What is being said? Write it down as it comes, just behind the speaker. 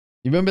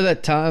You remember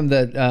that time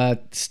that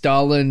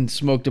Stalin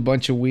smoked a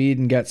bunch of weed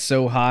and got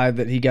so high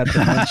that he got the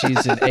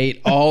munchies and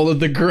ate all of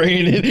the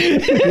grain?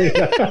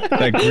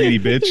 That greedy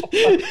bitch.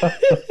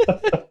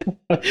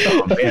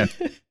 Oh man.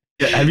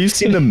 Yeah, have you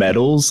seen the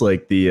medals,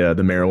 like the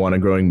marijuana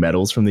growing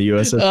medals from the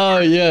USSR? Oh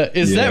yeah,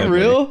 is that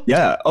real?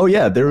 Yeah. Oh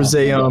yeah. There was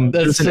a That's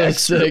there was an so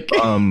excerpt, sick.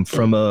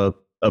 from a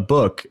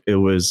book. It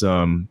was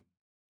the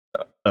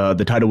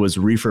title was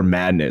Reefer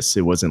Madness.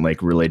 It wasn't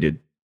like related.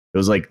 It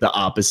was like the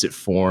opposite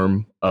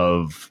form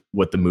of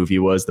what the movie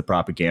was, the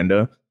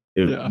propaganda.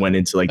 It went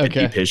into like the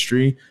deep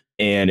history,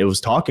 and it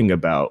was talking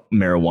about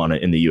marijuana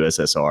in the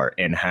USSR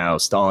and how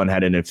Stalin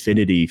had an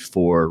affinity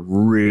for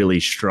really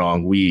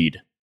strong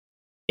weed.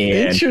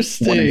 And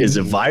one of his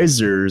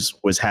advisors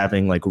was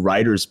having like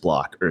writer's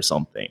block or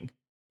something.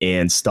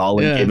 And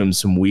Stalin gave him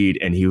some weed,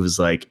 and he was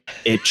like,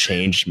 "It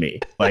changed me.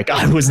 Like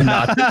I was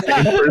not the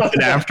same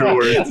person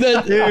afterwards."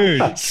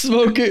 Dude,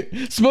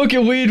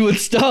 smoking weed with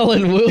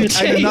Stalin will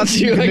change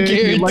you. I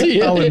guarantee like it.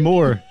 Stalin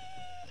more.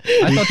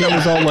 I thought that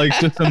was all like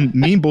just some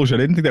meme bullshit.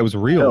 I didn't think that was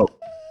real. No,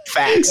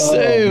 facts.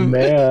 Same. Oh,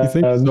 man. You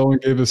think no one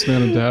gave this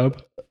man a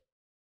dab?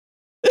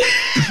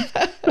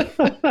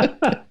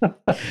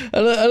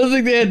 I don't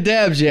think they had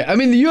dabs yet. I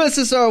mean, the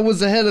USSR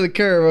was ahead of the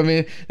curve. I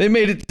mean, they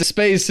made it to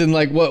space in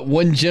like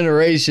one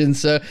generation,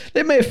 so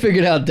they may have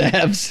figured out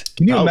dabs.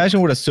 Can you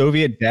imagine what a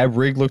Soviet dab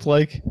rig looked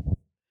like?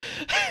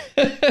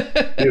 Be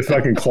a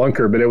fucking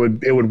clunker, but it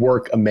would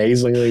work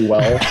amazingly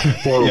well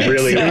for a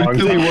really long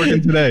Still time.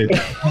 working today.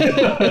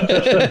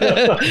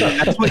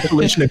 That's what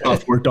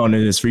Kalishnikov worked on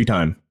in his free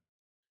time.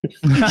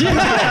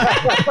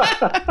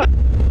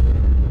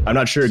 I'm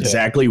not sure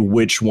exactly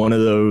which one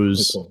of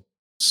those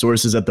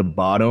sources at the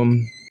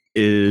bottom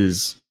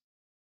is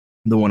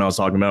the one I was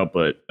talking about,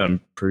 but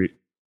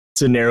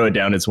to narrow it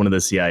down, it's one of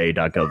the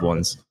CIA.gov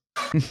ones.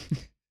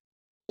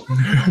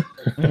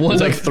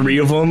 There's like 3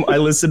 of them I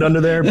listed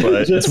under there,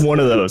 but it's one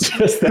of those.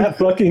 Just that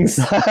fucking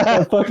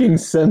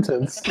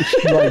sentence.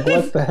 Like,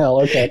 what the hell?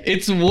 Okay.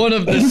 It's one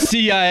of the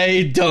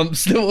CIA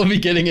dumps that we'll be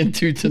getting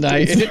into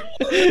tonight.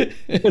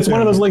 It's one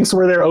of those links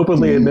where they're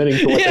openly admitting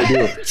to what they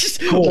do.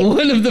 Just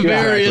one of the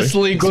various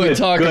links we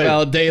talk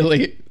about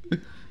daily.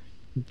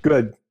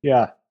 Good.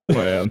 Yeah.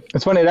 Oh, yeah.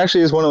 It's funny. It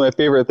actually is one of my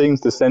favorite things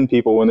to send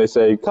people when they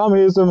say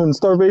communism and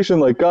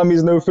starvation, like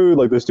commies no food,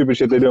 like the stupid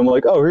shit they do. I'm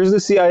like, oh, here's the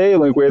CIA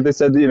link where they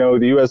said, the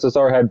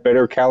USSR had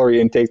better calorie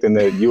intake than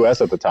the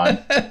US at the time.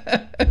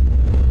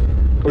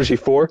 What is she,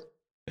 4?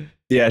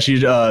 Yeah, she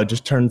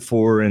just turned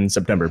 4 in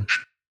September.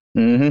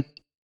 Mm-hmm.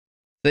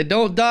 They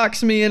don't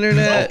dox me,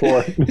 internet.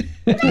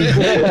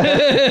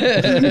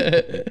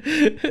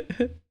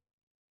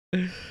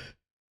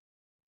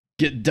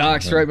 Get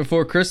doxed right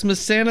before Christmas.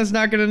 Santa's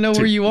not going to know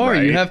where you are.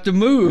 Right. You have to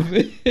move.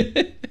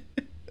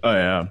 Oh,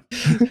 yeah.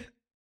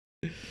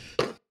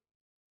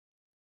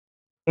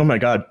 Oh, my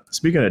God.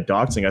 Speaking of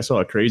doxing, I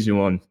saw a crazy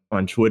one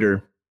on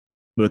Twitter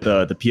with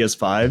the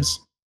PS5s.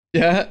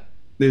 Yeah.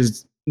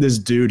 This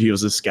dude, he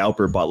was a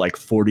scalper, bought like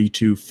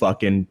 42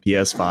 fucking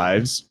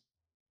PS5s.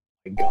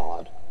 My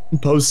God.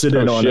 Posted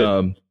it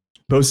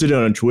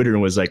on Twitter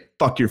and was like,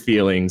 fuck your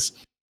feelings.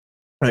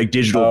 Like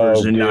digital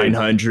version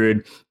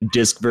 900,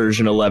 disc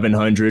version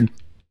 1100.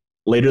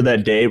 Later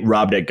that day,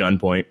 robbed at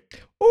gunpoint.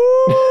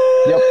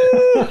 Yep.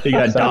 He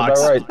got Sounds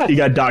doxed. about right. He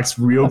got doxed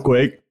real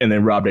quick and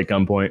then robbed at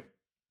gunpoint.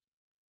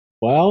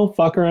 Well,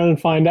 fuck around and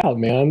find out,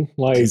 man.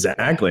 Like,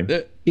 Exactly.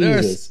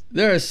 There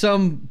are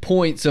some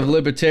points of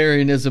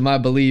libertarianism I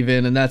believe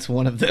in, and that's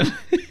one of them.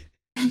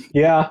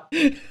 yeah.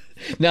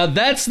 Now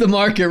that's the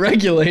market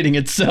regulating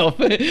itself.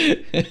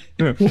 It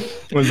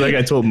was like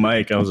I told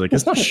Mike, I was like,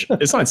 it's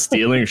not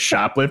stealing or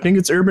shoplifting,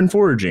 it's urban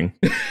foraging.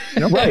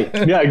 Right.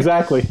 Yeah,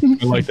 exactly.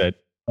 I like that.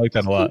 I like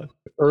that a lot.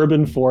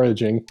 Urban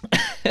foraging.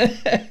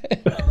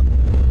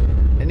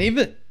 And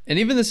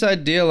even this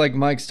idea, like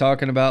Mike's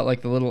talking about,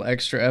 like the little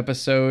extra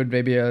episode,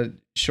 maybe a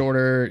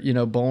shorter,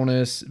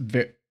 bonus,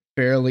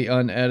 fairly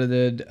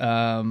unedited,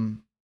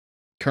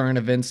 current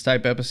events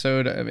type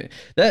episode. I mean,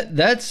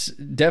 that's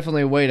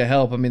definitely a way to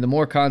help. I mean, the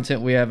more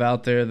content we have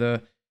out there,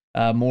 the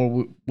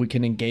more we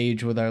can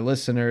engage with our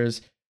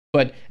listeners.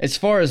 But as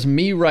far as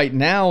me right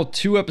now,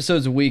 2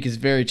 episodes a week is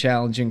very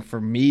challenging for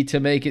me to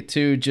make it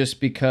to, just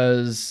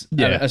because,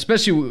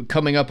 especially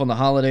coming up on the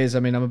holidays. I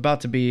mean, I'm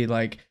about to be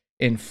like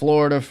in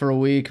Florida for a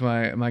week.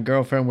 My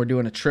girlfriend, we're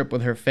doing a trip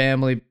with her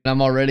family.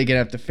 I'm already gonna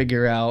have to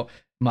figure out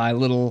my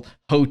little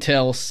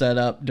hotel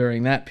setup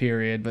during that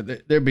period,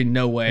 but there'd be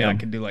no way I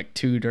could do like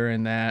 2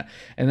 during that.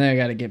 And then I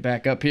got to get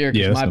back up here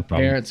because my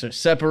parents are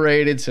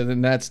separated. So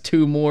then that's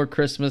 2 more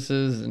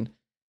Christmases, and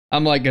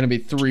I'm like going to be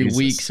 3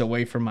 weeks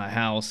away from my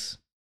house.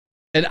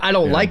 And I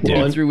don't like to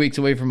be 3 weeks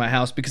away from my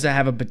house because I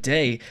have a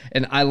bidet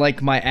and I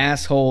like my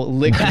asshole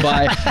licked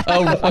by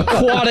a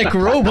aquatic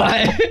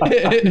robot.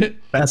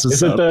 That's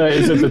what's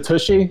Is it the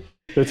Tushy?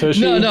 The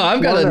Tushy? No,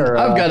 I've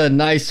got a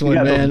nice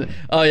one, man.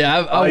 You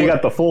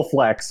got the full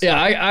flex. Yeah,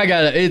 I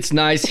got it. It's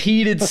nice.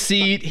 Heated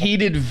seat,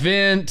 heated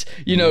vent,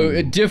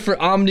 a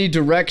different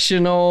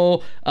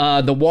omnidirectional.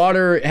 The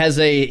water has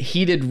a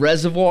heated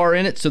reservoir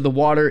in it, so the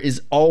water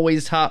is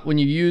always hot when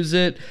you use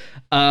it.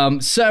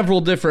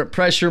 several different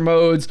pressure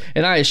modes,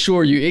 and I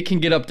assure you, it can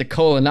get up to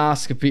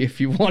colonoscopy if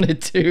you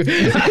wanted to.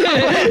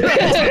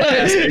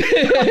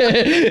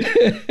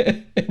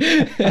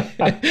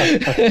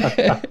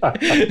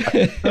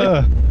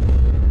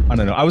 I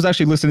don't know. I was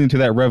actually listening to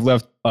that Rev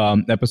Left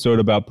episode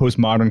about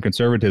postmodern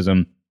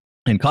conservatism,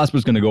 and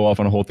Cosper's going to go off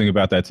on a whole thing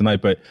about that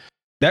tonight, but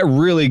that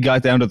really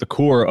got down to the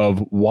core of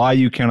why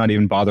you cannot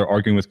even bother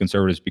arguing with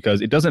conservatives,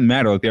 because it doesn't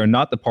matter. Like, they are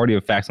not the party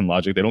of facts and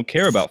logic. They don't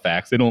care about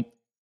facts. They don't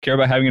care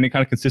about having any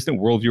kind of consistent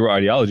worldview or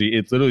ideology.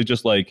 It's literally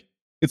just like,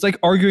 it's like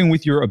arguing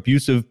with your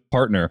abusive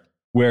partner,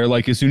 where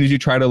like as soon as you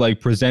try to like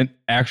present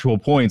actual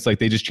points, like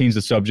they just change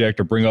the subject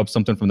or bring up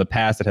something from the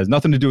past that has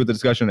nothing to do with the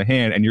discussion at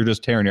hand, and you're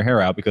just tearing your hair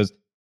out because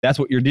that's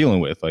what you're dealing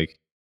with. Like,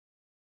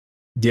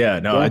 yeah,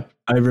 no,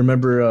 I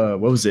remember,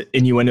 what was it?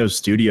 Innuendo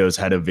Studios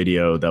had a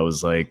video that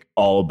was like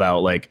all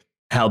about like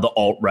how the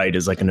alt-right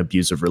is like an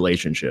abusive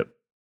relationship.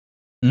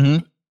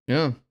 mm-hmm.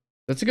 Yeah,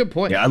 that's a good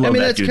point. Yeah, I love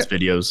that dude's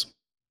videos.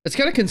 It's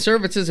kind of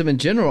conservatism in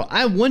general.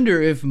 I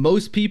wonder if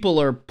most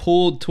people are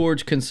pulled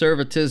towards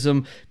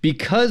conservatism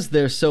because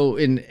they're so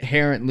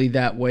inherently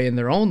that way in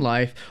their own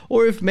life,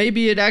 or if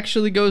maybe it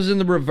actually goes in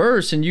the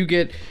reverse and you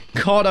get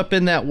caught up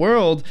in that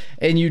world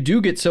and you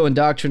do get so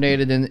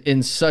indoctrinated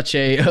in such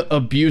a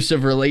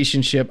abusive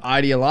relationship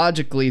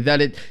ideologically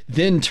that it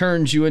then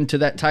turns you into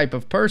that type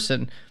of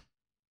person.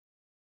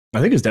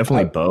 I think it's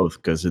definitely both,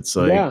 because it's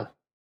like,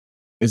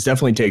 it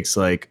definitely takes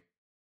like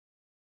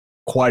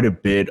quite a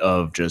bit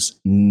of just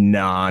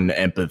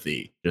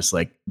non-empathy, just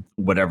like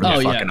whatever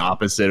the fucking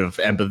opposite of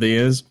empathy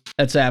is.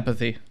 That's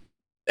apathy.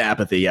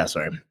 Apathy, yeah,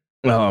 sorry.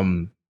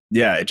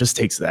 Yeah, it just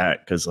takes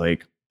that, because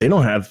like they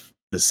don't have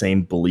the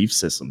same belief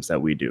systems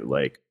that we do.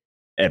 Like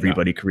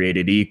everybody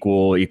created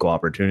equal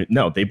opportunity.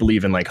 No, they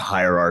believe in like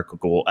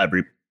hierarchical.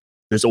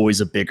 There's always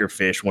a bigger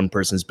fish. One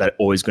person's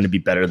always going to be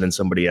better than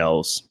somebody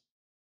else.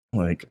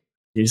 Like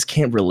you just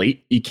can't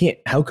relate. You can't.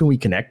 How can we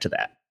connect to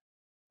that?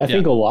 I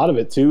think a lot of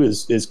it too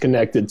is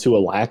connected to a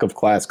lack of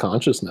class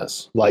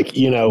consciousness. Like,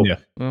 you know,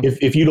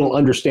 if you don't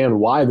understand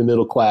why the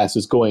middle class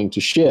is going to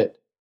shit,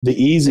 the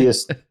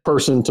easiest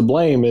person to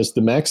blame is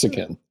the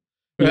Mexican.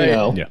 Right. You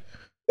know,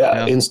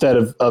 instead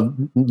of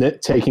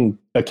taking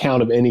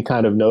account of any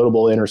kind of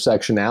notable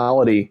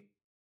intersectionality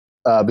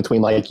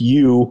between like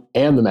you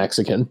and the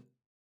Mexican,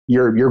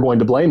 you're going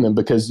to blame them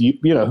because you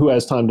know, who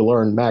has time to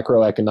learn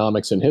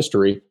macroeconomics and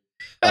history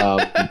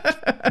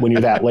when you're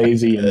that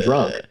lazy and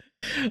drunk?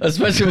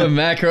 Especially when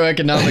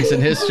macroeconomics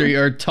and history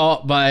are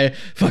taught by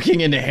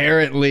fucking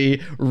inherently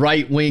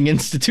right-wing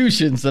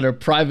institutions that are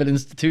private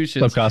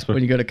institutions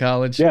when you go to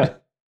college. Yeah.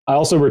 I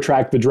also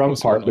retract the drunk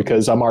part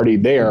because I'm already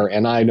there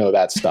and I know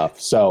that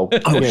stuff. So,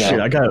 shit,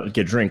 I gotta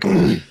get a drink.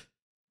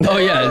 Oh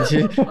yeah,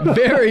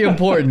 very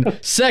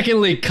important.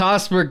 Secondly,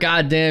 Cosper,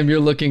 goddamn, you're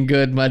looking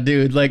good, my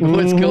dude. Like,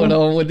 what's going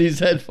on with these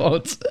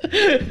headphones?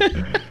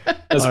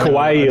 That's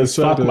kawaii as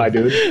fuck, my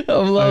dude.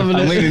 I'm loving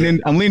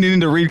it. I'm leaning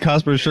in to read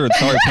Cosper's shirt.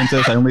 Sorry,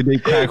 princess. I only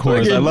date crack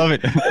whores. I love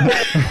it.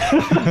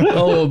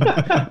 Oh,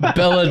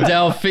 Bella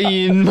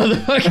Delphine,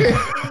 motherfucker.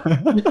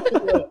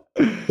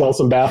 Sell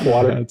some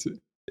bathwater.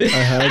 I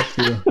had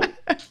to.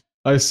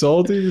 I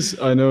saw these.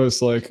 I know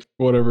it's like,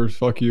 whatever,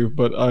 fuck you.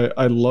 But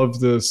I love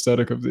the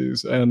aesthetic of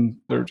these, and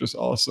they're just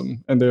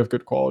awesome. And they have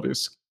good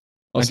qualities.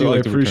 Also, I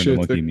appreciate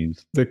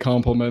the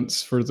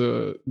compliments for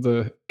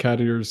the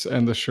cat ears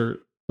and the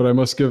shirt. But I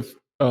must give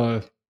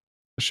a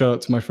shout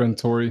out to my friend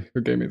Tori,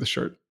 who gave me the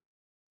shirt.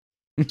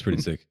 It's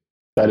pretty sick.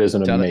 That is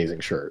an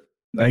amazing shirt.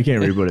 I can't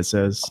read what it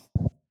says.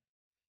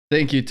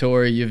 Thank you,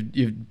 Tori.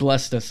 You've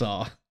blessed us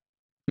all.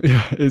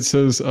 Yeah, it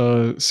says,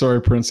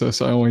 sorry,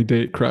 princess, I only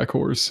date crack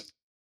whores.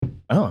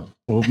 Oh,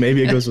 well,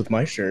 maybe it goes with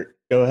my shirt.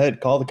 Go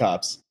ahead, call the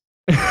cops.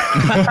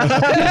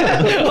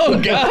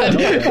 Oh God!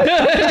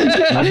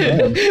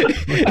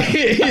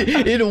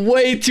 It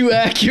way too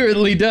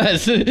accurately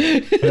does.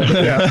 Jesus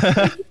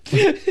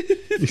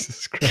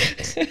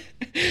Christ!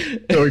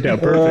 It worked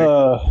out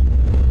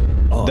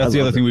perfect. That's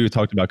the other thing we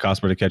talked about,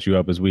 Cosper, to catch you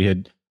up, is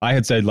I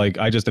had said like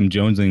I just am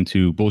jonesing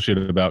to bullshit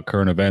about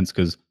current events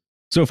because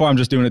so far I'm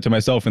just doing it to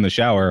myself in the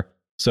shower.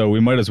 So we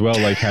might as well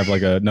like have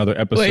like another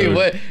episode. Wait,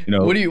 what? You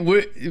know,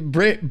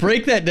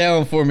 break that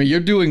down for me? You're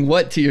doing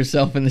what to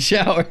yourself in the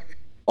shower?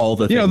 All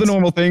the you know, the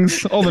normal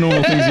things, all the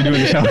normal things you do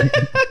in the shower.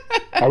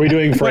 Are we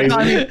doing phrasing?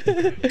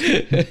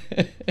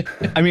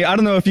 I mean, I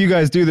don't know if you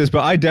guys do this,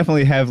 but I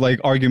definitely have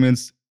like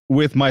arguments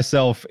with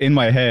myself in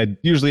my head,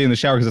 usually in the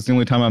shower because it's the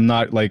only time I'm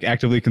not like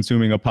actively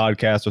consuming a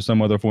podcast or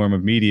some other form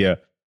of media.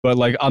 But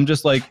like I'm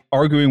just like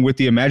arguing with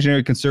the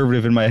imaginary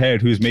conservative in my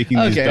head who's making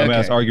these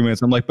dumbass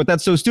arguments. I'm like, but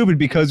that's so stupid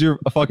because you're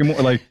a fucking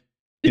like,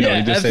 you know,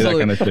 you just say that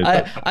kind of shit.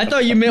 I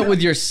thought you meant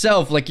with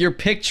yourself, like you're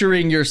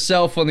picturing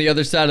yourself on the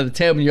other side of the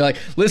table and you're like,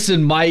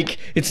 listen, Mike,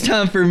 it's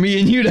time for me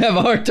and you to have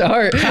a heart to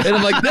heart. And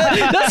I'm like,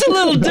 that's a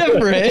little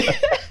different.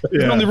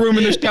 There's only room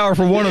in the shower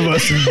for one of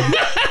us.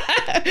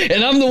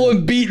 And I'm the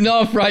one beating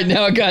off right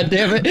now, God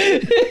damn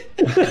it.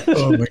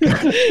 Oh my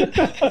God.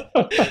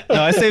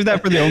 No, I saved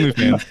that for the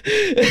OnlyFans.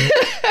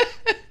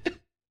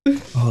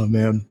 Oh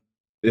man.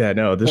 Yeah,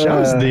 no, the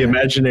shower's the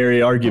imaginary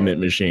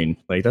argument machine.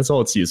 Like, that's all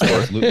it's used for.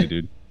 Absolutely,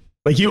 dude.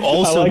 Like, you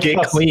also like get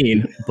how-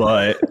 clean,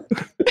 but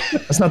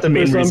that's not the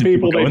main For some reason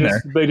people, go in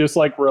there. they just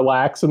like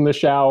relax in the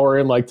shower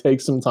and like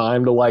take some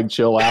time to like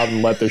chill out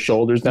and let their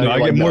shoulders down. No, I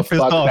You're get like, more no,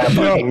 pissed fuck off. that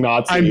No, fucking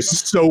Nazi. I'm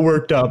so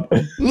worked up.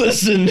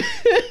 Listen.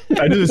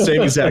 I do the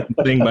same exact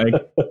thing, Mike.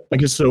 I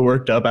get so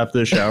worked up after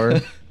the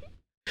shower.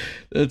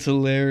 That's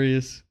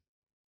hilarious.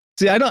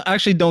 See, I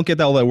don't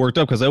get all that worked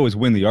up because I always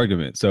win the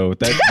argument. So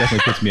that definitely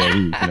puts me at ease.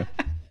 You know?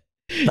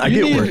 I You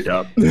get need- worked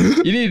up.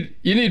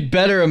 You need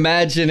better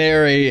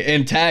imaginary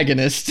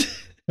antagonist.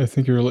 I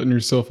think you're letting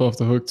yourself off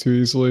the hook too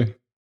easily.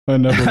 I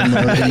never win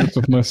my arguments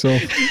with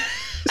myself.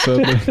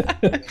 Sadly.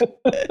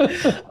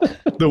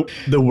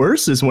 The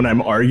worst is when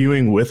I'm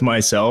arguing with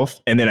myself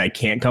and then I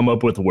can't come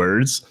up with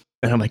words.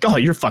 And I'm like, oh,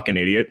 you're a fucking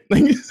idiot.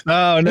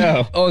 Oh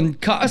no. On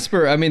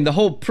Cosper, I mean, the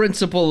whole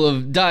principle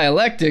of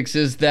dialectics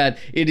is that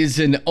it is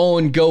an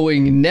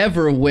ongoing,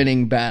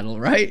 never-winning battle,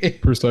 right?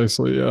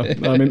 Precisely, yeah.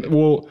 I mean,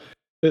 well,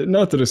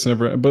 not that it's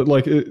never, but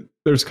like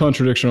there's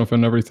contradiction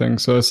within everything.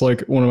 So it's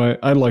like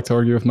I like to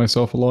argue with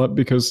myself a lot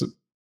because it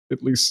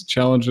at least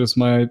challenges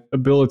my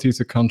ability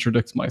to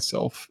contradict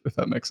myself, if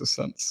that makes a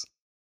sense.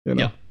 You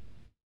know? Yeah.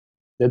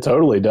 It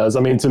totally does. I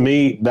mean, to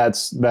me,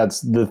 that's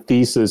the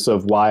thesis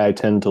of why I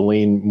tend to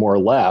lean more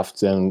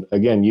left. And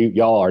again,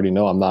 y'all already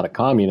know I'm not a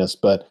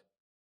communist, but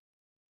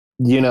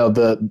you know,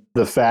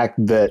 the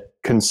fact that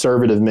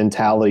conservative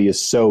mentality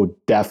is so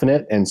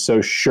definite and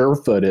so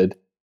sure-footed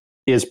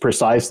is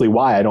precisely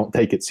why I don't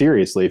take it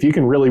seriously. If you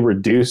can really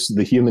reduce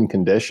the human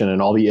condition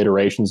and all the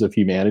iterations of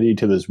humanity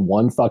to this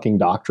one fucking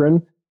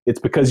doctrine, it's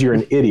because you're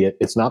an idiot.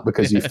 It's not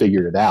because you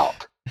figured it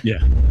out.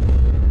 Yeah.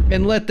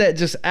 And let that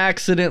just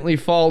accidentally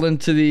fall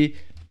into the...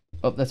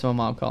 Oh, that's my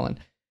mom calling.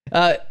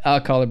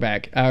 I'll call her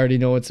back. I already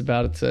know what's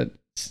about.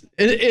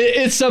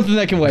 It's something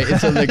that can wait.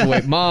 It's something that can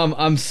wait. Mom,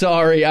 I'm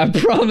sorry. I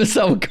promise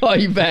I will call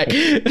you back.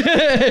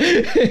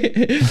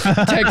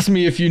 Text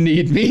me if you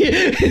need me.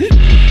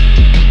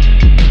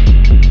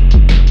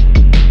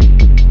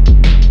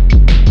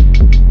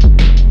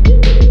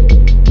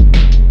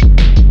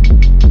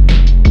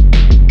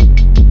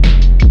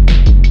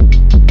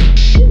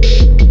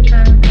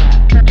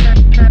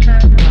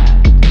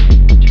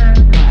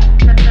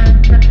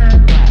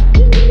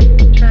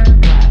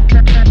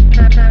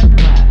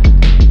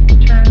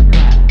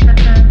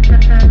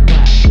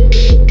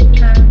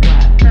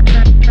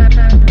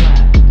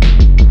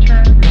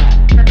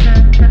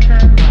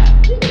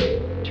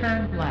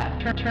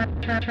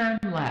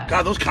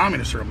 God, those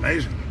communists are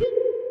amazing.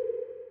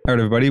 All right,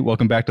 everybody.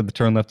 Welcome back to the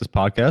Turn Leftist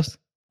podcast.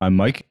 I'm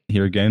Mike,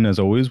 here again, as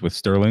always, with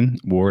Sterling,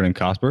 Ward, and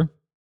Cosper.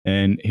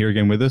 And here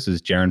again with us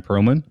is Jaron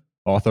Perlman,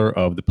 author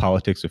of The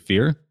Politics of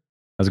Fear.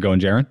 How's it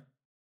going, Jaron?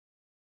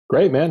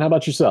 Great, man. How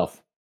about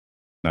yourself?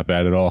 Not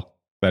bad at all.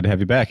 Glad to have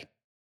you back.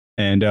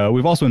 And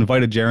we've also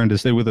invited Jaron to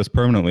stay with us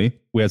permanently.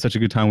 We had such a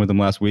good time with him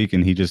last week,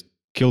 and he just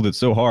killed it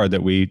so hard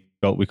that we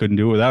felt we couldn't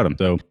do it without him.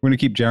 So we're going to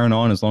keep Jaron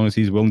on as long as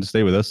he's willing to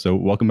stay with us. So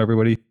welcome,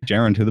 everybody,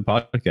 Jaron, to the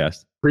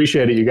podcast.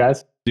 Appreciate it, you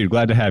guys. Dude,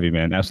 glad to have you,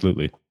 man.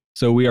 Absolutely.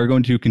 So we are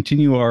going to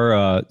continue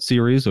our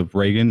series of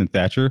Reagan and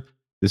Thatcher.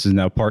 This is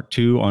now part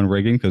 2 on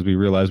Reagan because we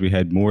realized we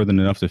had more than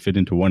enough to fit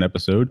into one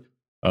episode.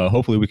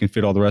 Hopefully we can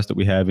fit all the rest that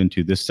we have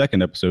into this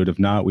second episode. If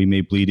not, we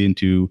may bleed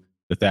into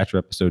the Thatcher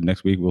episode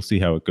next week. We'll see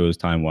how it goes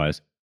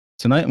time-wise.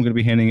 Tonight, I'm going to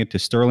be handing it to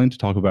Sterling to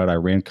talk about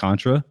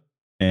Iran-Contra,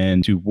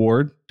 and to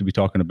Ward to be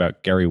talking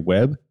about Gary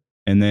Webb,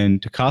 and then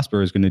to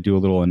Cosper is going to do a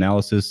little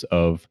analysis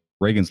of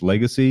Reagan's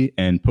legacy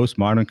and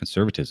postmodern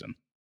conservatism.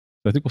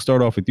 So I think we'll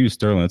start off with you,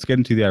 Sterling. Let's get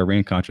into the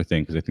Iran-Contra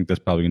thing, because I think that's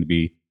probably going to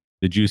be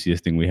the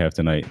juiciest thing we have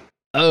tonight.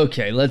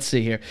 Okay, let's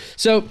see here.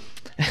 So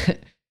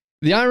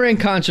the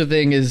Iran-Contra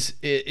thing is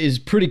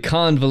pretty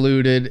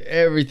convoluted.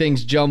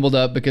 Everything's jumbled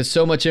up because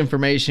so much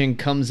information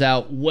comes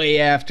out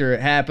way after it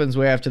happens,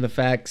 way after the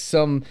fact.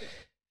 Some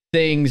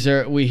things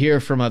we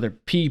hear from other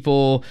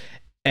people.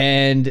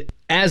 And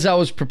as I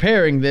was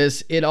preparing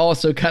this, it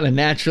also kind of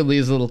naturally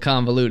is a little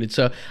convoluted.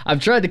 So I've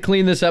tried to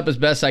clean this up as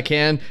best I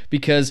can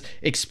because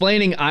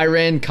explaining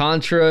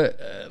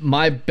Iran-Contra,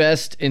 my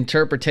best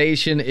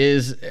interpretation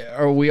is,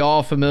 are we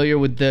all familiar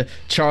with the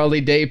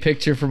Charlie Day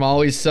picture from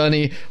Always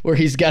Sunny where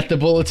he's got the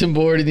bulletin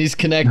board and he's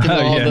connecting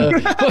all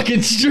the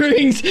fucking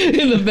strings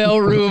in the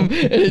mailroom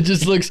and it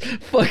just looks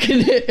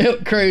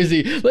fucking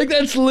crazy. Like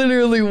that's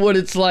literally what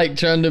it's like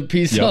trying to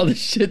piece all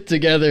this shit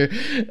together.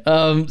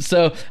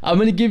 So I'm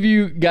going to give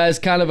you guys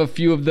kind of a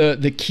few of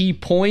the key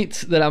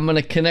points that I'm going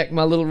to connect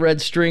my little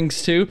red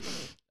strings to.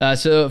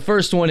 So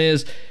first one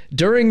is,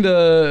 during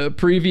the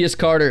previous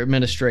Carter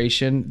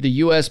administration, the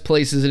U.S.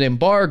 places an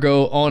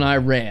embargo on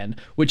Iran,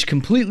 which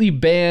completely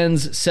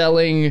bans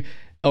selling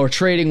or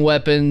trading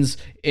weapons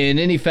in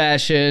any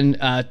fashion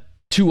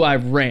to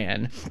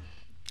Iran.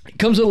 It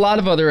comes with a lot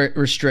of other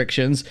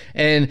restrictions,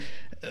 and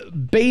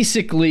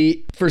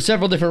basically, for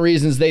several different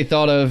reasons, they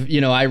thought of,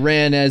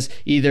 Iran as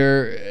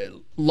either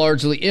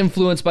largely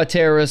influenced by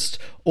terrorists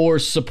or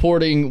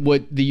supporting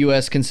what the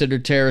U.S.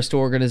 considered terrorist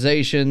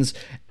organizations.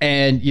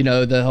 And, you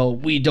know, the whole,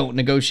 we don't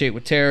negotiate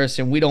with terrorists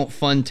and we don't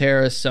fund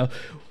terrorists. So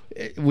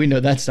we know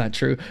that's not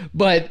true,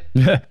 but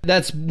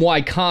that's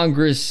why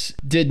Congress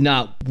did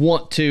not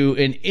want to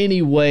in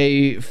any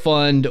way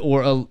fund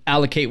or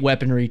allocate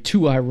weaponry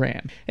to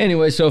Iran.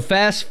 Anyway, so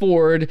fast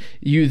forward,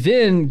 you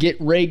then get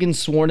Reagan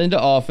sworn into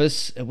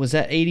office. Was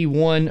that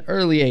 81,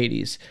 early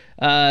 80s?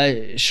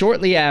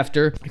 Shortly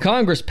after,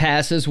 Congress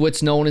passes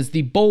what's known as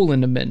the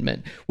Boland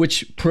Amendment,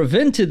 which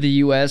prevented the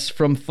U.S.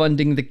 from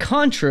funding the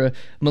Contra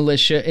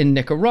militia in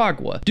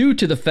Nicaragua due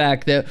to the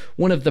fact that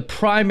one of the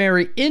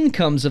primary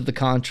incomes of the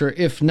Contra,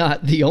 if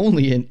not the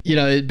only,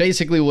 it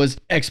basically was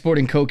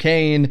exporting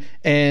cocaine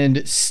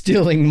and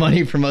stealing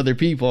money from other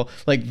people.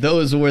 Like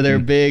those were their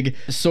big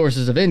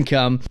sources of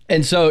income.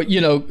 And so,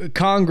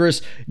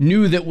 Congress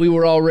knew that we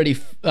were already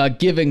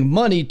giving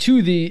money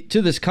to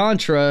this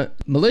Contra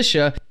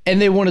militia, and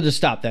they wanted to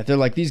stop that. They're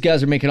like, these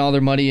guys are making all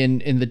their money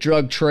in the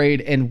drug trade,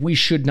 and we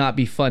should not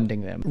be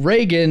funding them.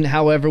 Reagan,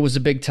 however, was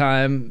a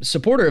big-time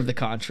supporter of the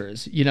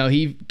Contras.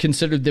 He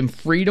considered them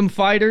freedom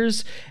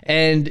fighters,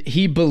 and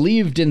he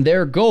believed in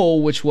their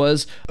goal, which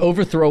was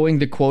overthrowing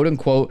the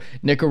quote-unquote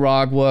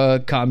Nicaragua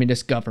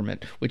communist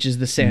government, which is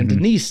the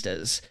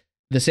Sandinistas.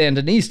 The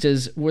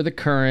Sandinistas were the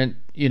current,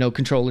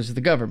 controllers of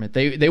the government.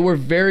 They were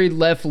very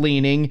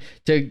left-leaning.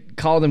 To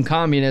call them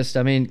communist,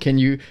 I mean, can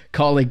you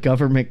call a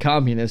government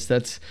communist?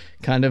 That's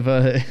kind of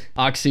a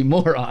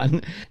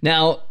oxymoron.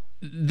 Now,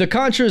 the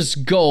Contra's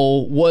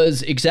goal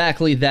was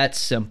exactly that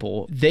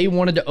simple. They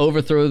wanted to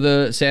overthrow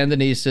the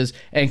Sandinistas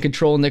and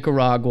control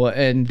Nicaragua,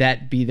 and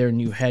that be their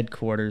new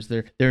headquarters,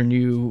 their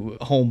new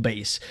home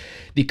base.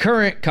 The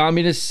current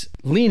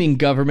communist-leaning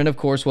government, of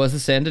course, was the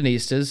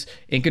Sandinistas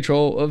in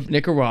control of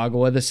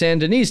Nicaragua. The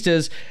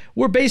Sandinistas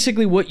were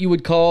basically what you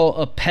would call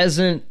a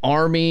peasant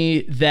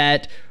army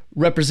that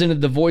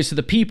represented the voice of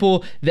the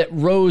people, that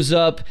rose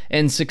up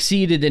and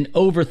succeeded in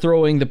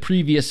overthrowing the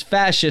previous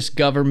fascist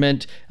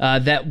government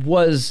that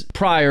was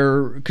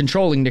prior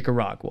controlling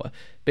Nicaragua.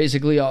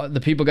 Basically,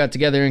 the people got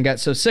together and got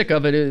so sick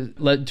of it,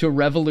 it led to a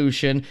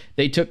revolution.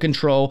 They took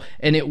control,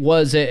 and it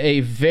was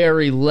a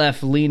very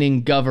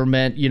left-leaning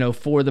government,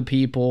 for the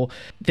people.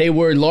 They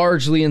were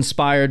largely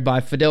inspired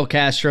by Fidel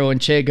Castro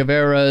and Che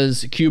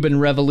Guevara's Cuban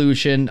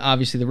Revolution,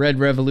 obviously the Red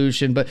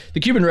Revolution, but the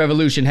Cuban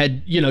Revolution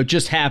had,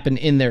 just happened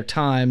in their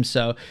time,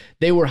 so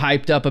they were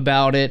hyped up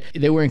about it.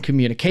 They were in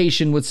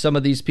communication with some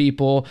of these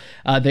people.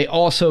 They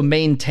also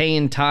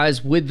maintained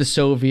ties with the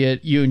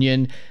Soviet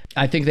Union.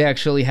 I think they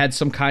actually had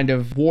some kind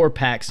of war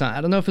pact. I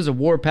don't know if it's a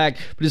war pact,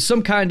 but it's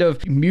some kind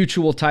of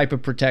mutual type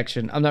of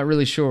protection. I'm not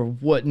really sure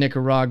what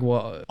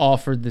Nicaragua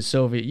offered the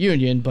Soviet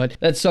Union, but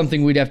that's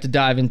something we'd have to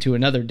dive into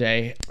another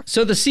day.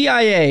 So the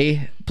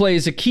CIA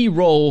plays a key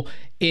role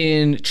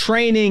in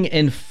training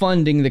and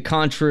funding the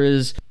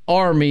Contras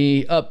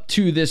army up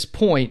to this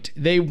point.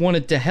 They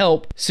wanted to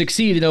help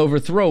succeed in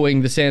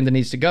overthrowing the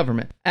Sandinista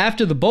government.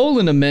 After the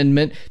Boland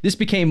Amendment, this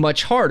became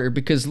much harder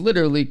because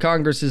literally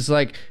Congress is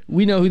like,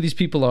 we know who these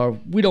people are.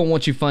 We don't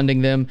want you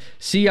funding them.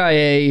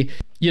 CIA,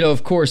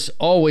 of course,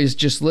 always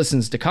just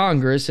listens to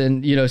Congress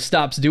and,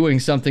 stops doing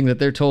something that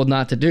they're told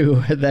not to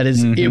do that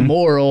is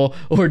immoral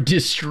or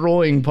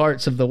destroying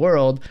parts of the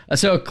world.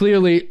 So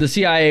clearly the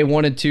CIA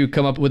wanted to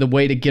come up with a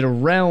way to get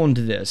around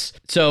this.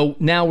 So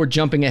now we're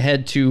jumping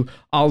ahead to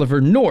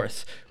Oliver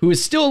North, who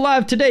is still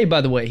alive today,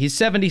 by the way. He's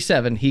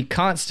 77. He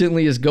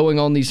constantly is going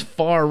on these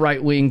far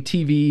right-wing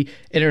TV,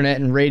 internet,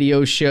 and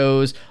radio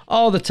shows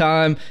all the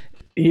time.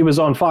 He was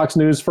on Fox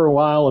News for a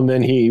while, and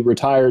then he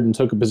retired and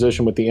took a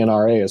position with the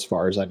NRA, as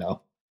far as I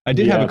know. I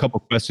did have a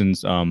couple questions,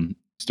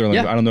 Sterling.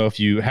 Yeah. I don't know if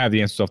you have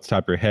the answers off the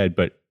top of your head,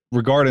 but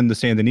regarding the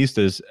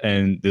Sandinistas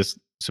and this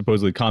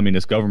supposedly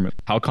communist government,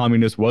 how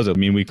communist was it? I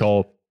mean, we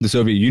call the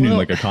Soviet Union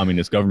like a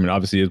communist government.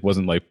 Obviously, it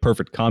wasn't like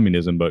perfect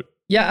communism, but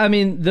yeah, I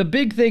mean, the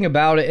big thing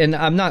about it, and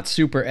I'm not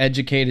super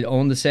educated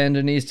on the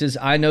Sandinistas.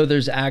 I know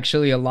there's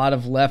actually a lot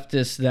of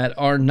leftists that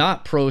are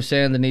not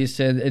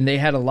pro-Sandinista, and they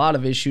had a lot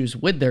of issues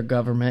with their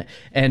government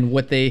and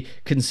what they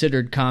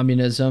considered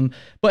communism.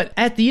 But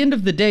at the end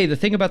of the day, the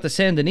thing about the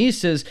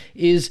Sandinistas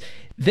is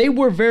they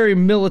were very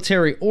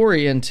military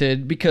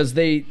oriented because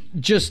they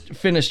just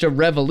finished a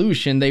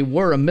revolution. They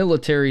were a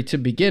military to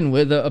begin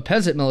with, a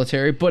peasant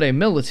military, but a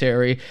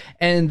military.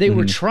 And they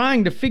were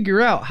trying to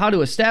figure out how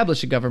to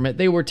establish a government.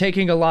 They were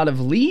taking a lot of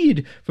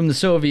lead from the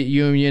Soviet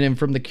Union and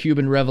from the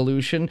Cuban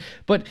Revolution,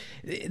 but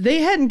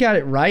they hadn't got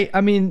it right.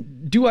 I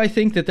mean, do I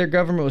think that their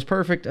government was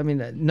perfect? I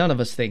mean, none of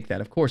us think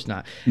that, of course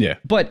not. Yeah.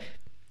 But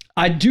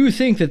I do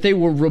think that they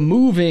were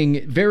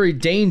removing very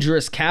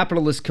dangerous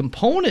capitalist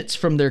components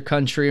from their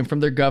country and from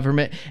their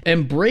government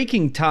and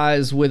breaking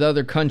ties with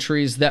other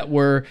countries that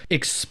were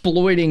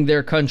exploiting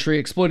their country,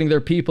 exploiting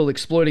their people,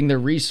 exploiting their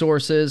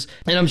resources.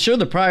 And I'm sure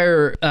the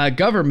prior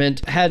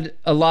government had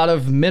a lot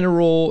of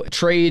mineral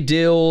trade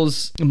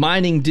deals,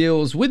 mining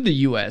deals with the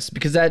U.S.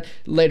 because that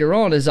later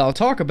on, as I'll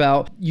talk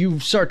about,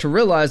 you start to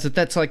realize that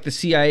that's like the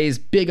CIA's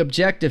big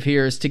objective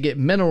here is to get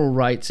mineral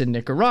rights in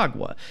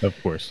Nicaragua. of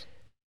course.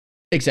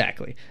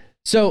 Exactly.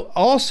 So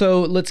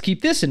also, let's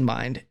keep this in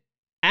mind.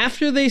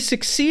 After they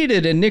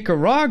succeeded in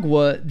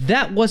Nicaragua,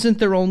 that wasn't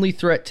their only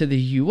threat to the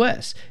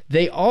U.S.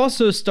 They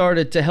also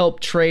started to help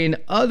train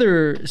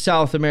other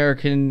South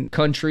American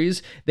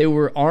countries. They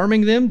were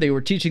arming them. They were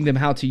teaching them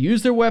how to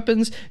use their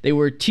weapons. They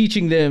were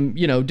teaching them,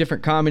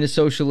 different communist,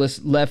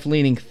 socialist,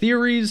 left-leaning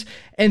theories.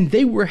 And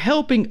they were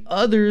helping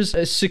others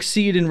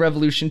succeed in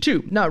revolution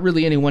too. Not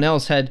really anyone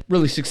else had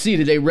really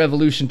succeeded a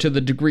revolution to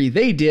the degree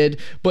they did,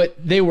 but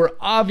they were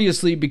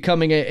obviously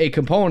becoming a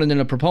component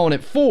and a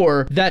proponent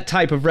for that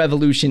type of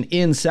revolution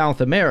in South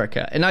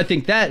America. And I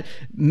think that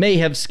may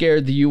have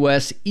scared the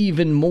U.S.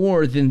 even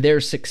more than their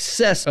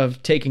success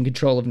of taking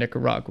control of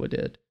Nicaragua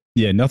did.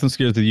 Yeah, nothing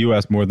scares the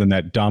U.S. more than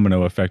that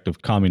domino effect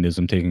of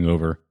communism taking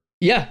over.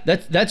 Yeah,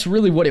 that's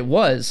really what it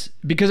was.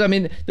 Because,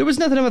 there was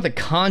nothing about the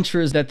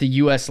Contras that the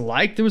U.S.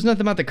 liked. There was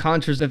nothing about the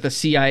Contras that the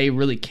CIA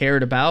really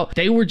cared about.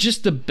 They were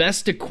just the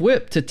best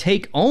equipped to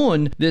take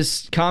on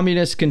this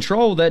communist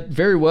control that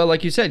very well,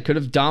 like you said, could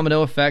have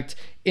domino effect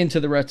into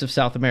the rest of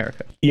South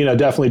America.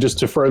 Definitely just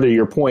to further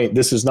your point,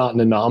 this is not an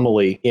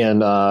anomaly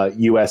in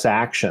U.S.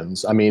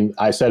 actions.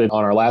 I said it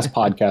on our last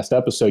podcast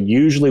episode.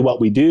 Usually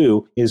what we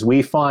do is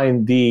we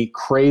find the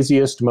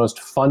craziest, most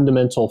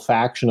fundamental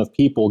faction of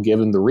people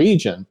given the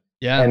region.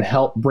 Yeah. And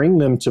help bring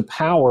them to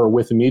power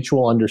with a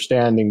mutual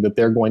understanding that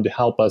they're going to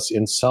help us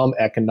in some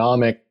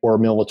economic or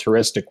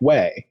militaristic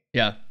way.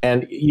 Yeah.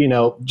 And,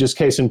 just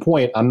case in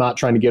point, I'm not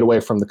trying to get away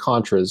from the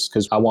Contras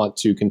because I want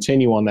to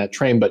continue on that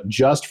train. But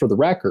just for the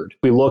record,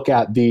 we look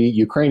at the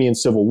Ukrainian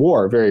Civil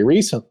War very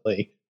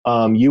recently.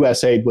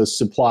 U.S. aid was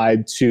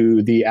supplied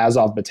to the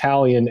Azov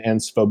Battalion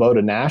and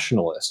Svoboda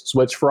nationalists,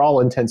 which for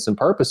all intents and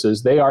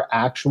purposes, they are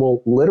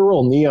actual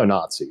literal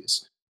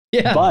neo-Nazis.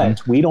 Yeah.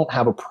 But we don't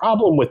have a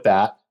problem with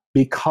that,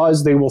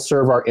 because they will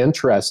serve our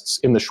interests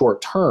in the short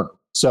term.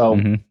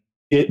 So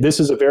this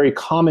is a very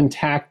common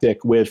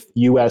tactic with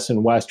U.S.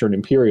 and Western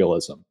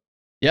imperialism.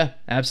 Yeah,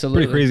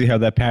 absolutely. Pretty crazy how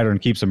that pattern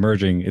keeps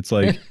emerging. It's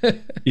like,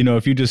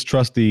 if you just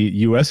trust the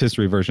U.S.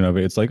 history version of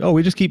it, it's like, oh,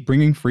 we just keep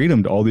bringing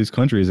freedom to all these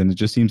countries, and it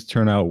just seems to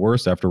turn out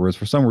worse afterwards.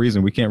 For some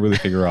reason, we can't really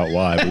figure out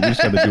why, but we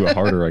just got to do it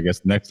harder, I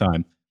guess, next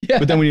time. Yeah.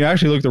 But then when you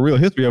actually look at the real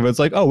history of it, it's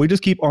like, oh, we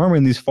just keep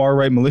arming these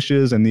far-right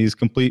militias and these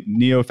complete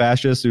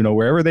neo-fascists,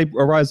 wherever they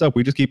rise up,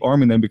 we just keep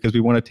arming them because we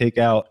want to take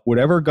out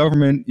whatever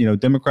government,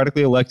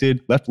 democratically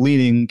elected,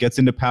 left-leaning gets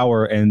into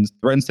power and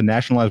threatens to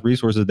nationalize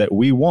resources that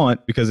we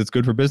want because it's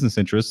good for business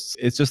interests.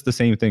 It's just the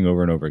same thing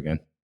over and over again.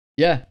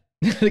 Yeah.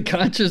 The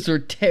Contras were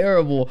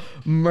terrible,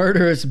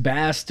 murderous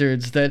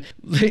bastards that,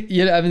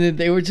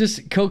 they were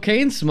just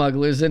cocaine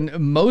smugglers, and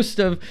most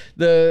of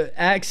the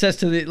access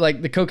to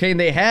the cocaine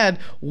they had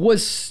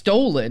was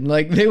stolen.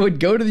 Like, they would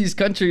go to these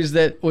countries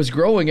that was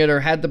growing it or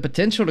had the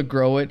potential to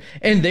grow it,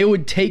 and they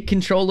would take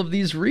control of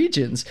these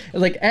regions,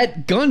 like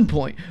at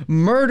gunpoint,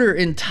 murder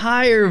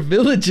entire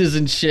villages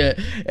and shit.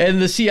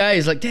 And the CIA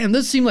is like, damn,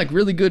 those seem like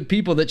really good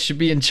people that should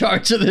be in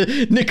charge of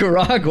the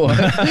Nicaragua.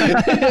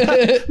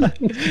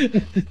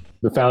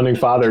 The founding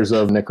fathers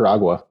of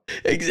Nicaragua.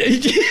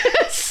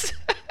 Yes.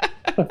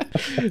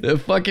 The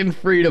fucking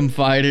freedom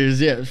fighters.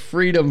 Yeah,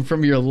 freedom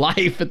from your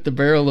life at the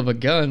barrel of a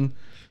gun.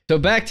 So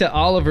back to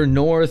Oliver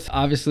North.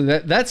 Obviously,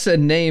 that's a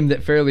name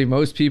that fairly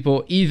most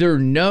people either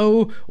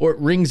know or it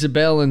rings a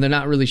bell, and they're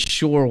not really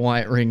sure why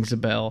it rings a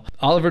bell.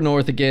 Oliver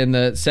North, again,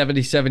 the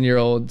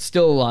 77-year-old,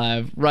 still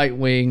alive,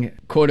 right-wing,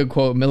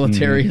 quote-unquote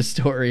military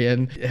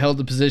historian,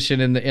 held a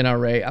position in the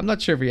NRA. I'm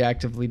not sure if he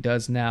actively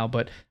does now,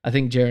 but I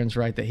think Jaron's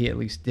right that he at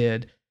least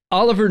did.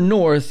 Oliver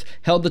North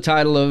held the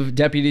title of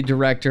Deputy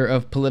Director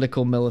of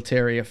Political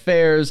Military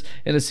Affairs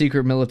in a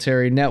secret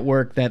military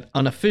network that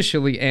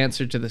unofficially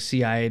answered to the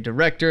CIA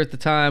director at the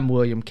time,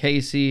 William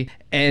Casey,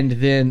 and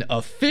then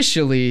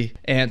officially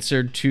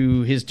answered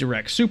to his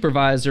direct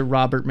supervisor,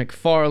 Robert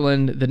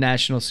McFarland, the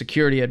National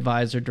Security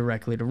Advisor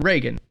directly to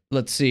Reagan.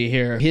 Let's see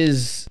here.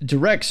 His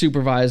direct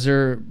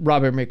supervisor,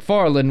 Robert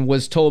McFarland,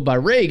 was told by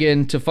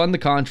Reagan to fund the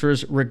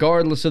Contras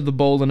regardless of the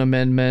Bolin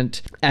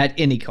Amendment at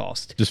any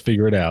cost. Just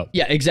figure it out.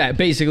 Yeah, exactly.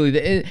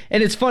 Basically,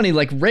 and it's funny,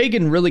 like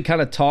Reagan really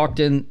kind of talked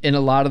in a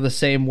lot of the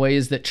same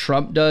ways that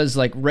Trump does.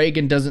 Like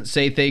Reagan doesn't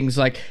say things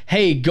like,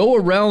 hey, go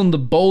around the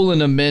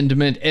Bolin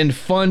Amendment and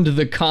fund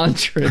the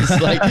Contras.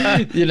 Like,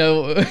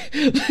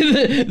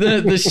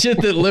 the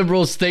shit that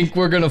liberals think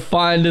we're going to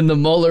find in the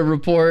Mueller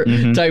report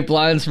type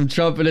lines from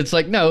Trump. And it's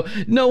like, no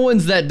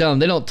one's that dumb.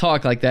 They don't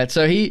talk like that.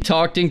 So he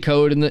talked in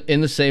code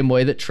in the same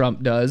way that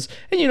Trump does.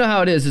 And you know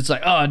how it is. It's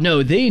like, oh,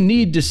 no, they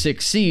need to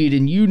succeed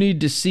and you need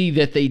to see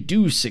that they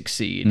do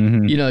succeed,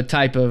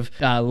 type of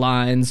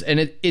lines.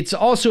 And it's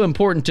also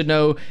important to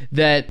know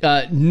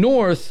that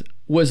North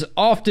was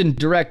often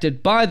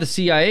directed by the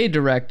CIA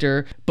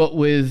director, but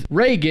with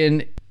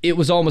Reagan, it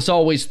was almost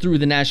always through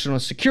the National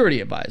Security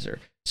Advisor.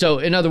 So,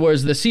 in other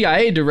words, the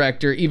CIA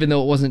director, even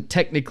though it wasn't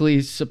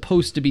technically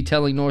supposed to be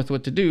telling North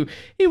what to do,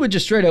 he would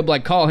just straight up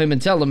like call him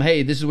and tell him,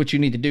 hey, this is what you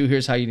need to do.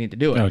 Here's how you need to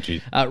do it. Oh,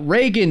 geez.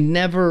 Reagan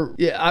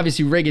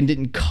obviously Reagan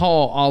didn't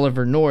call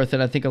Oliver North.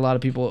 And I think a lot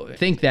of people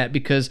think that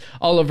because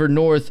Oliver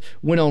North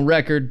went on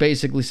record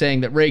basically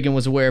saying that Reagan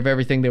was aware of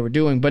everything they were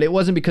doing. But it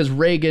wasn't because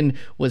Reagan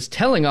was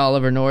telling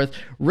Oliver North.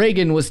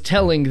 Reagan was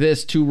telling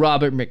this to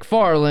Robert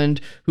McFarland,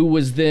 who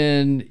was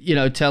then,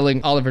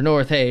 telling Oliver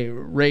North, hey,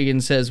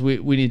 Reagan says we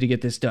need to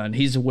get this done.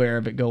 He's aware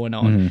of it going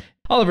on. Mm-hmm.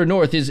 Oliver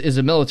North is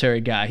a military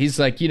guy. He's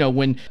like,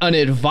 when an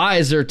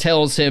advisor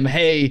tells him,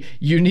 hey,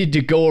 you need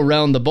to go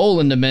around the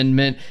Boland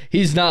Amendment,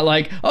 he's not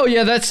like, oh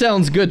yeah, that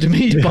sounds good to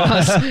me,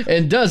 boss,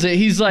 and does it.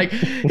 He's like,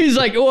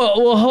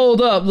 well, hold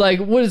up.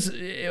 Like,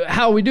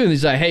 how are we doing?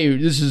 He's like, hey,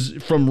 this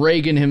is from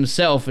Reagan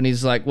himself. And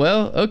he's like,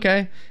 well,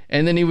 okay.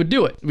 And then he would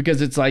do it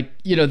because it's like,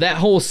 that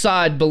whole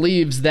side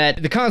believes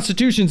that the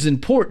Constitution's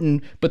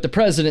important, but the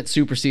president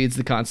supersedes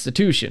the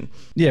Constitution.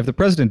 Yeah, if the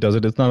president does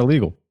it, it's not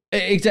illegal.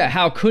 Exactly.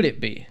 How could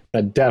it be?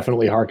 That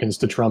definitely harkens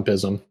to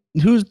Trumpism.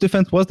 Whose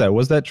defense was that?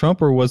 Was that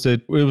Trump, or was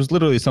it was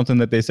literally something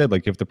that they said,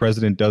 like, if the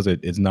president does it,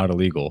 it's not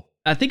illegal?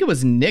 I think it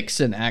was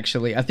Nixon,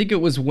 actually. I think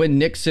it was when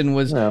Nixon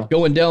was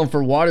going down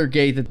for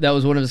Watergate that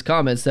was one of his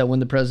comments, that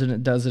when the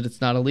president does it, it's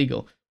not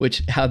illegal.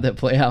 Which, how'd that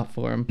play out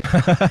for him?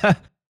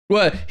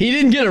 Well, he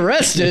didn't get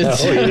arrested. No,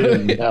 he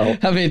didn't. No.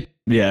 I mean,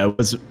 yeah,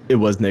 it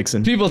was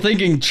Nixon. People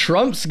thinking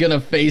Trump's gonna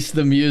face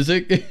the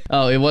music.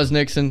 Oh, it was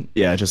Nixon?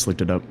 Yeah, I just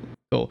looked it up.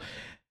 Cool.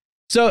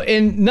 So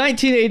in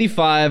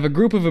 1985, a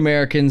group of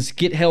Americans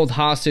get held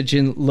hostage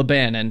in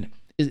Lebanon.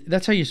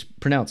 That's how you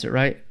pronounce it,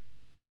 right?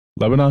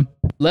 Lebanon.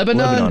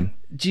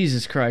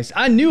 Jesus Christ!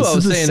 I knew I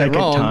was saying it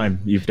wrong. Time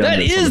you've done that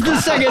is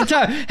the second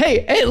time.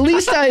 Hey, at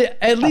least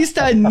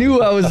I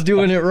knew I was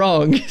doing it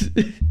wrong.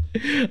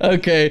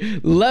 Okay,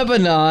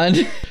 Lebanon.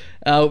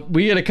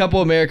 We had a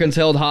couple Americans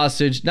held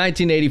hostage.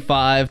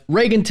 1985.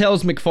 Reagan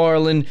tells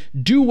McFarland,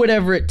 "Do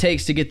whatever it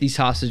takes to get these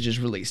hostages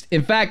released."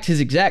 In fact, his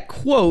exact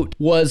quote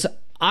was,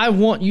 I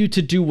want you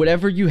to do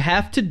whatever you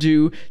have to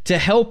do to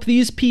help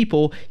these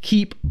people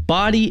keep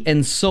body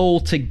and soul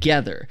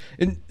together.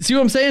 And see what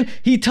I'm saying?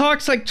 He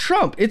talks like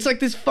Trump. It's like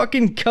this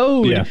fucking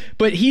code,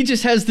 but he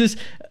just has this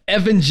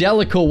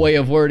evangelical way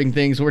of wording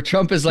things where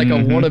Trump is like a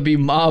wannabe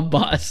mob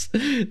boss.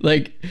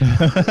 Like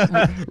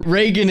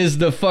Reagan is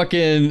the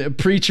fucking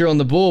preacher on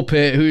the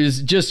pulpit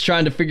who's just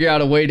trying to figure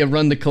out a way to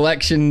run the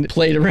collection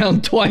plate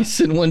around twice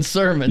in one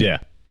sermon. Yeah.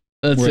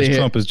 Whereas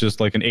Trump is just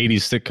like an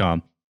 80s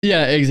sitcom.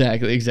 Yeah,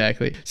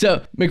 exactly.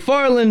 So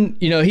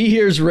McFarland, he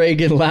hears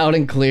Reagan loud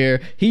and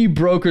clear. He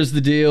brokers the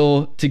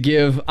deal to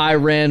give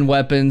Iran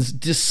weapons,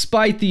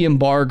 despite the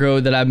embargo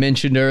that I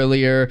mentioned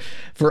earlier,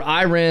 for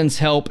Iran's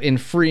help in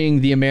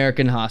freeing the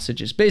American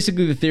hostages.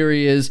 Basically, the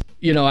theory is,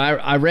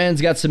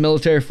 Iran's got some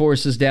military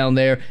forces down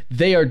there.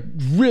 They are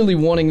really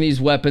wanting these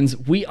weapons.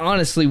 We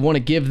honestly want to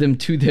give them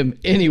to them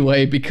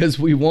anyway because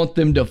we want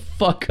them to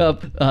fuck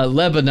up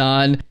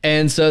Lebanon.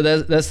 And so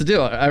that's the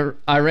deal.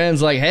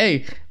 Iran's like,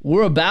 hey,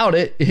 we're about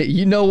it.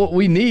 You know what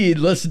we need.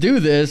 Let's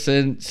do this.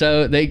 And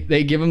so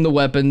they give him the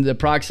weapon.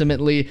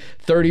 Approximately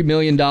 $30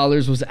 million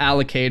was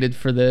allocated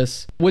for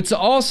this. What's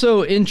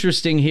also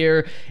interesting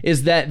here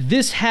is that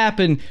this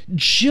happened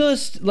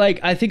just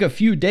like, I think, a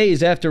few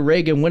days after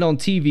Reagan went on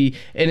TV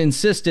and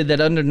insisted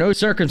that under no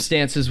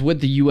circumstances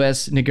would the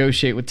U.S.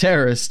 negotiate with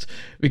terrorists,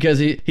 because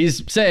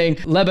he's saying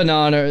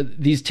Lebanon are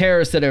these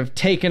terrorists that have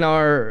taken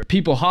our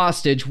people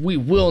hostage. We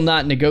will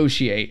not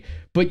negotiate.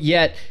 But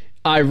yet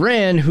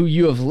Iran, who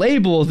you have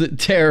labeled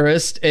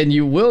terrorist and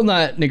you will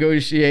not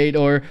negotiate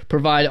or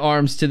provide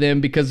arms to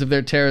them because of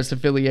their terrorist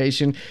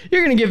affiliation,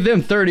 you're going to give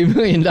them $30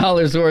 million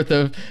worth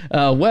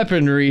of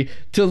weaponry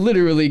to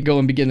literally go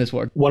and begin this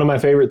war. One of my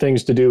favorite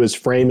things to do is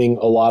framing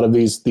a lot of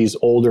these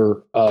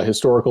older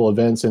historical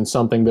events in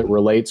something that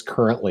relates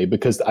currently,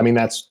 because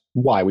that's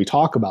why we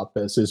talk about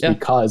this, is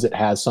because it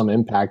has some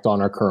impact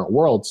on our current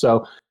world.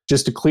 So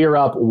just to clear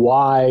up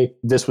why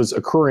this was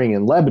occurring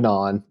in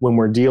Lebanon when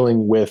we're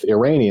dealing with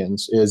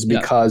Iranians is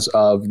because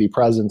of the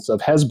presence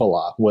of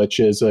Hezbollah, which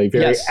is a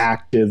very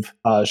active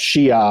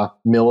Shia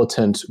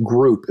militant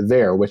group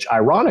there, which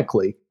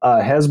ironically,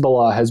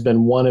 Hezbollah has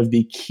been one of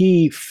the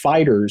key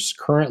fighters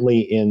currently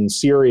in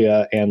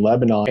Syria and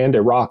Lebanon and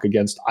Iraq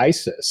against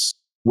ISIS,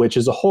 which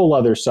is a whole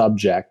other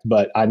subject.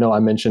 But I know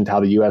I mentioned how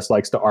the U.S.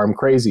 likes to arm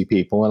crazy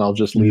people, and I'll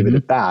just leave it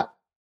at that.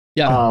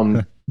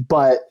 Yeah.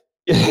 But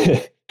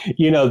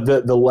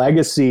the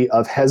legacy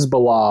of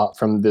Hezbollah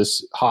from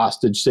this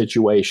hostage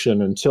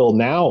situation until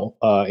now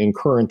in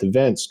current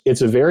events,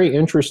 it's a very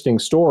interesting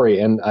story.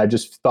 And I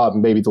just thought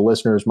maybe the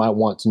listeners might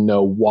want to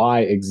know why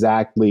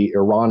exactly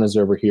Iran is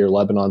over here,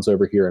 Lebanon's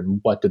over here,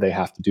 and what do they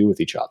have to do with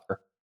each other?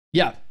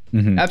 Yeah,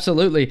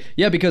 absolutely.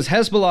 Yeah, because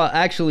Hezbollah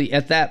actually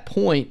at that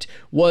point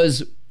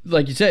was,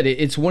 like you said,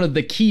 it's one of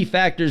the key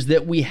factors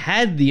that we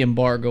had the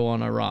embargo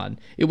on Iran.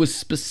 It was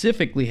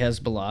specifically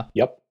Hezbollah.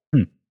 Yep.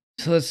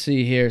 So let's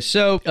see here.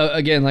 So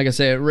again, like I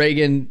said,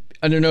 Reagan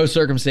under no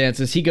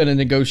circumstances is he going to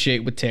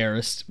negotiate with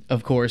terrorists.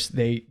 Of course,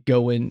 they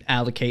go and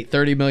allocate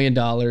 $30 million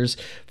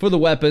for the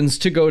weapons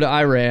to go to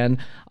Iran.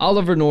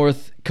 Oliver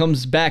North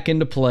comes back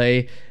into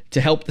play to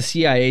help the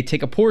CIA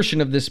take a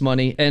portion of this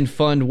money and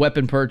fund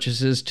weapon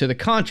purchases to the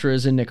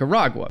Contras in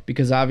Nicaragua.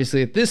 Because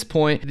obviously at this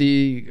point,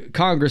 the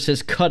Congress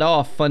has cut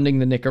off funding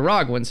the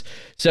Nicaraguans.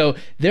 So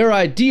their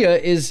idea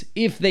is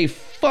if they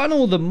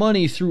funnel the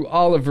money through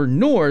Oliver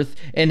North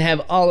and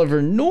have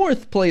Oliver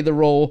North play the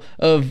role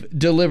of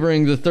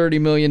delivering the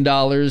 $30 million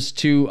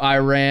to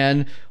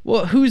Iran,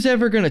 well, who's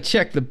ever going to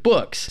check the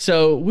books?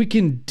 So we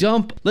can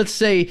dump, let's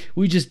say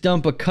we just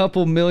dump a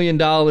couple $1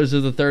 million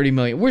of the 30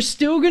 million. We're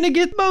still going to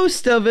get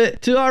most of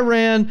it to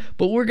Iran,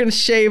 but we're going to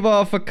shave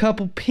off a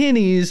couple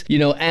pennies,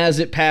 as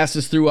it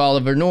passes through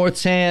Oliver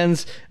North's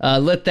hands.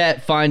 Let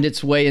that find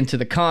its way into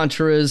the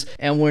Contras,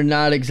 and we're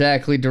not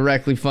exactly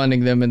directly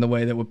funding them in the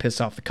way that would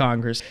piss off the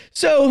Congress.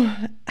 So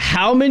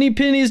how many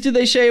pennies do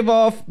they shave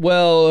off?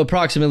 Well,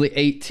 approximately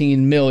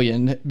 18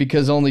 million,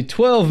 because only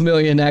 12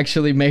 million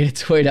actually made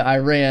its way to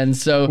Iran.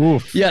 So,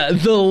 oof. Yeah,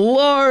 the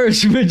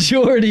large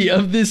majority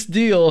of this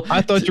deal.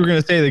 I thought you were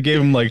going to say they gave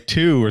him like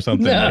 2 or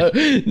something. No,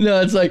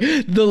 it's like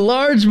the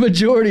large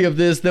majority of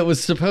this that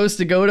was supposed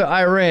to go to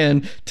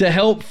Iran to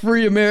help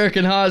free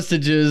American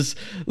hostages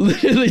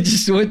literally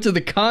just went to the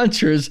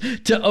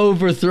Contras to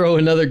overthrow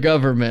another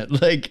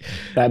government. Like,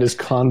 that is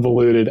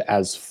convoluted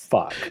as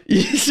fuck.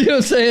 You see what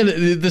I'm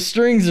saying? The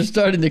strings are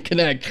starting to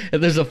connect,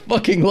 and there's a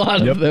fucking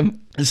lot of them.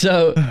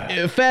 So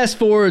fast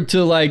forward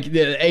to like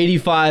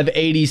 85,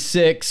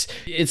 86,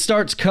 it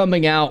starts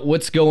coming out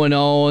what's going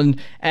on.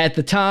 At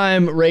the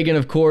time, Reagan,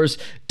 of course,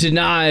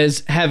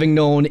 denies having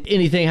known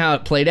anything how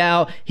it played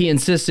out. He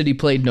insisted he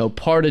played no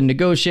part in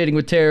negotiating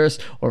with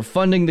terrorists or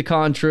funding the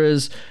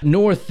Contras.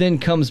 North then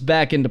comes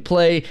back into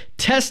play,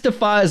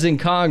 testifies in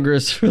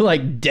Congress for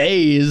like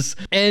days,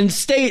 and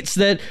states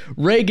that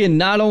Reagan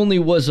not only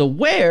was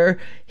aware,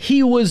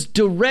 he was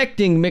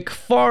directing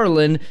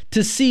McFarlane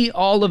to see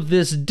all of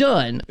this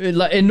done.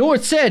 And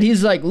North said,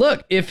 he's like,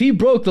 look, if he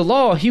broke the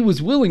law, he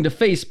was willing to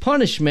face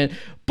punishment,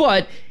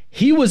 but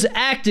he was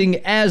acting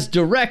as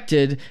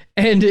directed,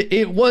 and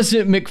it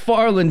wasn't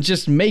McFarlane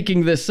just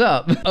making this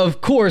up.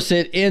 Of course,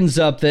 it ends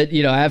up that,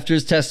 after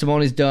his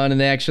testimony's done and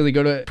they actually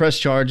go to press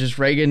charges,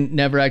 Reagan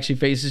never actually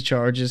faces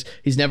charges.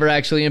 He's never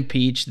actually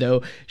impeached,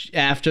 though.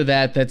 After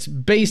that, that's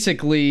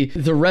basically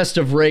the rest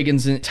of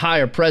Reagan's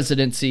entire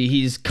presidency.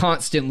 He's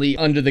constantly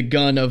under the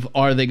gun of,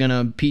 are they going to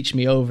impeach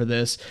me over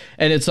this?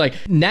 And it's like,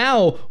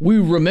 now we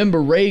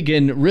remember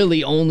Reagan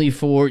really only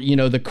for,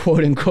 the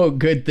quote-unquote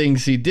good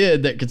things he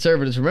did that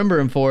conservatives remember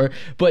him for.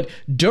 But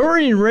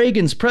during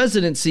Reagan's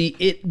presidency,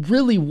 it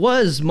really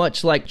was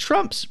much like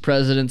Trump's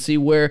presidency,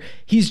 where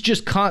he's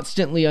just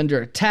constantly under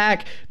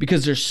attack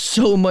because there's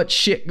so much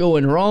shit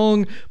going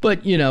wrong.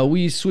 But,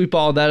 we sweep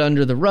all that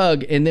under the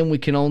rug, and then we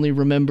can only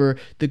remember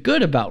the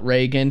good about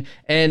Reagan.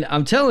 And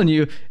I'm telling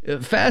you,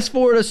 fast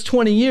forward us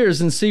 20 years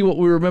and see what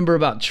we remember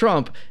about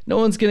Trump. No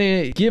one's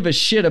going to give a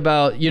shit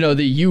about,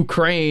 the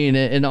Ukraine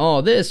and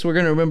all this. We're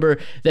going to remember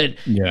that,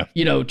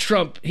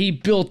 Trump, he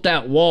built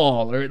that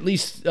wall, or at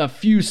least a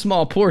few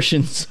small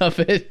portions of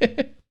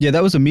it. Yeah,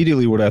 that was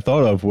immediately what I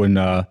thought of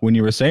when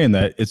you were saying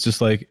that. It's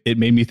just like, it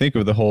made me think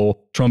of the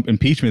whole Trump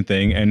impeachment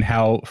thing and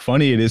how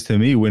funny it is to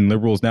me when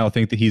liberals now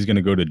think that he's going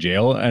to go to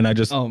jail. And I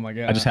just, oh my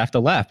God, I just have to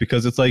laugh,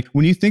 because it's like,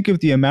 when you think of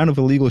the amount of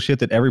illegal shit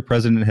that every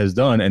president has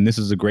done, and this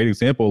is a great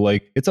example,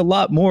 like, it's a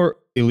lot more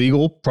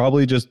illegal,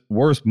 probably just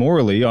worse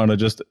morally on a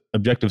just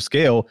objective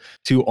scale,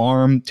 to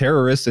arm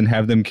terrorists and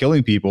have them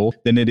killing people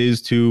than it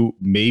is to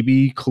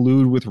maybe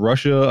collude with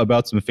Russia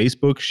about some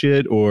Facebook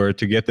shit, or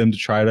to get them to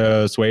try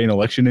to sway an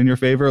election in your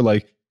favor.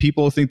 Like,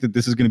 people think that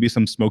this is going to be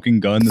some smoking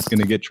gun that's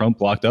going to get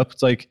Trump locked up.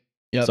 It's like,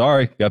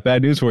 sorry, got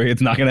bad news for you.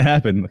 It's not going to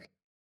happen.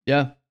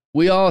 Yeah.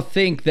 We all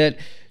think that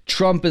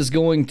Trump is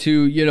going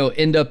to,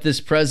 end up this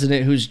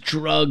president who's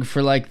drugged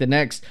for like the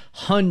next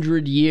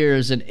 100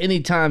 years. And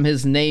anytime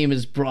his name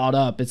is brought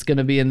up, it's going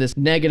to be in this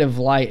negative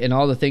light and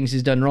all the things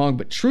he's done wrong.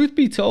 But truth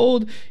be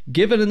told,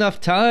 given enough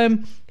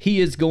time,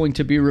 he is going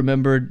to be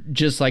remembered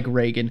just like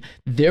Reagan.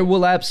 There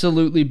will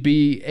absolutely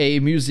be a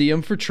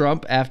museum for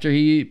Trump after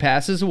he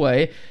passes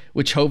away,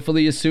 which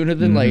hopefully is sooner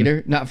than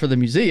later, not for the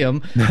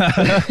museum,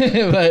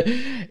 but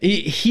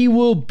he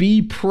will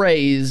be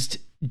praised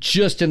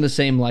just in the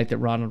same light that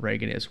Ronald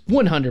Reagan is.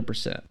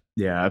 100%.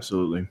 Yeah,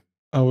 absolutely.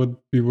 I would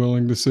be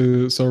willing to say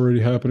that it's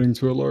already happening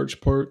to a large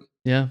part.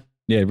 Yeah.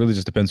 Yeah, it really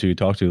just depends who you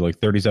talk to. Like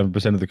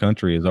 37% of the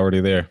country is already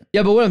there.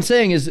 Yeah, but what I'm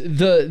saying is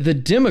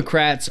the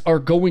Democrats are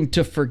going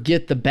to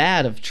forget the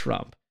bad of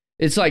Trump.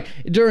 It's like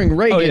during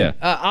Reagan,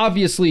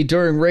 obviously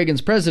during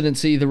Reagan's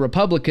presidency, the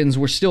Republicans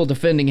were still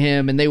defending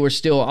him and they were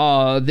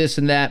still this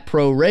and that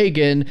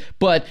pro-Reagan,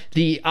 but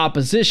the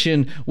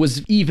opposition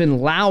was even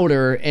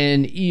louder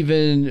and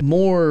even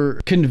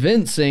more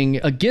convincing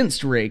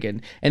against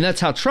Reagan. And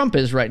that's how Trump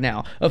is right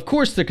now. Of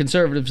course, the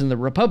conservatives and the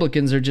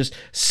Republicans are just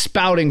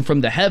spouting from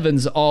the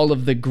heavens all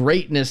of the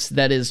greatness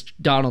that is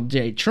Donald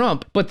J.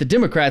 Trump, but the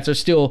Democrats are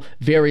still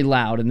very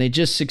loud, and they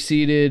just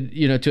succeeded,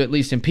 to at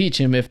least impeach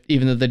him,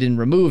 even though they didn't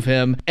remove him.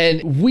 him.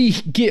 And we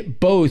get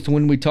both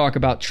when we talk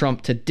about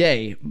Trump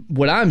today.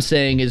 What I'm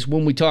saying is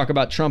when we talk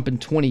about Trump in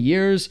 20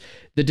 years,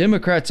 the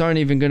Democrats aren't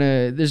even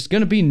there's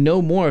going to be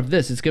no more of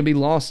this. It's going to be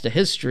lost to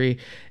history.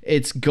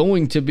 It's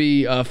going to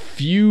be a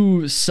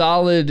few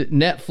solid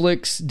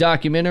Netflix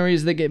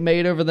documentaries that get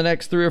made over the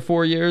next 3 or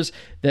 4 years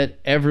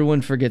that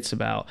everyone forgets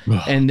about.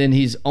 And then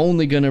he's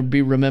only going to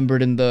be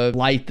remembered in the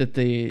light that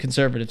the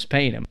conservatives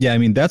paint him. Yeah, I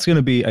mean, that's going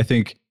to be, I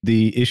think,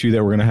 the issue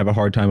that we're going to have a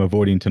hard time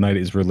avoiding tonight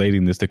is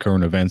relating this to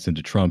current events and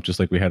to Trump, just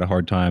like we had a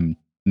hard time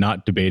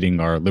not debating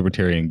our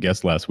libertarian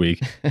guest last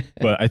week.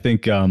 But I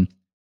think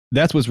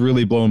that's what's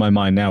really blowing my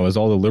mind now is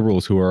all the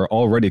liberals who are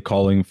already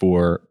calling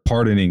for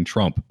pardoning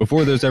Trump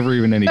before there's ever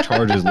even any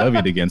charges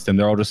levied against him.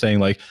 They're all just saying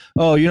like,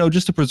 oh,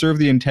 just to preserve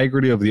the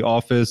integrity of the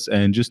office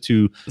and just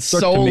to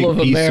start to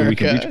make peace so we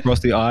can reach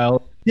across the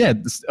aisle. Yeah.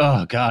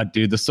 Oh God,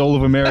 dude, the soul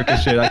of America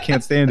shit. I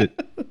can't stand it.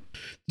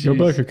 Go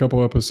back a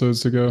couple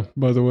episodes ago,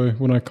 by the way,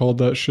 when I called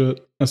that shit.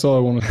 That's all I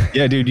wanted.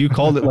 Yeah, dude, you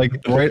called it like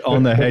right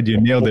on the head. You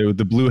nailed it with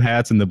the blue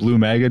hats and the blue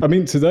maggot. I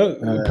mean, to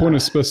that point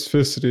of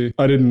specificity,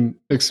 I didn't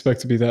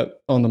expect to be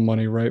that on the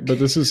money, right? But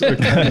this is a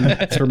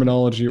common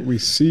terminology we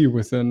see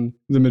within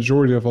the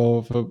majority of all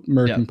of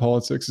American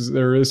politics. Is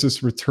there is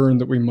this return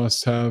that we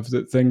must have,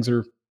 that things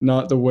are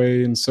not the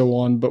way and so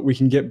on, but we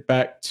can get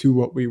back to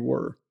what we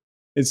were.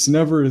 It's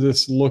never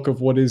this look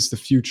of what is the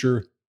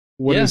future,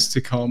 what is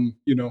to come,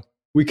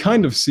 We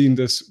kind of seen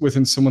this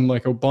within someone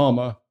like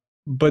Obama,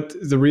 but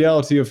the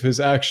reality of his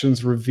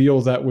actions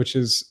reveal that which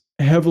is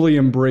heavily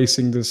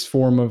embracing this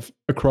form of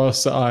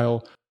across the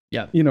aisle.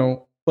 Yeah.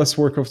 Let's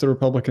work with the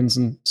Republicans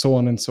and so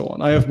on and so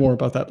on. I have more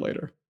about that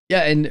later.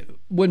 Yeah, and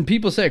when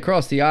people say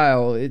across the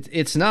aisle,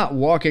 it's not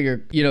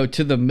walking,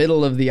 to the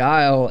middle of the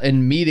aisle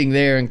and meeting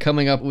there and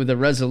coming up with a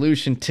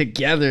resolution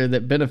together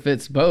that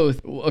benefits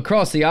both.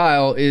 Across the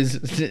aisle is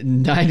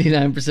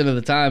 99% of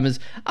the time is,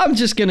 I'm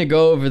just going to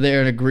go over there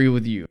and agree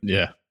with you.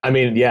 Yeah. I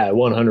mean, yeah,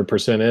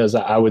 100% is.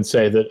 I would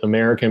say that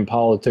American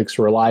politics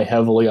rely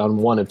heavily on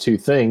one of two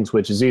things,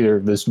 which is either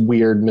this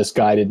weird,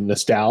 misguided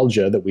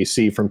nostalgia that we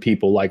see from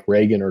people like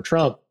Reagan or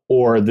Trump,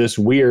 or this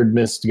weird,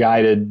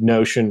 misguided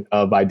notion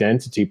of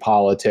identity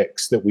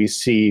politics that we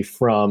see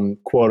from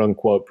quote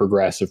unquote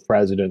progressive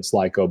presidents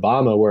like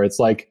Obama, where it's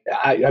like,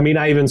 I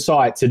even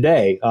saw it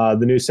today.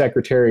 The new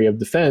Secretary of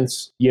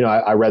Defense,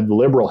 I read the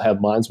liberal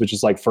headlines, which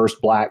is like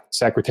first black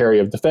Secretary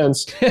of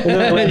Defense. And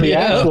then I read the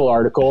actual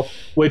article,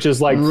 which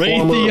is like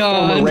former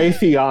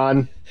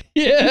Raytheon.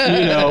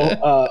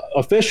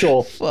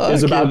 Official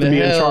is about to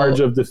be in charge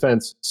of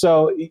defense.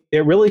 So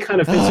it really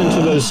kind of fits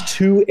into those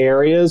two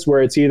areas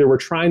where it's either we're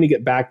trying to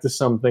get back to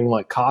something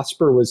like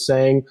Cosper was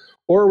saying,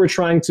 or we're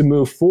trying to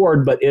move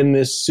forward, but in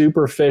this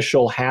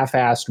superficial,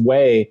 half-assed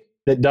way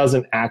that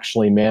doesn't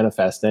actually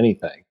manifest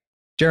anything.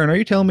 Jaron, are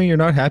you telling me you're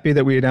not happy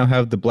that we now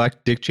have the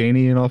black Dick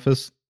Cheney in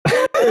office?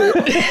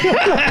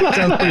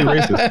 Sounds pretty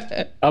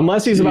racist.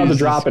 Unless he's about to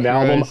drop an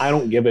album, I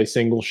don't give a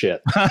single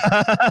shit.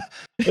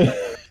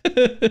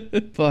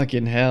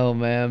 Fucking hell,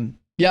 man.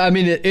 Yeah, I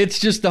mean, it's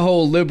just the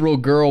whole liberal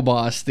girl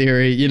boss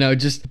theory,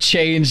 just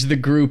change the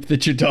group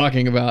that you're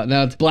talking about.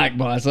 Now it's black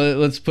boss.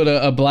 Let's put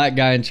a black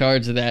guy in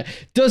charge of that.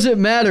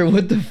 Doesn't matter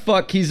what the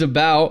fuck he's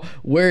about,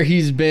 where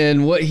he's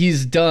been, what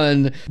he's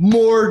done.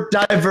 More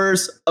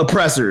diverse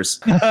oppressors.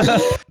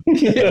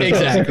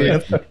 Exactly.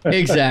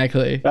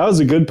 That was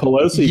a good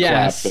Pelosi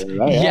clap there.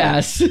 Right?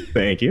 Yes.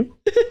 Thank you.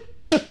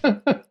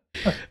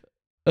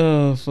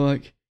 Oh, fuck.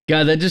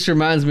 God, that just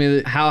reminds me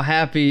that how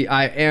happy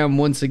I am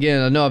once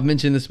again. I know I've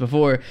mentioned this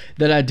before,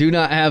 that I do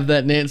not have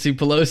that Nancy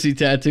Pelosi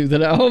tattoo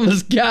that I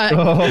almost got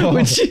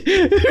when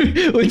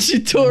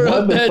she tore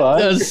up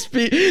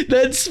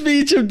that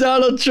speech of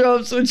Donald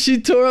Trump's. When she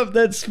tore up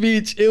that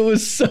speech, it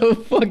was so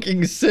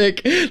fucking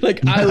sick.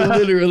 Like, I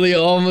literally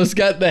almost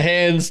got the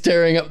hands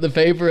tearing up the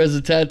paper as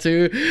a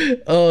tattoo.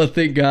 Oh,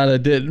 thank God I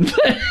didn't.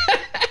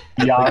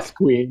 Yas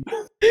Queen.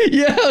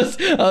 Yes,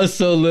 I was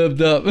so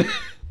lived up.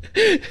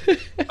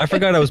 I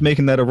forgot I was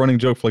making that a running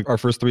joke for like our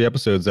first 3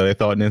 episodes that I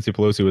thought Nancy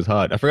Pelosi was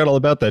hot. I forgot all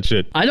about that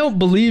shit. I don't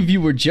believe you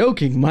were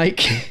joking,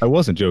 Mike. I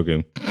wasn't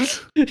joking.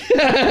 She's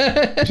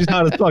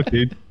hot as fuck,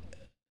 dude.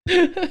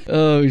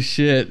 Oh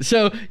shit.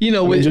 So,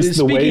 just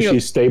the way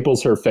she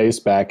staples her face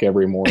back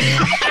every morning.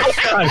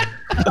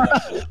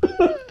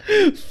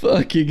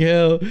 Fucking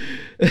hell.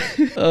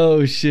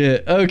 Oh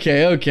shit.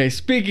 Okay.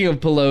 Speaking of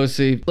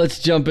Pelosi, let's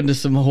jump into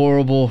some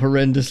horrible,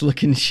 horrendous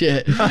looking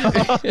shit.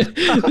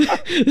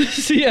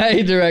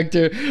 CIA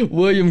Director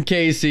William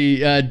Casey,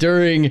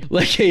 during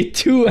like a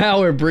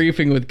 2-hour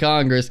briefing with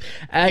Congress,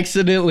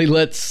 accidentally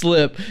let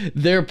slip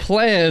their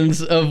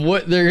plans of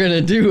what they're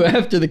gonna do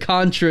after the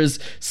Contras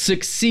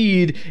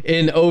succeed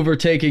in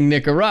overtaking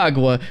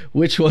Nicaragua,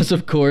 which was,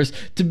 of course,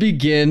 to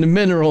begin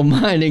mineral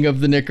mining of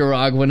the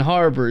Nicaraguan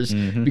harbors.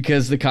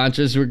 because the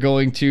Contras were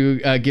going to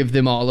give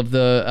them all of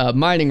the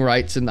mining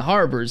rights in the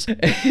harbors,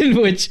 in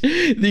which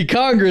the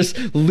Congress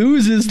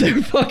loses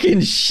their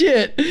fucking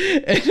shit.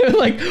 And they're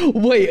like,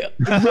 wait,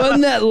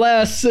 run that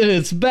last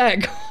sentence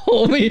back,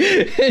 homie.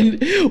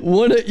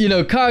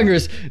 And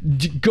Congress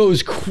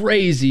goes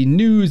crazy.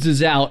 News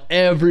is out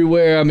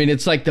everywhere. I mean,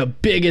 it's like the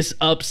biggest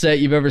upset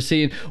you've ever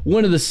seen.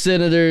 One of the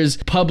senators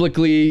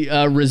publicly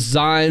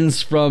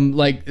resigns from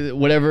like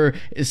whatever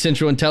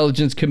Central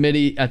Intelligence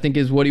Committee, I think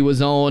is what he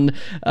was on,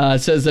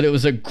 says that it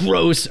was a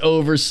gross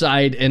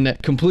oversight and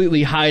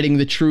completely hiding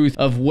the truth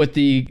of what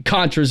the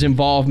Contras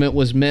involvement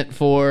was meant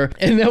for,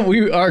 and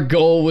that our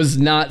goal was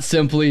not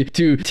simply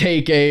to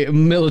take a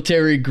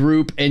military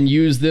group and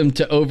use them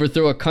to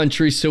overthrow a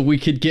country so we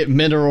could get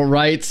mineral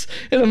rights.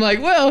 And I'm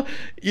like, well,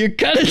 you're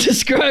kind of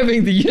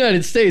describing the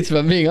United States, if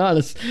I'm being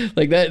honest.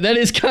 Like that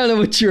is kind of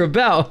what you're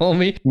about,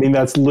 homie. I mean,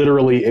 that's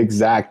literally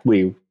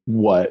exactly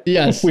what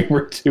we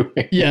were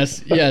doing.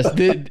 Yes.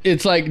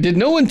 It's like, did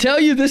no one tell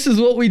you this is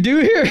what we do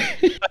here?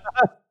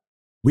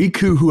 We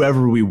coup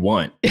whoever we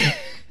want.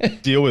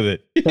 Deal with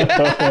it.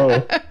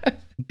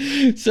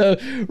 So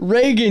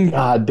Reagan,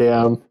 God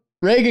damn.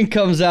 Reagan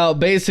comes out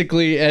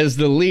basically as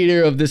the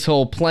leader of this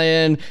whole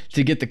plan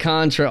to get the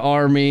Contra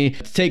army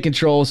to take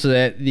control so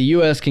that the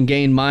U.S. can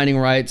gain mining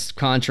rights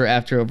Contra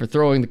after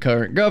overthrowing the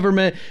current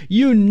government.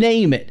 You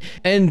name it.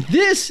 And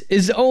this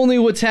is only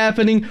what's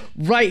happening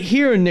right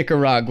here in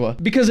Nicaragua,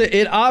 because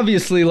it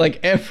obviously,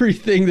 like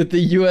everything that the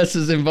U.S.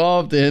 is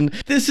involved in,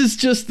 this is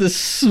just the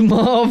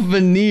small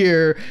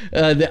veneer,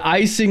 the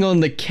icing on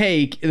the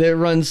cake that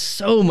runs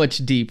so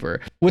much deeper.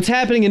 What's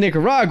happening in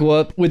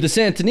Nicaragua with the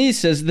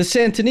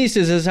Sandinistas,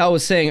 as I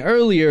was saying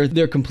earlier,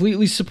 they're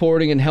completely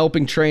supporting and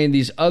helping train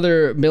these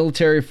other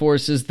military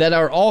forces that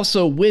are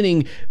also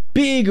winning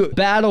big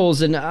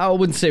battles, and I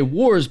wouldn't say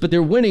wars, but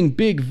they're winning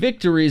big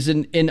victories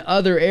in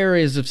other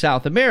areas of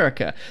South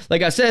America.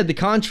 Like I said, the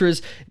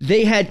Contras,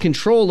 they had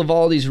control of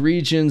all these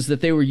regions that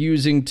they were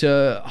using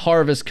to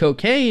harvest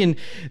cocaine.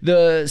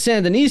 The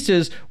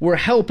Sandinistas were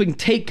helping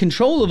take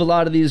control of a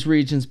lot of these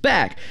regions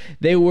back.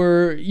 They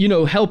were,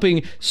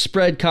 helping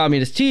spread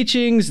communist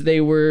teachings.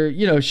 They were,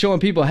 showing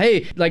people,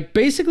 hey, like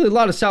basically a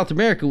lot of South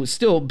America was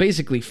still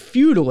basically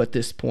feudal at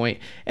this point.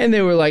 And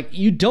they were like,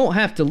 you don't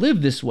have to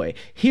live this way.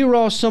 Here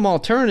are some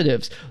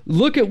alternatives.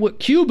 Look at what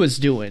Cuba's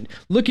doing.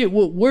 Look at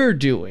what we're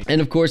doing. And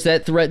of course,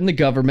 that threatened the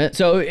government.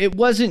 So it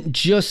wasn't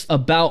just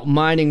about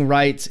mining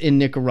rights in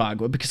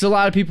Nicaragua, because a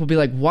lot of people be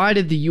like, why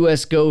did the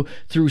U.S. go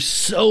through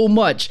so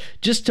much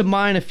just to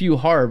mine a few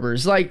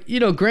harbors? Like,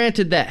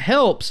 granted that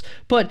helps,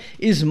 but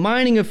is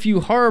mining a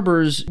few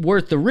harbors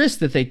worth the risk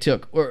that they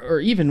took,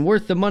 or even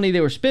worth the money they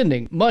were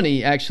spending?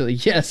 Money, actually,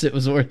 yes, it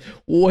was worth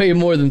way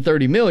more than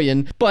 30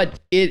 million, but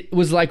it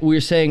was like we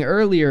were saying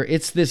earlier,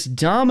 it's this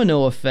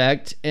domino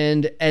effect.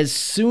 And as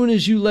soon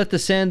as you let the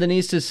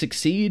Sandinistas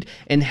succeed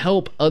and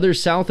help other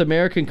South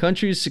American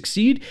countries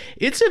succeed,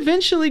 it's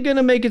eventually going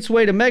to make its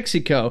way to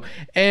Mexico.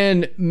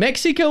 And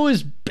Mexico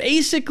is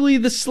basically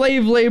the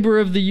slave labor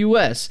of the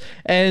U.S.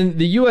 And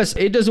the U.S.,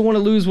 it doesn't want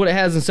to lose what it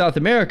has in South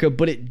America,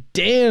 but it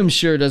damn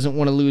sure doesn't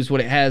want to lose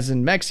what it has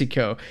in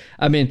Mexico.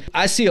 I mean,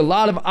 I see a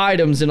lot of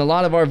items in a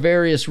lot of our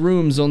various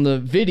rooms on the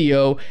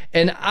video,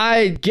 and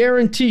I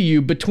guarantee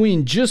you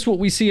between just what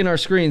we see in our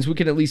screens, we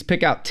can at least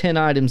pick out 10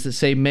 items that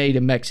say made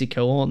in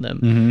Mexico on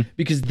them,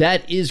 because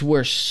that is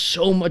where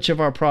so much of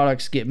our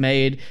products get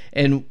made,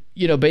 and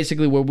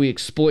basically where we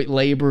exploit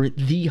labor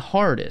the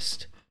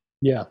hardest.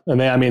 Yeah, and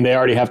they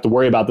already have to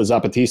worry about the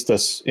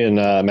Zapatistas in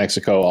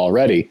Mexico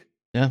already,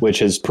 which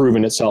has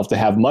proven itself to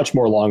have much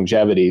more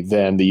longevity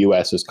than the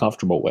U.S. is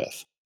comfortable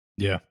with.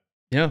 Yeah.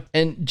 Yeah.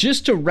 And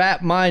just to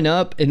wrap mine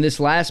up, in this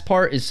last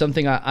part is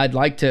something I'd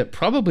like to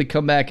probably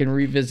come back and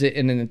revisit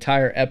in an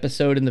entire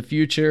episode in the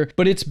future.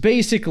 But it's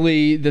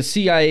basically the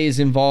CIA's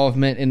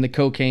involvement in the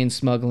cocaine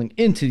smuggling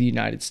into the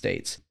United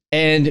States.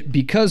 And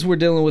because we're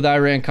dealing with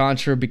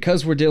Iran-Contra,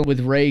 because we're dealing with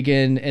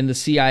Reagan and the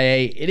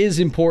CIA, it is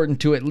important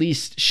to at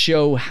least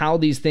show how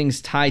these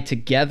things tie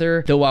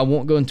together, though I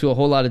won't go into a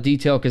whole lot of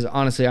detail because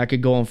honestly, I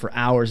could go on for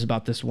hours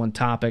about this one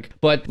topic.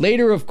 But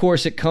later, of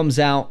course, it comes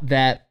out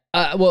that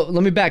well,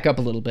 let me back up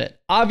a little bit.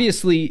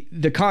 Obviously,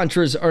 the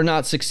Contras are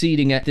not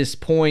succeeding at this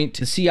point.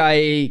 The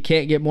CIA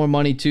can't get more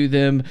money to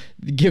them,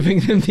 giving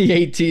them the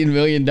 $18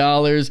 million.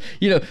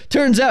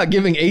 Turns out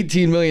giving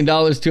 $18 million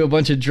to a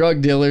bunch of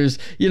drug dealers,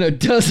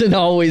 doesn't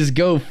always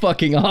go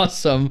fucking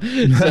awesome.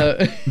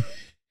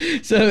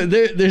 So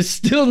they're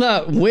still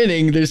not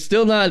winning. They're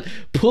still not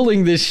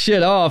pulling this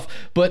shit off,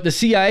 but the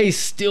CIA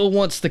still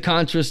wants the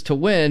Contras to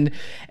win.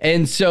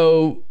 And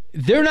so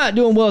they're not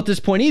doing well at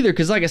this point either,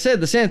 because like I said,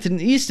 the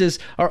Sandinistas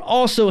are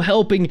also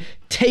helping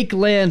take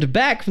land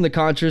back from the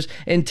Contras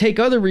and take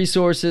other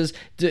resources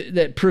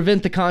that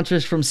prevent the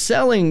Contras from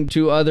selling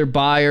to other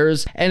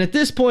buyers. And at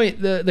this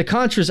point, the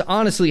Contras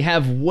honestly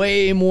have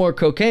way more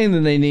cocaine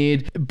than they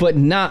need, but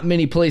not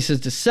many places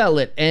to sell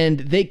it.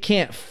 And they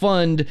can't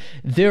fund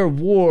their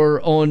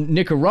war on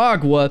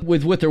Nicaragua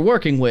with what they're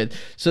working with.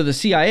 So the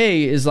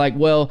CIA is like,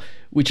 well,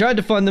 We tried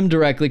to fund them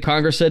directly.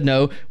 Congress said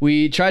no.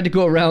 We tried to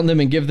go around them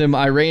and give them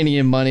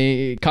Iranian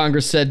money.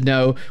 Congress said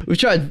no. We've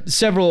tried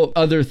several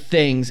other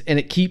things, and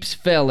it keeps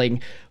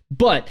failing.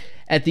 But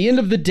at the end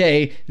of the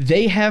day,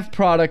 they have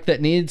product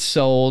that needs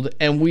sold,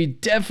 and we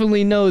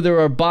definitely know there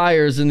are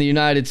buyers in the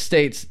United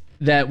States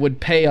that would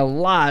pay a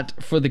lot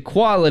for the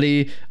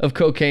quality of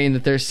cocaine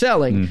that they're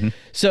selling.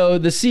 So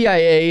the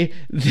CIA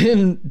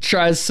then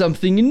tries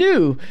something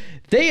new.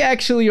 They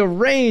actually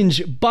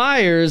arrange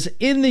buyers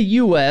in the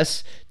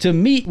U.S. to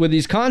meet with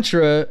these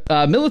Contra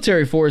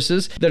military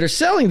forces that are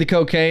selling the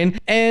cocaine,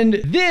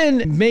 and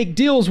then make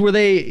deals where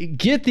they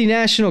get the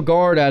National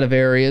Guard out of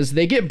areas,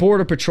 they get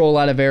Border Patrol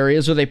out of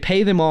areas, or they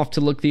pay them off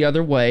to look the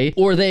other way,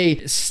 or they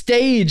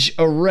stage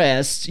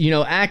arrests,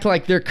 act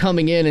like they're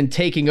coming in and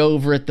taking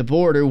over at the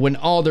border when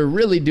all they're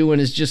really doing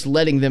is just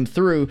letting them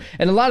through.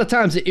 And a lot of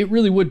times it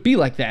really would be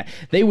like that.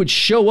 They would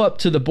show up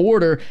to the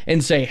border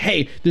and say,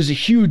 hey, there's a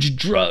huge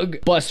drug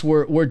bust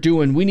we're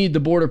doing. We need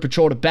the Border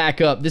Patrol to back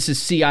up. This is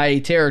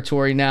CIA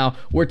territory now.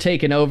 We're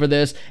taking over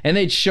this. And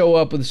they'd show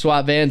up with the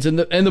SWAT vans, and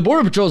the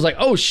Border Patrol's like,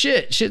 oh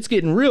shit's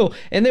getting real.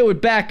 And they would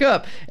back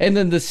up. And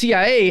then the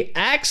CIA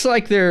acts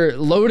like they're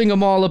loading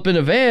them all up in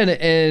a van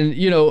and,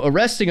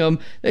 arresting them.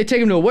 They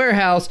take them to a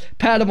warehouse,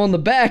 pat them on the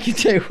back and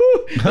say,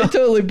 whoo, they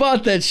totally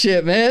bought that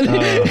shit, man.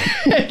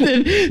 And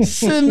then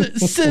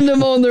send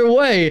them on their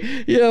way,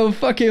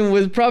 fucking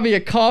with probably a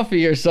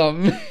coffee or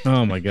something.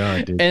 Oh my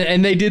God, dude.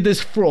 And they did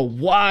this for a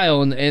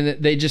while,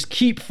 and they just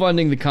keep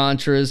funding the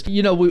Contras.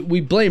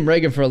 We blame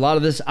Reagan for a lot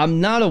of this.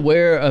 I'm not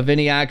aware of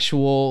any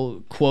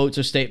actual quotes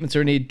or statements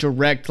or any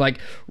direct,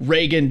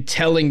 Reagan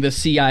telling the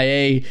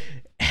CIA,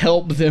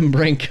 help them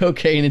bring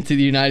cocaine into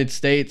the United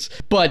States.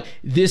 But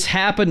this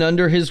happened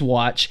under his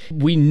watch.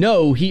 We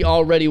know he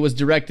already was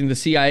directing the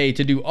CIA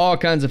to do all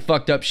kinds of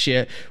fucked up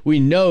shit. We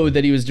know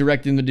that he was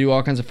directing them to do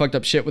all kinds of fucked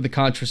up shit with the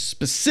Contras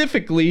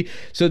specifically.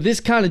 So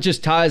this kind of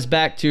just ties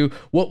back to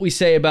what we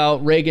say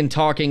about Reagan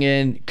talking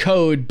in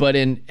code, but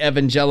in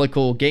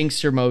evangelical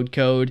gangster mode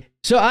code.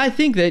 So I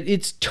think that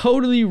it's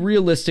totally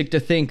realistic to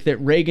think that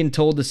Reagan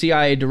told the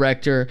CIA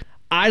director,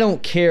 I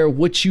don't care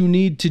what you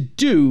need to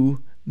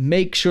do,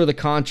 make sure the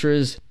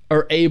Contras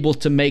are able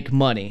to make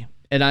money.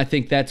 And I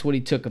think that's what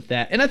he took of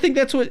that. And I think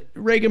that's what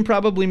Reagan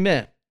probably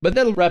meant. But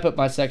that'll wrap up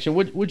my section.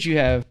 What'd you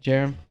have,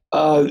 Jerem?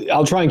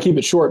 I'll try and keep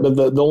it short, but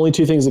the only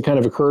two things that kind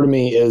of occur to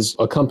me is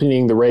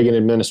accompanying the Reagan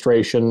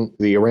administration,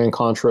 the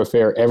Iran-Contra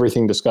affair,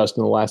 everything discussed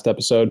in the last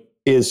episode,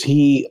 is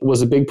he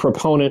was a big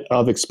proponent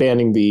of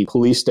expanding the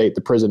police state,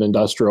 the prison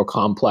industrial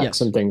complex,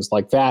 yes, and things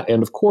like that.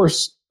 And of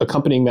course,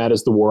 accompanying that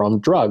is the war on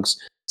drugs.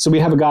 So we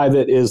have a guy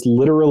that is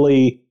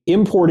literally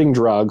importing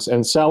drugs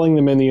and selling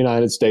them in the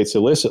United States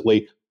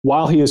illicitly,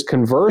 while he is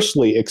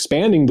conversely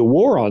expanding the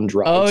war on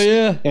drugs. Oh,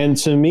 yeah. And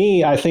to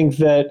me, I think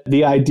that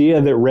the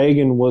idea that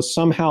Reagan was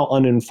somehow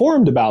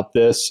uninformed about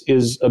this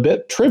is a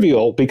bit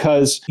trivial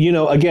because,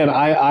 again,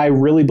 I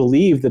really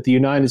believe that the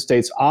United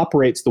States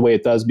operates the way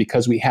it does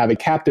because we have a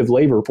captive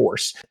labor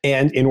force.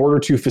 And in order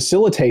to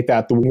facilitate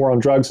that, the war on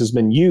drugs has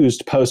been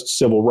used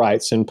post-civil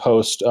rights and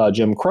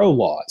post-Jim Crow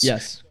laws.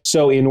 Yes.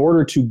 So in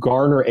order to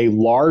garner a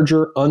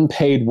larger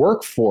unpaid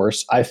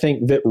workforce, I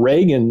think that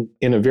Reagan,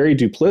 in a very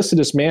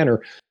duplicitous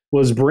manner,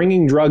 was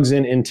bringing drugs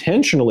in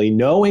intentionally,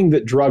 knowing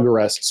that drug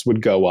arrests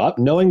would go up,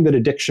 knowing that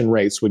addiction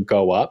rates would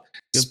go up,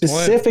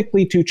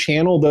 specifically to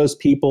channel those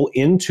people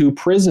into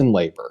prison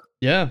labor.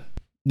 Yeah.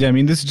 Yeah, I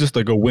mean, this is just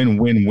like a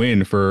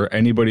win-win-win for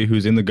anybody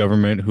who's in the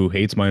government, who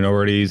hates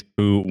minorities,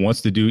 who wants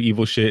to do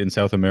evil shit in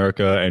South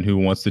America, and who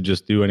wants to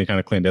just do any kind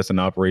of clandestine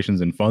operations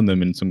and fund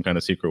them in some kind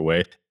of secret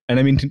way. And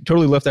I mean,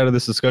 totally left out of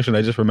this discussion,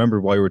 I just remembered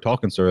while you were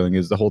talking, Sterling,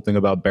 is the whole thing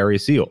about Barry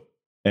Seal.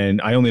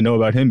 And I only know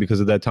about him because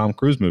of that Tom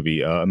Cruise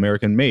movie,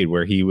 American Made,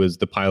 where he was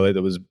the pilot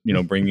that was,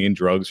 bringing in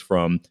drugs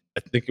from,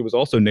 I think it was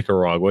also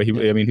Nicaragua. He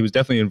was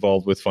definitely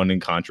involved with funding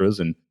Contras,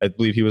 and I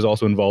believe he was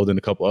also involved in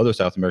a couple other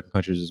South American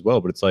countries as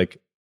well. But it's like,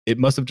 it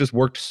must have just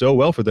worked so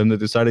well for them that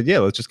they decided, yeah,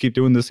 let's just keep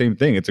doing the same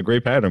thing. It's a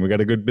great pattern. We got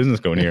a good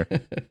business going here.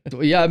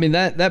 Yeah, I mean,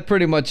 that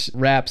pretty much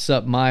wraps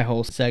up my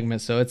whole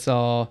segment. So it's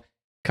all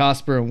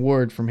Cosper and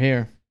Ward from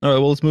here. All right,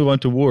 well, let's move on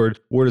to Ward.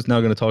 Ward is now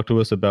going to talk to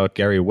us about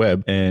Gary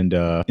Webb and,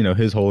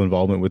 his whole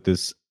involvement with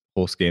this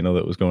whole scandal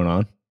that was going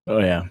on. Oh,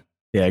 yeah.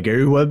 Yeah,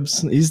 Gary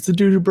Webb's, he's the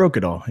dude who broke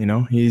it all,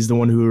 He's the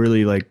one who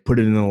really, put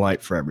it in the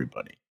light for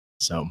everybody.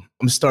 So I'm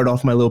going to start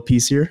off my little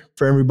piece here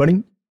for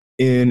everybody.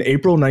 In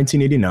April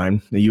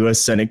 1989, the U.S.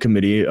 Senate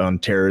Committee on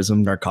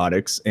Terrorism,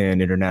 Narcotics,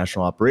 and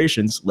International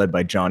Operations, led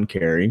by John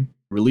Kerry,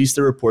 released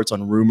their reports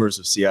on rumors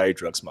of CIA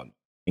drug smuggling.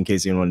 In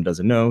case anyone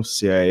doesn't know,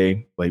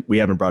 CIA, we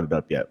haven't brought it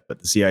up yet, but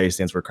the CIA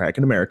stands for Crack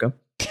in America.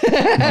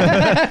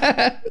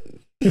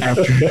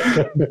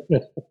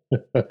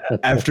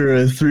 After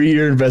a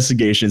 3-year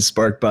investigation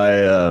sparked by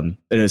an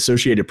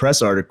Associated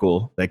Press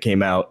article that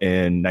came out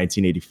in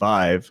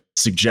 1985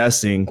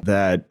 suggesting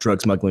that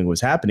drug smuggling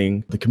was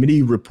happening, the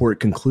committee report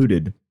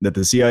concluded that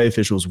the CIA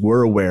officials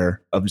were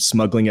aware of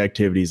smuggling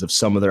activities of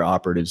some of their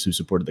operatives who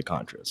supported the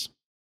Contras.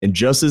 And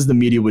just as the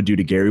media would do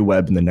to Gary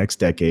Webb in the next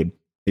decade,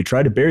 they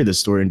tried to bury this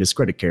story and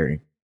discredit Kerry.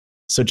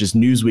 such as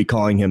Newsweek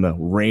calling him a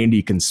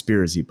randy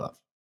conspiracy buff,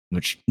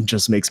 which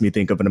just makes me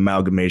think of an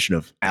amalgamation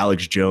of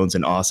Alex Jones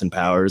and Austin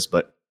Powers.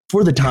 But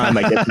for the time,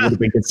 I guess it would have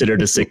been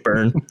considered a sick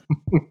burn.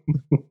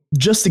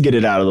 Just to get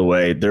it out of the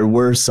way, there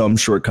were some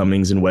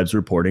shortcomings in Webb's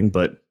reporting,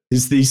 but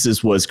his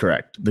thesis was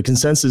correct. The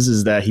consensus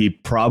is that he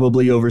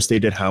probably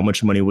overstated how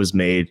much money was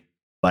made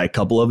by a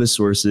couple of his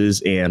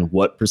sources and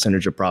what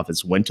percentage of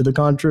profits went to the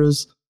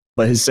Contras.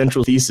 But his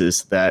central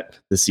thesis that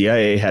the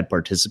CIA had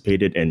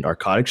participated in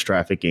narcotics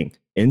trafficking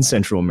in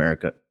Central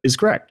America is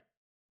correct.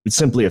 It's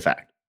simply a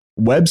fact.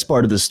 Webb's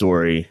part of the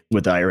story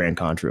with the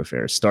Iran-Contra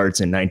affair starts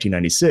in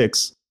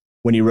 1996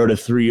 when he wrote a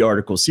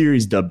 3-article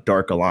series dubbed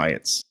Dark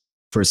Alliance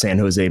for San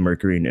Jose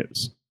Mercury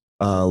News.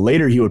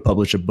 Later, he would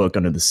publish a book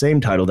under the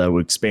same title that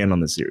would expand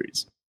on the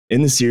series.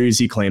 In the series,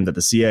 he claimed that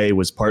the CIA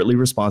was partly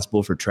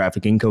responsible for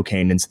trafficking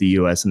cocaine into the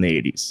US in the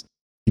 80s.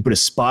 He put a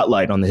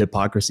spotlight on the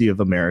hypocrisy of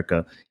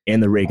America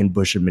and the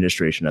Reagan-Bush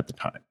administration at the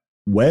time.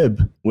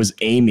 Webb was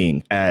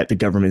aiming at the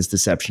government's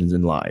deceptions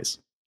and lies.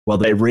 While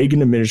the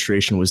Reagan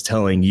administration was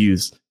telling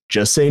youths,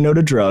 just say no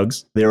to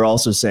drugs, they were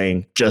also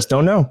saying, just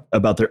don't know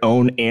about their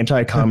own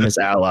anti-communist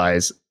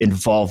allies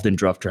involved in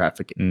drug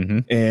trafficking. Mm-hmm.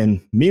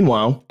 And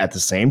meanwhile, at the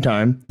same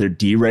time, they're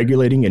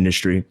deregulating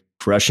industry,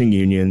 crushing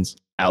unions,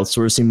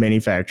 outsourcing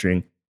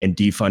manufacturing, and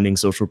defunding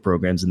social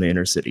programs in the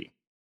inner city.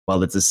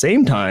 While at the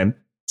same time,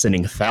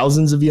 sending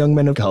thousands of young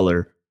men of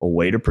color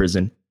away to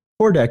prison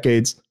for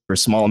decades for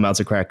small amounts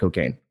of crack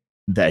cocaine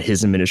that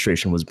his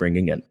administration was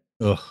bringing in.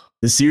 Ugh.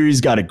 The series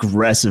got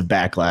aggressive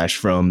backlash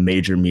from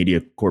major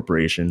media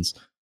corporations,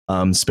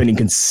 spending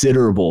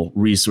considerable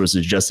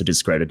resources just to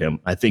discredit him.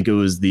 I think it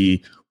was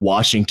the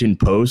Washington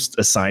Post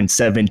assigned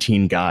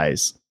 17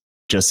 guys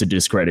just to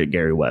discredit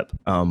Gary Webb.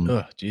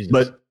 Jesus.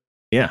 But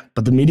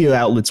the media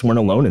outlets weren't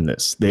alone in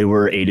this. They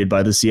were aided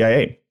by the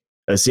CIA.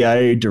 A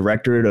CIA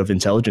Directorate of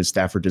Intelligence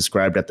staffer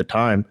described at the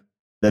time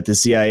that the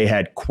CIA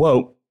had,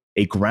 quote,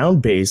 a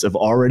ground base of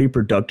already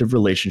productive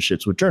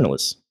relationships with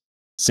journalists.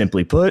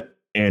 Simply put,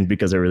 and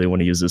because I really want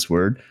to use this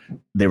word,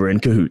 they were in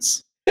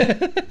cahoots.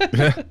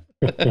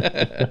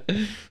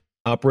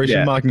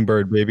 Operation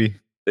Mockingbird, baby.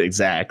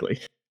 Exactly.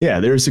 Yeah,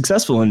 they were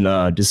successful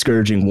in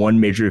discouraging one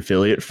major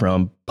affiliate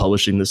from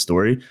publishing the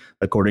story,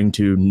 according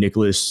to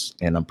Nicholas,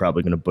 and I'm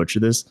probably going to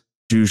butcher this,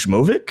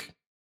 Dujmovic.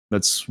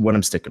 That's what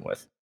I'm sticking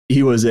with.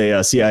 He was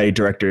a CIA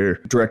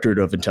Directorate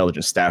of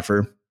Intelligence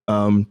staffer.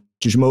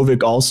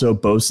 Dujmovic also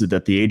boasted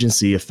that the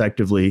agency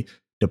effectively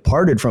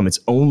departed from its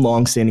own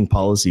long-standing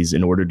policies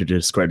in order to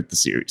discredit the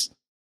series.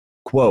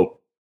 Quote,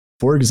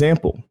 for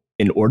example,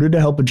 in order to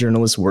help a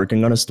journalist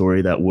working on a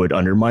story that would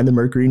undermine the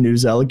Mercury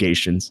News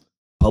allegations,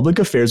 Public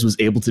Affairs was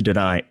able to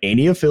deny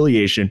any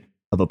affiliation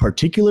of a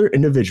particular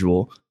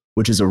individual,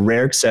 which is a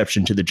rare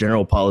exception to the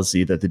general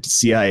policy that the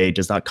CIA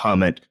does not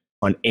comment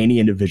on any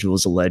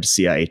individual's alleged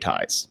CIA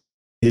ties.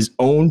 His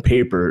own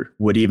paper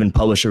would even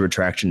publish a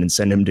retraction and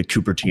send him to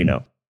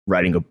Cupertino,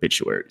 writing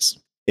obituaries.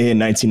 In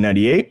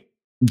 1998,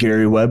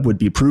 Gary Webb would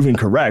be proven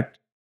correct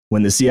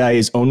when the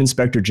CIA's own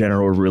Inspector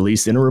General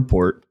released in a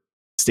report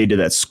stated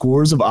that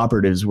scores of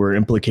operatives were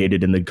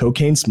implicated in the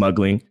cocaine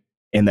smuggling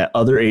and that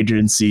other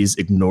agencies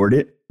ignored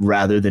it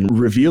rather than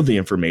reveal the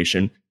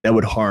information that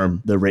would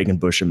harm the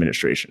Reagan-Bush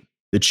administration.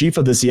 The chief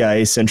of the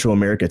CIA Central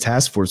America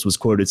Task Force was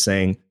quoted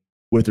saying,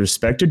 with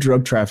respect to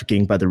drug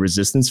trafficking by the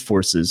resistance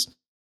forces,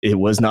 it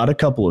was not a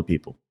couple of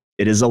people.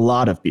 It is a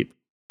lot of people.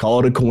 Call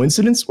it a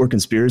coincidence or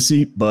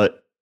conspiracy,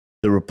 but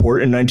the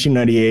report in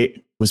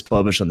 1998 was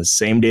published on the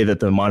same day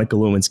that the Monica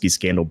Lewinsky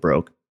scandal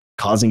broke,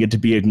 causing it to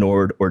be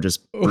ignored or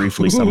just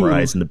briefly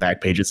summarized in the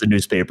back pages of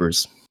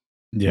newspapers.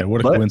 Yeah,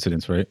 what a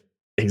coincidence, right?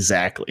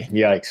 Exactly.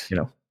 Yikes.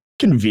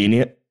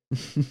 Convenient.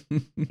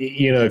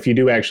 If you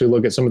do actually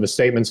look at some of the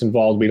statements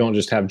involved, we don't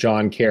just have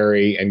John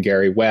Kerry and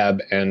Gary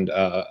Webb and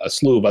a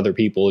slew of other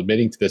people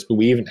admitting to this, but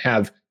we even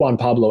have Juan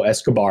Pablo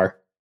Escobar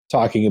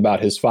talking about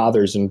his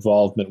father's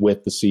involvement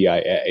with the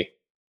CIA.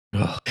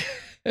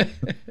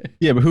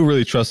 Yeah, but who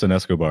really trusts an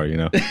Escobar,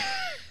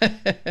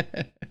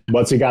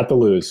 What's he got to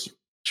lose?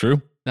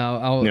 True. No,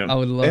 I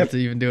would love to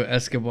even do an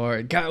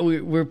Escobar. God,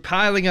 we're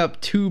piling up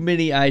too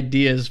many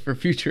ideas for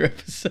future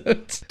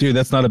episodes. Dude,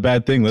 that's not a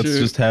bad thing. Let's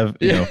just have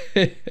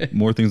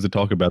more things to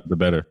talk about, the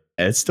better.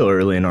 It's still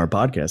early in our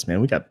podcast,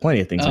 man. We got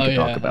plenty of things we can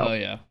talk about. Oh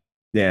yeah.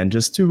 Yeah, and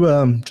just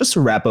to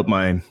wrap up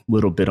my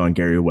little bit on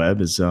Gary Webb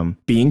is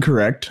being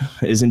correct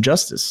is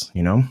injustice.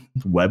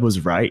 Webb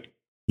was right.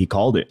 He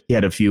called it. He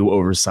had a few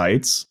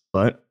oversights,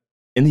 but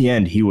in the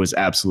end, he was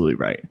absolutely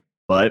right.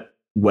 But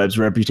Webb's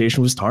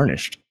reputation was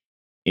tarnished.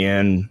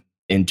 And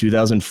in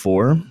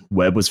 2004,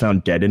 Webb was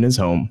found dead in his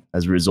home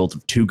as a result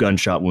of 2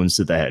 gunshot wounds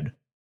to the head,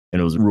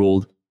 and it was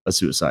ruled a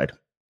suicide.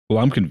 Well,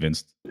 I'm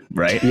convinced.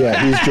 Right?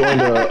 Yeah, he's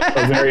joined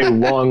a very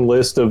long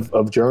list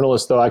of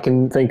journalists, though. I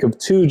can think of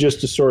 2 just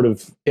to sort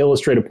of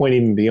illustrate a point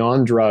even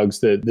beyond drugs,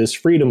 that this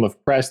freedom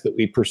of press that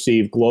we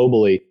perceive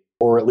globally,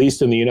 or at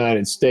least in the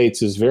United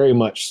States, is very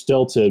much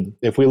stilted.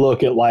 If we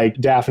look at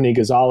like Daphne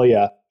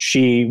Ghazalia,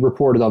 she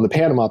reported on the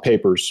Panama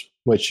Papers,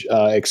 which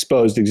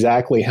exposed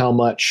exactly how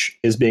much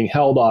is being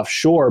held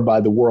offshore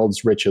by the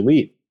world's rich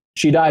elite.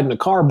 She died in a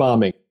car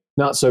bombing,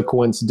 not so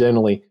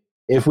coincidentally.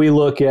 If we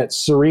look at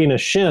Serena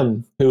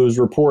Shim, who was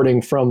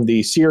reporting from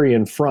the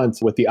Syrian front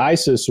with the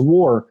ISIS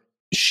war,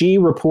 she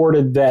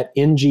reported that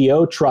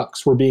NGO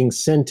trucks were being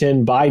sent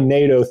in by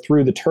NATO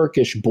through the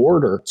Turkish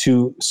border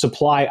to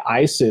supply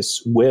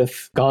ISIS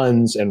with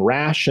guns and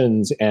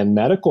rations and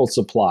medical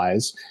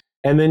supplies.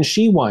 And then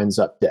she winds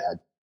up dead.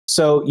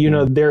 So,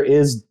 there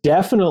is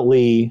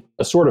definitely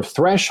a sort of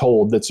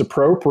threshold that's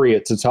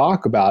appropriate to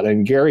talk about.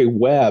 And Gary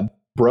Webb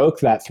broke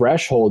that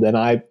threshold. And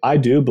I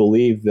do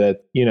believe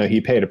that, he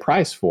paid a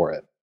price for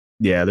it.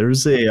 Yeah,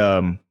 there's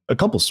a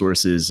couple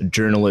sources.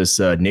 Journalist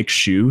Nick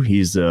Shue,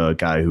 he's the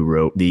guy who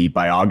wrote the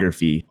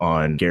biography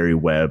on Gary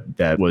Webb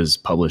that was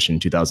published in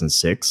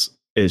 2006.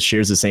 It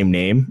shares the same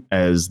name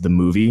as the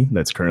movie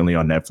that's currently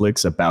on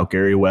Netflix about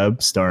Gary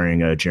Webb,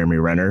 starring Jeremy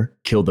Renner,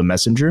 Kill the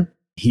Messenger.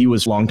 He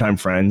was longtime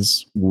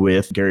friends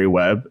with Gary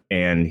Webb,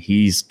 and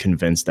he's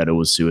convinced that it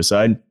was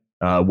suicide.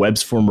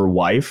 Webb's former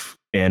wife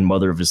and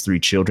mother of his 3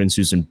 children,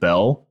 Susan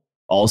Bell,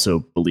 also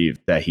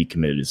believed that he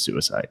committed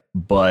suicide.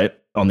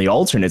 But on the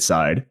alternate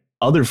side,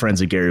 other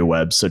friends of Gary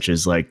Webb, such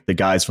as like the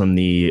guys from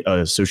the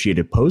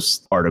Associated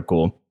Post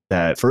article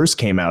that first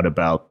came out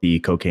about the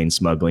cocaine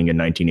smuggling in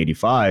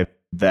 1985,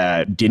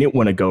 that didn't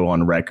want to go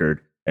on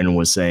record and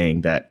was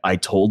saying that I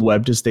told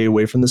Webb to stay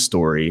away from the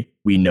story.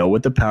 We know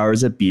what the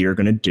powers that be are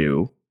going to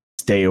do.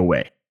 Stay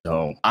away.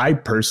 So I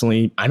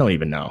don't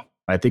even know.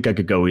 I think I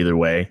could go either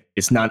way.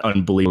 It's not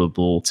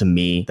unbelievable to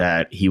me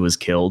that he was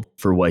killed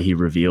for what he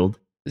revealed.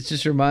 This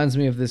just reminds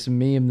me of this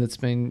meme that's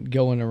been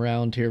going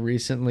around here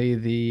recently.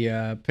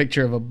 The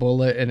picture of a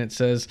bullet, and it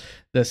says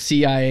the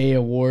CIA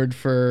Award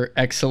for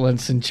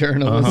Excellence in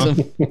Journalism.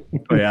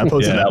 Oh, yeah, I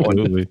posted that one.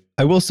 Absolutely.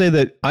 I will say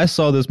that I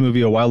saw this movie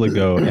a while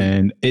ago,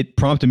 and it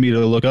prompted me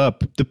to look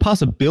up the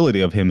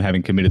possibility of him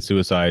having committed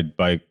suicide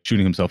by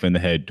shooting himself in the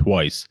head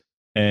twice.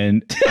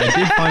 And I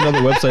did find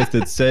other websites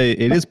that say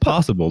it is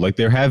possible. Like,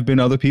 there have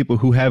been other people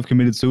who have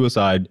committed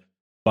suicide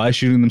by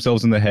shooting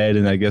themselves in the head,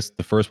 and I guess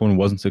the first one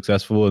wasn't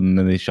successful, and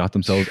then they shot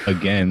themselves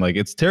again. Like,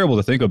 it's terrible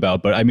to think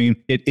about, but I mean,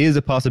 it is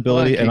a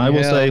possibility. And I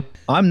will say,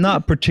 I'm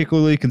not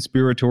particularly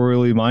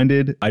conspiratorially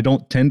minded. I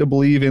don't tend to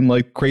believe in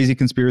like crazy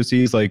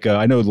conspiracies. Like,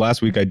 I know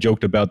last week I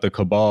joked about the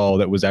cabal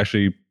that was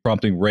actually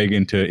prompting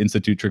Reagan to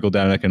institute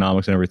trickle-down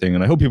economics and everything.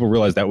 And I hope people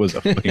realize that was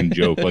a fucking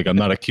joke. Like, I'm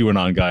not a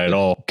QAnon guy at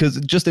all. Because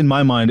just in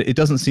my mind, it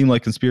doesn't seem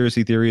like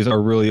conspiracy theories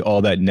are really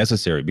all that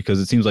necessary, because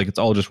it seems like it's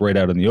all just right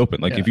out in the open.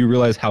 Like, if you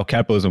realize how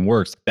capitalism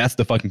works, that's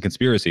the fucking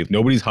conspiracy. If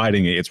nobody's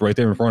hiding it, it's right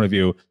there in front of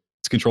you.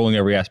 It's controlling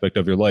every aspect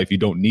of your life. You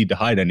don't need to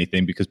hide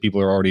anything because people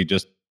are already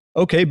just,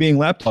 okay, being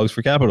lapdogs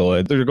for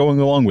capital. They're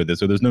going along with it,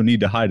 so there's no need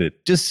to hide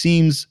it. Just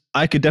seems,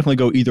 I could definitely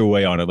go either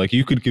way on it. Like,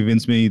 you could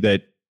convince me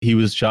that he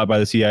was shot by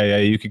the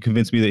CIA. You could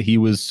convince me that he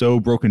was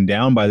so broken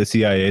down by the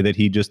CIA that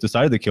he just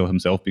decided to kill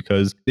himself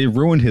because they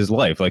ruined his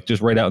life. Like,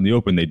 just right out in the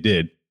open, they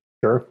did.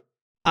 Sure.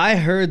 I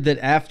heard that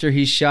after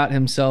he shot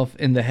himself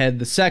in the head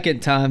the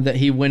second time, that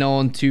he went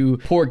on to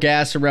pour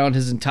gas around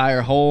his entire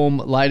home,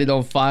 light it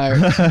on fire.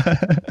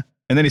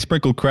 And then he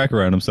sprinkled crack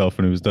around himself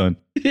when he was done.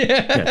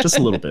 Yeah, just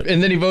a little bit.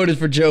 And then he voted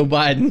for Joe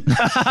Biden.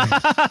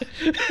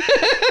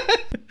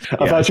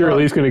 I thought you were at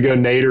least going to go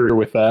Nader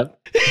with that.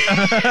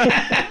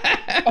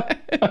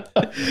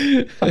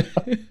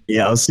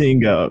 Yeah, I was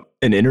seeing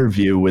an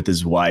interview with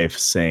his wife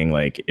saying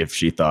like if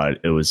she thought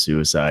it was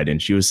suicide,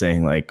 and she was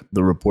saying like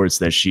the reports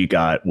that she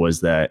got was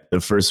that the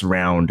first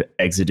round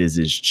exited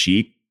his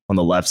cheek on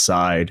the left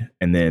side,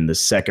 and then the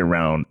second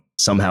round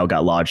somehow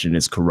got lodged in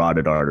his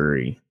carotid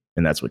artery,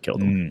 and that's what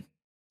killed him.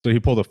 So he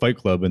pulled a Fight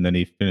Club and then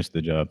he finished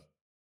the job.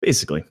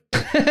 Basically.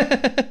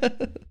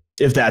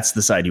 If that's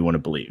the side you want to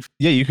believe.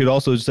 Yeah, you could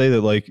also say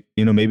that, like,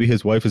 you know, maybe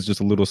his wife is just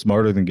a little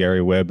smarter than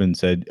Gary Webb and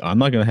said, I'm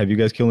not going to have you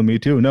guys killing me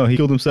too. No, he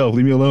killed himself.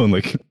 Leave me alone.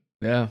 Like,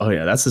 yeah. Oh,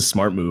 yeah, that's a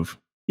smart move.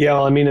 Yeah,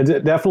 well, I mean,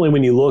 definitely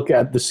when you look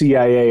at the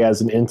CIA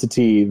as an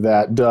entity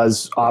that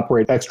does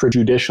operate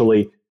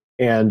extrajudicially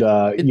and,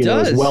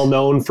 is well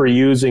known for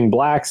using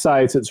black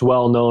sites, it's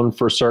well known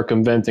for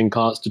circumventing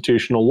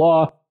constitutional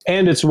law,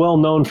 and it's well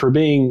known for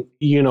being,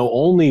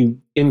 only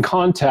in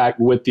contact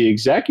with the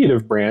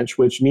executive branch,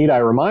 which, need I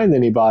remind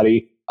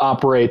anybody,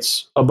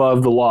 operates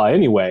above the law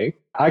anyway.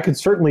 I could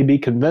certainly be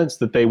convinced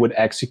that they would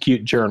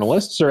execute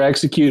journalists or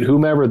execute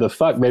whomever the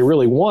fuck they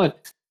really want,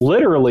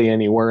 literally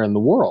anywhere in the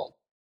world.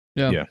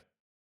 Yeah.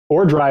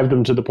 Or drive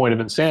them to the point of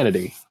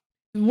insanity.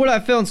 What I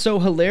found so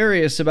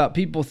hilarious about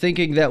people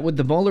thinking that with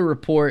the Mueller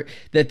report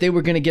that they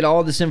were going to get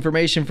all this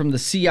information from the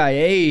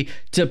CIA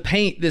to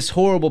paint this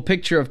horrible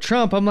picture of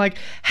Trump, I'm like,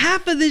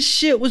 half of this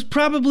shit was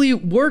probably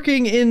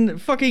working in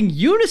fucking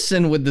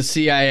unison with the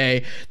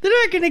CIA. They're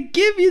not going to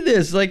give you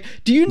this. Like,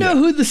 do you know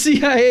who the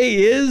CIA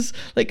is?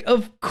 Like,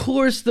 of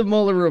course the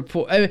Mueller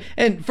report.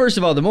 And first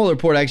of all, the Mueller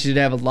report actually did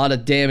have a lot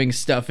of damning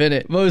stuff in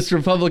it. Most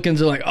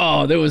Republicans are like,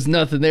 oh, there was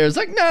nothing there. It's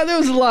like, no, there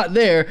was a lot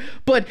there.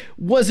 But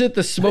was it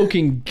the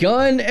smoking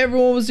gun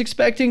everyone was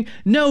expecting?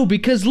 No,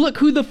 because look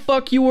who the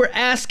fuck you were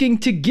asking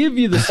to give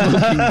you the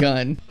smoking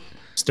gun.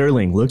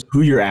 Sterling, look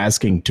who you're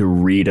asking to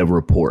read a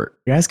report.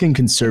 You're asking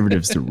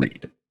conservatives to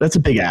read. That's a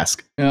big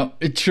ask. No,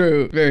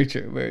 true. Very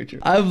true. Very true.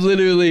 I've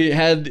literally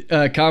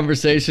had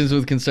conversations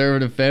with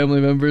conservative family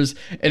members,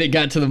 and it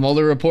got to the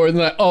Mueller report, and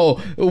they're like,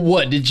 "Oh,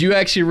 what? Did you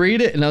actually read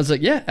it?" And I was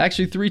like, "Yeah,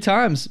 actually 3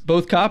 times,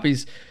 both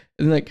copies."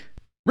 And they're like,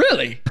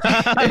 "Really?"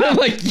 And I'm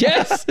like,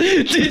 "Yes.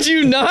 Did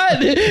you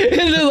not?"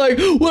 And they're like,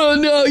 "Well,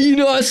 no,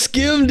 I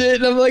skimmed it."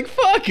 And I'm like,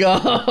 "Fuck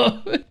off."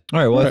 All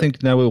right. Well, I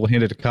think now we'll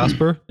hand it to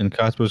Casper, and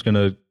Casper's going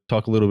to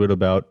talk a little bit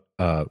about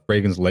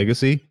Reagan's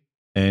legacy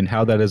and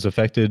how that has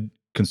affected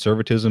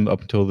conservatism up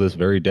until this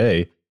very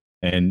day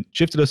and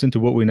shifted us into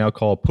what we now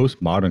call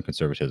postmodern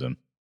conservatism.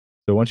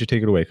 So why don't you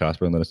take it away,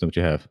 Casper, and let us know what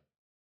you have.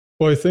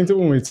 Well, I think that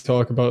when we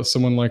talk about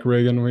someone like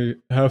Reagan, we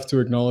have to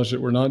acknowledge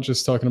that we're not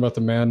just talking about the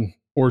man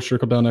or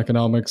trickle-down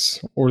economics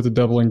or the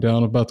doubling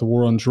down about the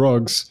war on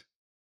drugs.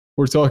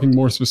 We're talking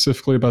more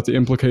specifically about the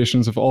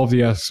implications of all of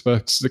the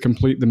aspects that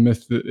complete the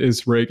myth that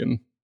is Reagan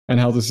and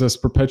how this has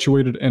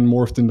perpetuated and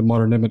morphed into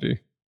modernity.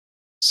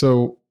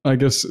 So I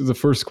guess the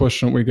first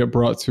question we get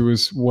brought to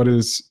is, what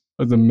is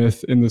the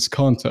myth in this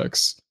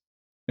context?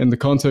 And the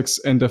context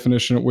and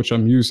definition at which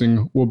I'm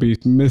using will be,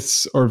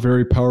 myths are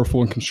very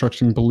powerful in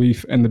constructing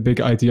belief and the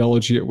big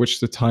ideology at which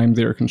the time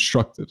they are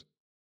constructed.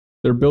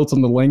 They're built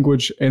on the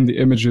language and the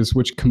images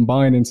which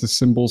combine into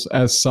symbols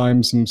as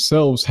signs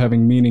themselves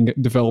having meaning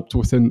developed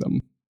within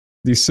them.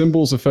 These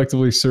symbols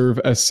effectively serve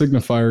as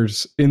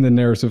signifiers in the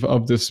narrative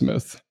of this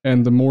myth,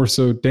 and the more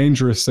so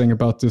dangerous thing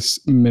about this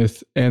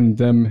myth and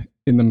them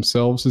in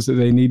themselves is that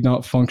they need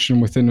not function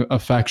within a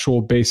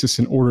factual basis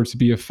in order to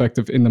be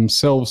effective in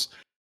themselves,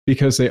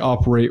 because they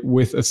operate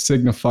with a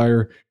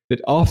signifier that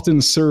often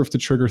serve to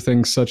trigger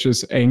things such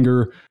as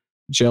anger,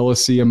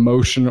 jealousy,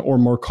 emotion, or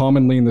more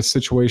commonly in the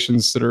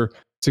situations that are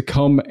to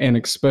come, and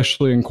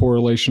especially in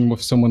correlation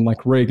with someone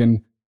like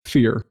Reagan,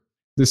 fear.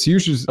 This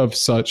usage of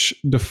such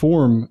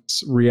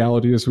deforms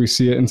reality as we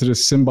see it into the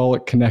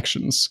symbolic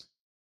connections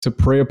to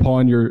prey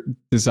upon your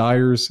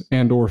desires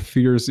and or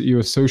fears that you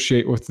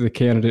associate with the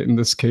candidate in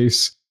this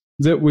case,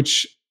 that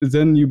which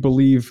then you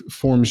believe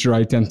forms your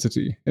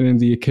identity. And in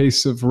the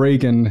case of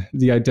Reagan,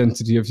 the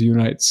identity of the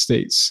United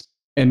States.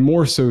 And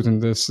more so than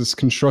this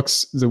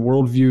constructs the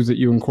worldview that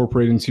you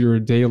incorporate into your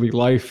daily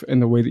life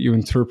and the way that you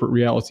interpret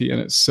reality in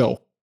itself.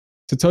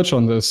 To touch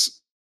on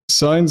this,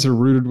 signs are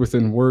rooted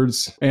within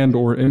words and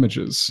or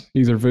images,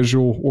 either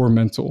visual or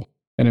mental.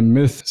 And in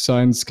myth,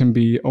 signs can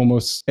be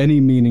almost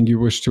any meaning you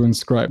wish to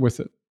inscribe with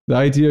it. The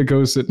idea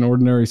goes that in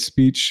ordinary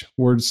speech,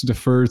 words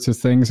defer to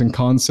things and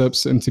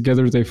concepts, and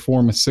together they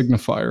form a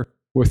signifier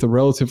with a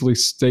relatively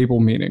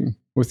stable meaning.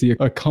 With the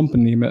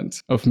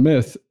accompaniment of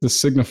myth, the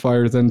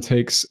signifier then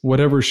takes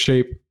whatever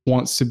shape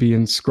wants to be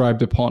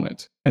inscribed upon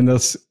it, and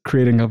thus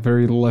creating a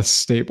very less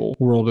stable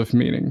world of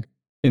meaning.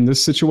 In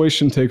this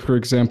situation, take for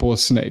example a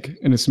snake.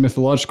 In its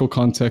mythological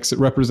context, it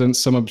represents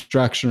some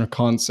abstraction or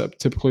concept,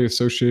 typically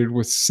associated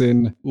with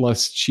sin,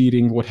 lust,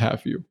 cheating, what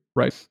have you.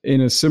 Right.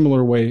 In a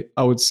similar way,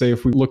 I would say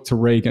if we look to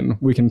Reagan,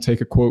 we can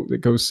take a quote that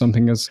goes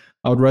something as,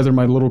 "I would rather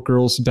my little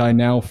girls die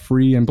now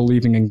free and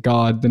believing in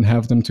God than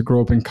have them to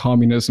grow up in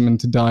communism and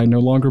to die no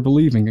longer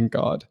believing in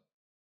God."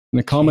 And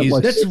a comment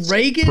like that's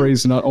Reagan?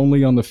 Preys not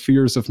only on the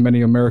fears of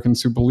many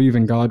Americans who believe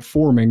in God,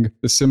 forming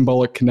the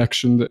symbolic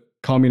connection that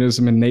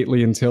communism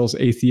innately entails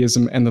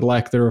atheism and the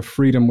lack thereof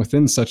freedom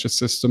within such a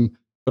system,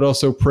 but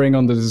also preying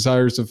on the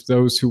desires of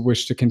those who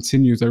wish to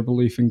continue their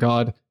belief in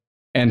God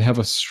and have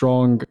a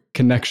strong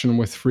connection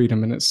with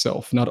freedom in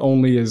itself. Not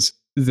only is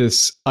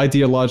this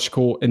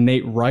ideological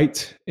innate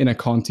right in a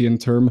Kantian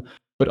term,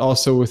 but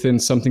also within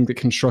something that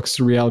constructs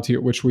the reality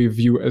at which we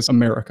view as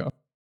America.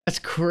 That's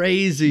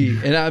crazy.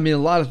 And I mean, a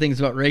lot of things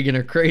about Reagan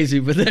are crazy,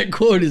 but that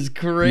quote is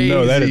crazy.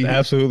 No, that is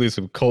absolutely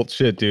some cult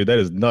shit, dude. That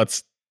is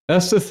nuts.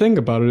 That's the thing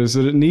about it, is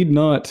that it need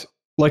not,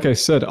 like I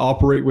said,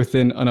 operate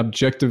within an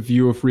objective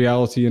view of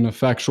reality in a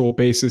factual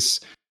basis.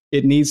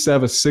 It needs to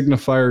have a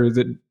signifier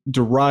that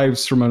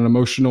derives from an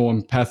emotional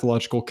and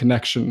pathological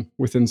connection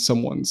within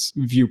someone's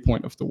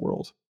viewpoint of the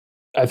world.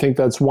 I think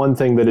that's one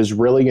thing that is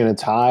really going to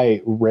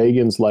tie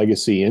Reagan's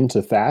legacy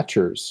into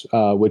Thatcher's,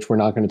 which we're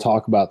not going to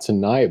talk about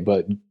tonight,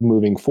 but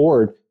moving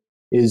forward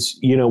is,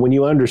 when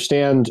you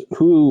understand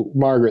who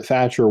Margaret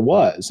Thatcher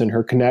was and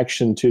her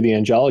connection to the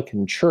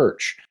Anglican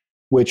Church,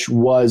 which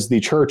was the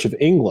Church of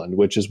England,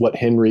 which is what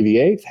Henry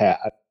VIII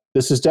had.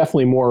 This is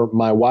definitely more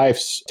my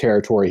wife's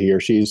territory here.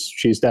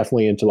 She's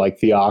definitely into like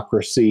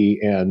theocracy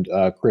and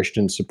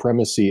Christian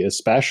supremacy,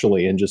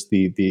 especially, and just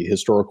the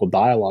historical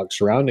dialogue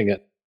surrounding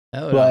it.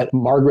 But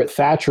Margaret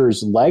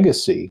Thatcher's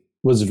legacy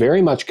was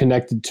very much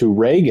connected to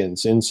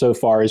Reagan's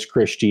insofar as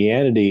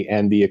Christianity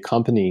and the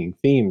accompanying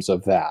themes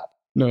of that.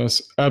 No,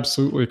 that's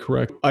absolutely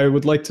correct. I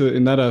would like to,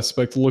 in that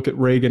aspect, look at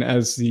Reagan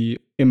as the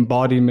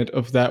embodiment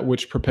of that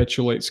which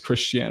perpetuates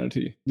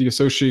Christianity. The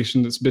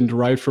association that's been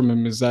derived from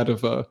him is that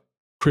of a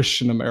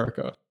Christian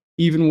America.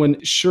 Even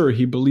when, sure,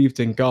 he believed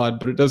in God,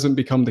 but it doesn't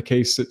become the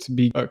case that to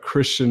be a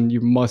Christian,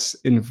 you must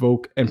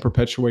invoke and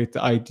perpetuate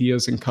the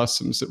ideas and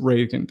customs that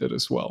Reagan did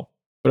as well.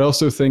 But I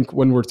also think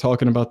when we're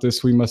talking about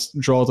this, we must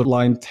draw the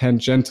line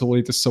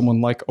tangentially to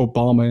someone like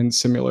Obama in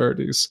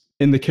similarities.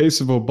 In the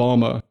case of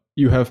Obama,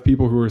 you have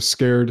people who are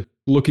scared,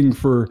 looking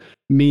for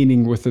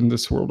meaning within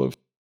this world of.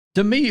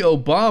 To me,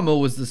 Obama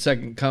was the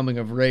second coming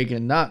of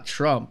Reagan, not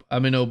Trump. I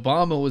mean,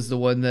 Obama was the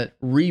one that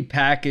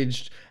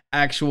repackaged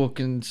actual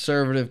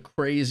conservative,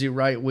 crazy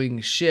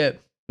right-wing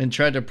shit and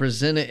tried to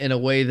present it in a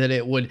way that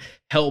it would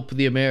help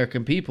the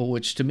American people,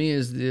 which to me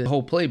is the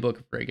whole playbook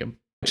of Reagan.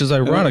 Which is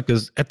ironic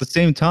because at the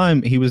same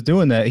time he was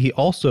doing that, he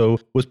also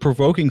was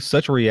provoking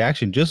such a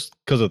reaction just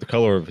because of the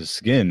color of his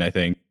skin, I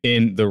think,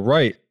 in the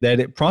right, that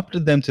it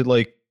prompted them to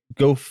like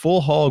go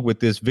full hog with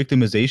this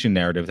victimization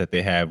narrative that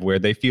they have, where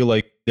they feel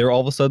like they're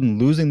all of a sudden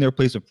losing their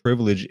place of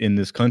privilege in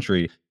this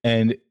country.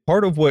 And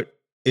part of what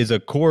is a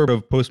core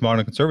of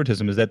postmodern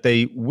conservatism is that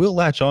they will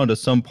latch on to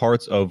some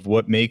parts of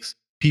what makes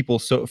people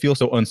feel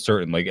so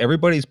uncertain. Like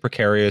everybody's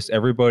precarious,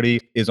 everybody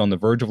is on the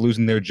verge of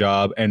losing their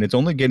job, and it's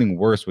only getting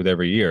worse with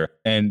every year.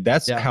 And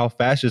that's how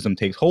fascism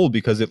takes hold,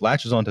 because it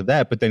latches onto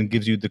that, but then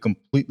gives you the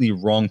completely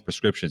wrong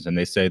prescriptions. And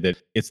they say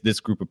that it's this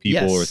group of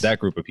people or it's that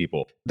group of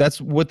people. That's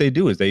what they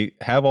do, is they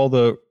have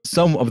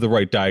some of the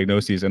right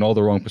diagnoses and all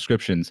the wrong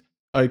prescriptions.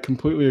 I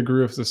completely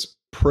agree with this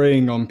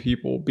preying on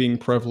people being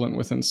prevalent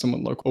within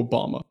someone like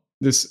Obama.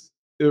 This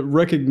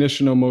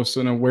recognition, almost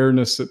an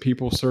awareness that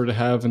people started to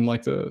have in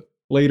like the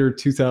later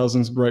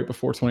 2000s, right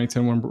before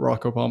 2010, when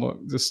Barack Obama,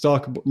 the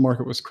stock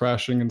market was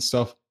crashing and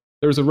stuff.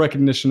 There was a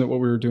recognition that what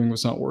we were doing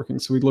was not working.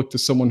 So we looked to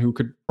someone who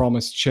could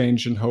promise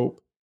change and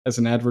hope as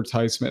an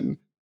advertisement. And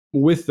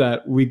with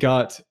that, we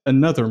got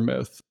another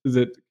myth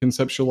that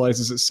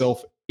conceptualizes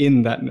itself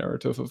in that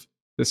narrative of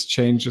this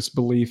change, this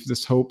belief,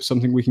 this hope,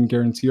 something we can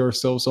guarantee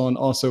ourselves on,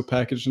 also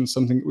packaged in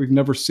something we've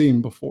never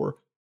seen before,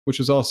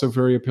 which is also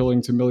very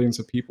appealing to millions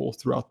of people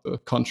throughout the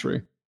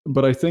country.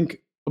 But I think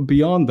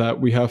beyond that,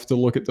 we have to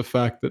look at the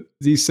fact that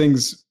these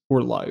things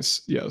were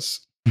lies.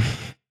 Yes.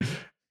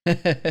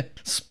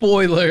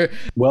 Spoiler.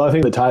 Well, I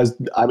think that ties,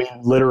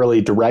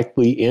 literally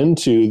directly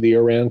into the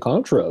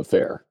Iran-Contra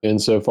affair.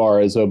 Insofar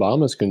as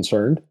Obama's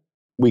concerned,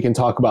 we can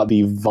talk about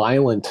the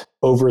violent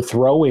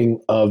overthrowing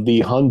of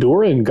the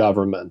Honduran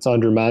government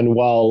under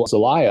Manuel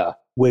Zelaya,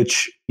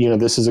 which,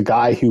 this is a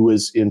guy who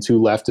was into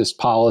leftist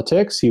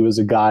politics. He was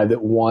a guy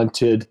that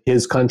wanted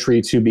his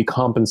country to be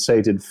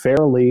compensated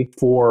fairly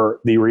for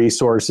the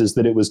resources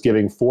that it was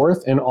giving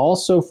forth, and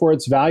also for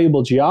its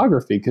valuable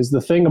geography. Because the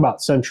thing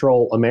about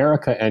Central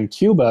America and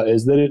Cuba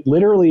is that it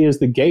literally is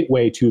the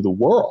gateway to the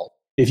world.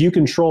 If you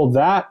control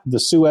that, the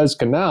Suez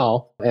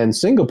Canal, and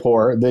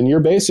Singapore, then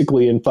you're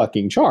basically in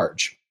fucking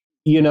charge.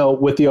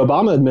 With the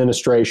Obama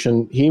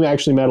administration, he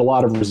actually met a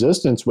lot of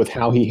resistance with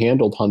how he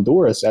handled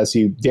Honduras, as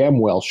he damn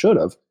well should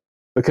have,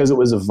 because it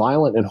was a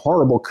violent and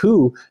horrible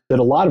coup that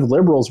a lot of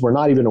liberals were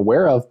not even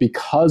aware of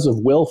because of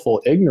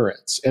willful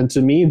ignorance. And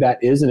to me,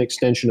 that is an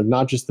extension of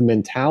not just the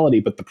mentality,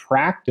 but the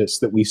practice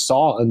that we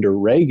saw under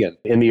Reagan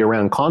in the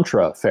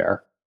Iran-Contra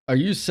affair. Are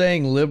you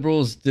saying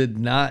liberals did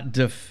not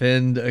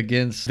defend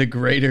against the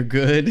greater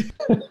good?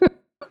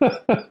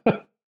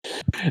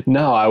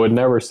 No, I would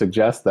never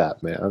suggest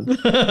that, man.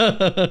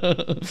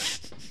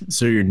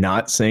 So you're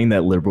not saying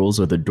that liberals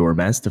are the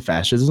doormats to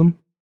fascism?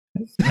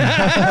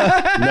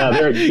 No,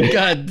 they're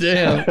God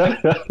damn.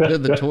 They're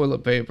the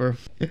toilet paper.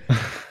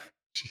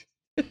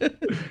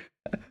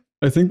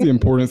 I think the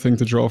important thing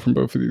to draw from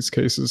both of these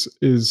cases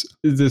is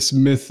this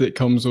myth that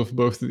comes with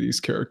both of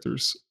these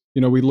characters.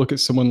 We look at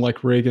someone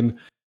like Reagan,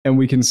 and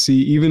we can see,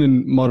 even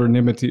in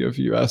modernity, if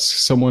you ask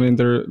someone in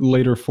their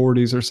later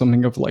 40s or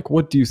something of like,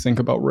 what do you think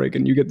about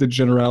Reagan? You get the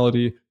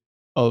generality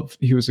of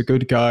he was a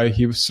good guy,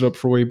 he stood up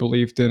for what he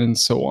believed in, and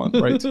so on,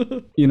 right?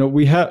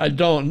 We have... I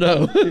don't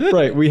know.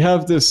 Right, we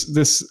have this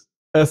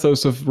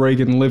ethos of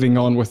Reagan living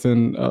on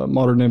within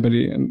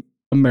modernity and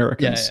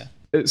Americans. Yeah.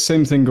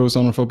 Same thing goes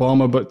on with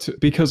Obama, but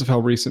because of how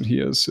recent he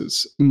is,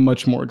 it's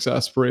much more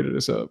exasperated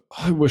as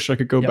I wish I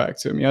could go back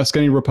to him. You ask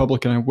any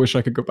Republican, I wish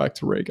I could go back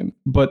to Reagan.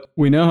 But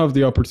we now have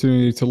the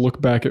opportunity to look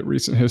back at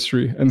recent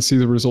history and see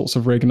the results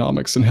of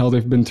Reaganomics and how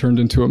they've been turned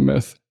into a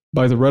myth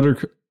by the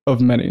rhetoric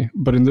of many.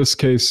 But in this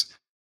case,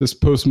 this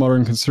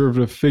postmodern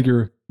conservative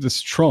figure,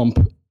 this Trump.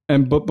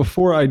 But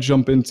before I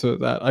jump into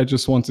that, I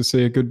just want to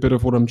say a good bit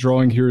of what I'm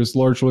drawing here is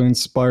largely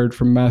inspired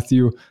from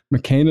Matthew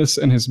McCanus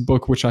and his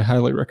book, which I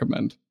highly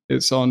recommend.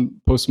 It's on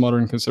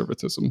postmodern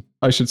conservatism.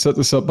 I should set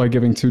this up by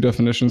giving two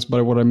definitions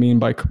by what I mean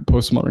by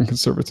postmodern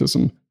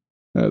conservatism.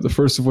 The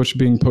first of which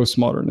being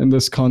postmodern. In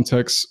this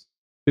context,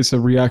 it's a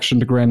reaction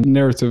to grand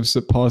narratives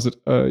that posit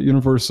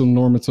universal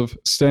normative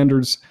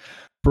standards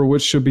for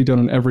which should be done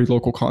in every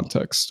local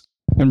context.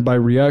 And by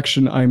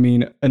reaction, I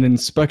mean an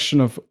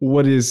inspection of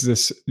what is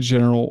this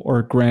general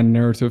or grand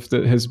narrative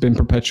that has been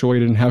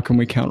perpetuated and how can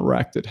we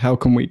counteract it? How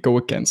can we go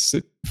against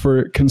it?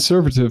 For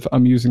conservative,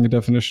 I'm using a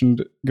definition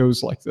that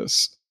goes like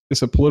this.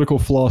 It's a political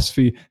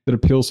philosophy that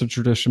appeals to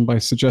tradition by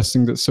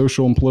suggesting that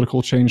social and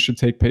political change should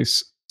take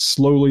place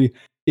slowly,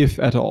 if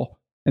at all.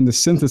 And the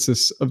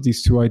synthesis of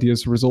these two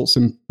ideas results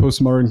in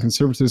postmodern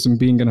conservatism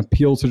being an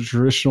appeal to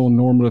traditional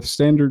normative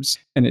standards,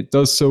 and it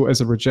does so as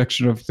a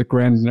rejection of the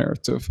grand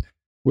narrative,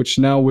 which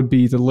now would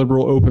be the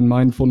liberal open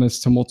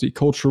mindfulness to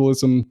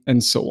multiculturalism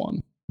and so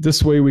on.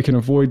 This way, we can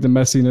avoid the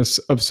messiness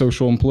of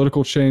social and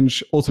political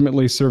change,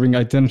 ultimately serving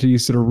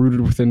identities that are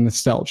rooted within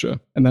nostalgia.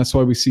 And that's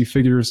why we see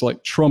figures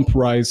like Trump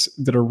rise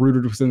that are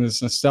rooted within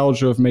this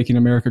nostalgia of making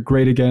America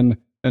great again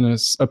and an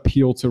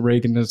appeal to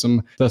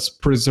Reaganism, thus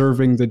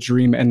preserving the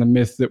dream and the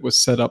myth that was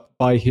set up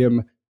by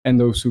him and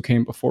those who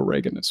came before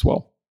Reagan as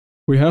well.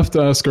 We have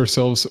to ask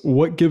ourselves,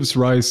 what gives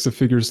rise to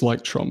figures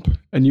like Trump?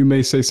 And you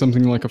may say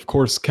something like, of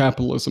course,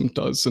 capitalism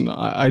does. And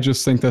I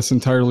just think that's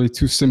entirely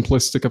too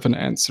simplistic of an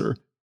answer.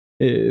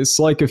 It's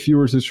like if you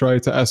were to try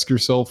to ask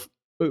yourself,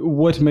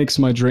 what makes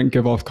my drink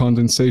give off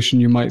condensation?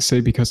 You might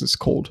say because it's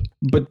cold.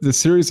 But the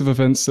series of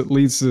events that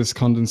leads to this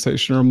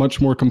condensation are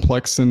much more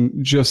complex than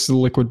just the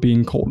liquid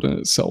being cold in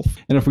itself.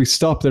 And if we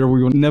stop there,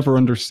 we will never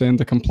understand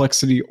the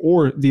complexity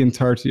or the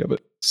entirety of it.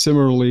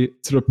 Similarly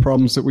to the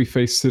problems that we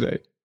face today.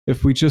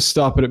 If we just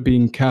stop it at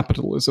being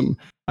capitalism,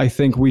 I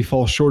think we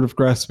fall short of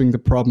grasping the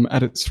problem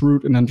at its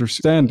root and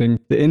understanding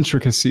the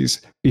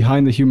intricacies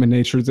behind the human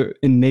nature that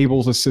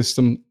enables a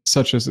system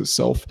such as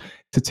itself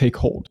to take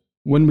hold.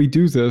 When we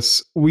do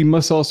this, we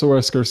must also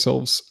ask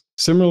ourselves,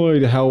 similarly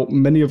to how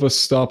many of us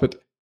stop at,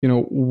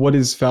 what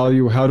is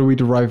value? How do we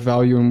derive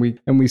value?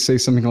 And we say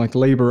something like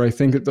labor. I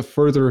think that the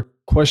further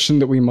question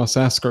that we must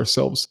ask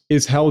ourselves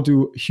is, how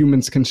do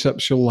humans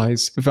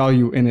conceptualize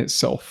value in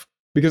itself?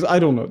 Because I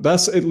don't know,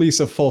 that's at least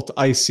a fault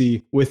I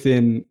see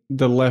within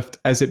the left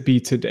as it be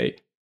today.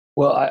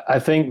 Well, I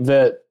think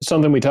that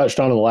something we touched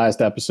on in the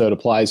last episode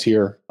applies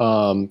here.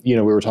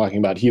 We were talking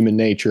about human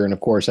nature, and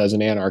of course, as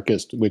an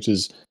anarchist, which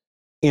is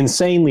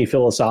insanely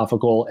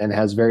philosophical and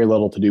has very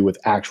little to do with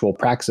actual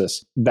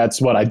praxis.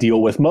 That's what I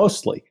deal with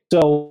mostly.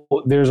 So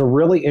there's a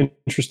really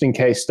interesting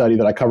case study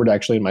that I covered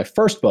actually in my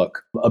first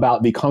book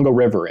about the Congo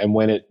River and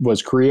when it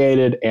was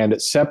created, and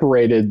it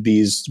separated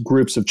these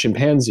groups of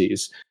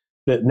chimpanzees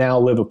that now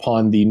live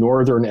upon the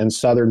northern and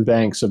southern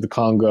banks of the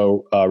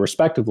Congo,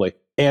 respectively.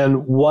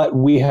 And what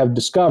we have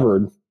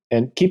discovered,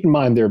 and keep in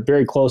mind they're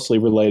very closely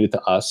related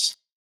to us,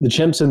 the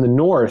chimps in the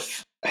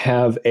north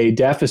have a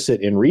deficit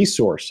in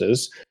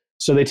resources,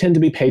 so they tend to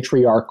be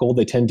patriarchal,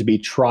 they tend to be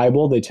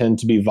tribal, they tend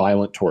to be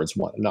violent towards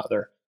one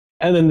another.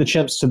 And then the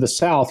chimps to the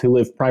south, who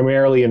live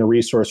primarily in a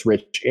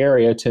resource-rich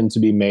area, tend to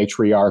be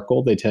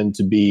matriarchal, they tend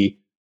to be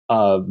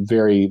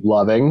very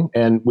loving,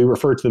 and we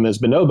refer to them as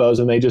bonobos,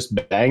 and they just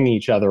bang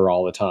each other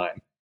all the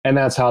time. And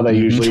that's how they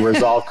usually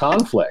resolve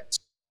conflicts.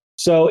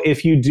 So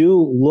if you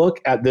do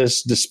look at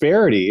this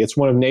disparity, it's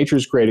one of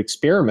nature's great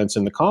experiments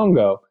in the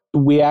Congo.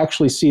 We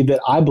actually see that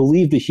I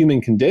believe the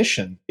human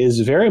condition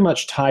is very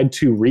much tied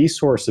to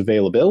resource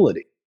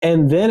availability.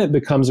 And then it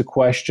becomes a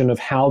question of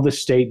how the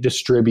state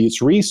distributes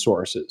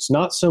resources,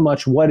 not so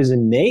much what is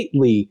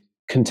innately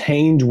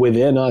contained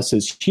within us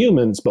as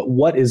humans, but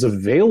what is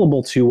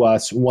available to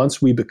us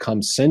once we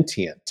become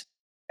sentient.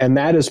 And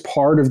that is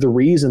part of the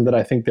reason that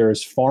I think there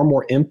is far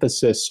more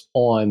emphasis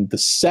on the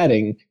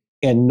setting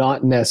and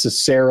not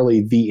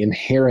necessarily the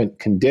inherent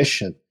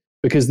condition.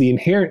 Because the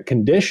inherent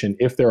condition,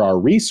 if there are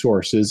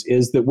resources,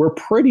 is that we're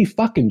pretty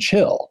fucking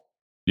chill.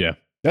 Yeah.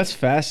 That's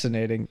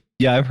fascinating.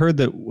 Yeah, I've heard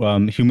that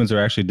humans are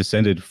actually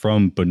descended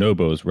from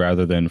bonobos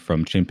rather than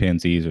from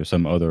chimpanzees or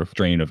some other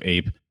strain of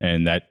ape.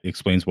 And that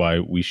explains why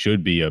we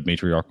should be a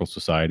matriarchal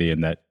society.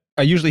 And that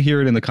I usually hear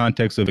it in the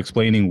context of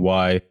explaining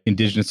why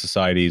indigenous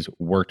societies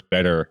worked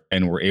better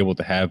and were able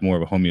to have more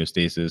of a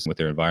homeostasis with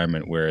their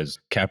environment, whereas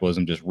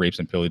capitalism just rapes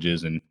and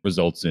pillages and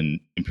results in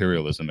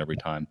imperialism every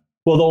time.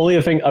 Well, the only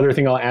other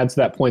thing I'll add to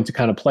that point to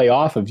kind of play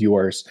off of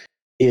yours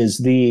is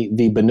the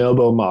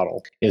bonobo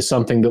model is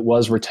something that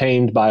was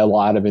retained by a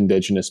lot of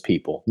indigenous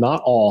people.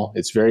 Not all,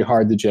 it's very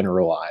hard to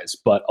generalize,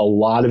 but a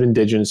lot of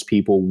indigenous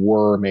people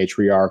were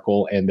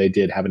matriarchal and they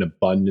did have an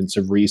abundance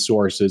of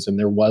resources and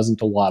there wasn't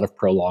a lot of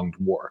prolonged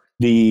war.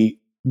 The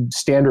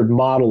standard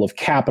model of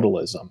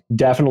capitalism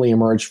definitely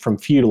emerged from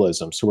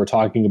feudalism. So we're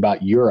talking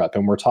about Europe,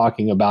 and we're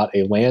talking about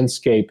a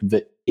landscape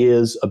that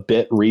is a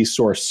bit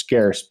resource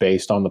scarce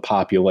based on the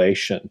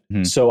population.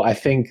 So I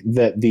think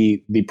that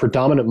the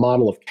predominant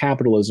model of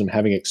capitalism,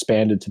 having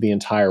expanded to the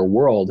entire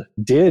world,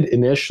 did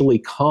initially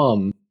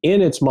come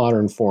in its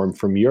modern form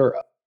from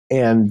Europe.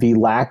 And the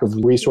lack of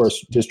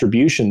resource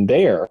distribution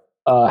there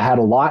had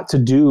a lot to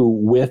do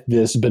with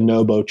this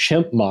bonobo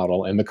chimp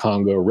model in the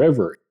Congo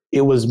River.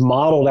 It was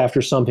modeled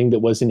after something that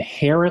was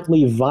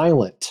inherently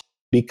violent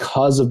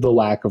because of the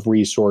lack of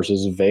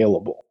resources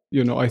available.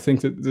 I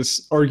think that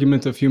this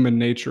argument of human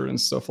nature and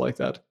stuff like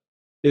that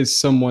is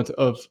somewhat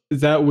of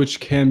that which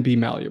can be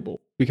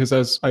malleable. Because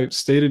as I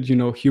stated,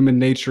 human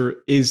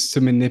nature is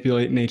to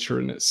manipulate nature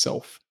in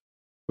itself.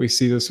 We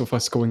see this with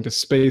us going to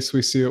space.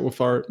 We see it with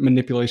our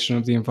manipulation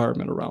of the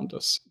environment around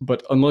us.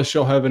 But unless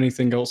y'all have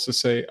anything else to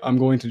say, I'm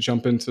going to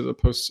jump into the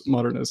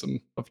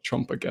postmodernism of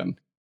Trump again.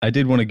 I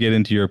did want to get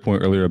into your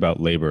point earlier about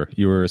labor.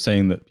 You were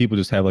saying that people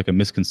just have like a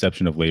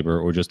misconception of labor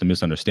or just a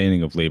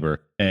misunderstanding of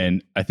labor.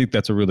 And I think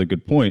that's a really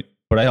good point.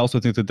 But I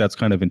also think that that's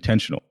kind of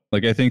intentional.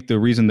 Like, I think the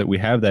reason that we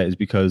have that is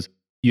because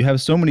you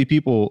have so many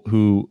people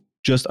who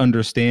just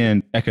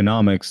understand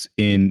economics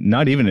in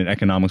not even an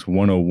economics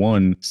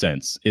 101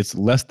 sense. It's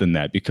less than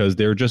that because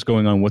they're just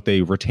going on what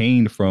they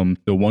retained from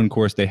the one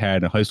course they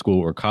had in high school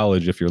or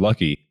college, if you're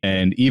lucky.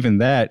 And even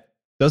that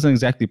doesn't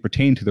exactly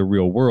pertain to the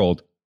real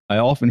world. I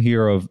often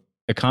hear of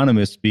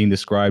economists being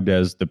described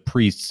as the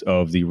priests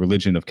of the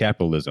religion of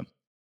capitalism.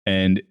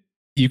 And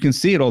you can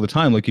see it all the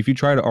time. Like if you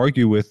try to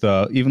argue with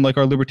even like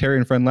our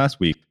libertarian friend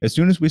last week, as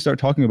soon as we start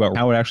talking about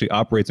how it actually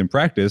operates in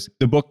practice,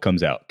 the book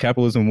comes out.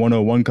 Capitalism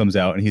 101 comes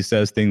out, and he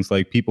says things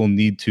like people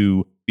need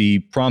to be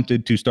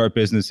prompted to start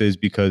businesses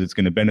because it's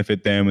going to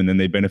benefit them, and then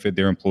they benefit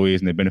their employees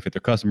and they benefit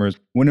their customers.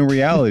 When in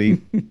reality,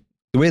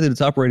 the way that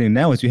it's operating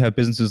now is you have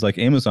businesses like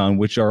Amazon,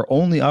 which are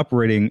only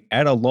operating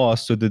at a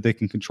loss so that they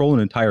can control an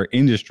entire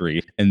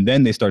industry, and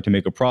then they start to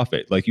make a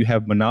profit. Like you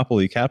have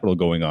monopoly capital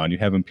going on, you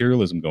have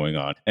imperialism going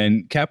on.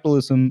 And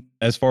capitalism,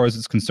 as far as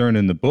it's concerned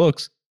in the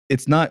books,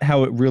 it's not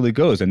how it really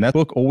goes. And that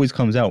book always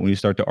comes out when you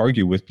start to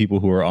argue with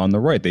people who are on the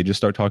right. They just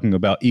start talking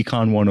about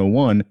Econ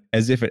 101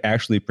 as if it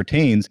actually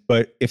pertains.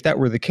 But if that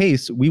were the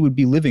case, we would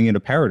be living in a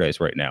paradise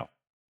right now.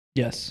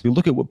 Yes. You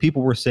look at what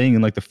people were saying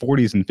in like the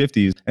 40s and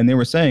 50s, and they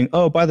were saying,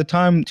 oh, by the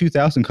time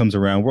 2000 comes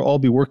around, we'll all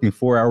be working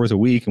 4 hours a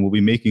week and we'll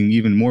be making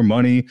even more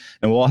money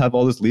and we'll all have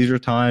all this leisure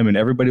time and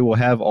everybody will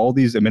have all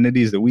these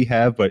amenities that we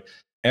have, but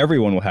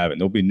everyone will have it.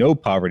 There'll be no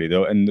poverty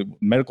though. And the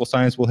medical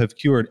science will have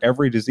cured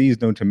every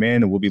disease known to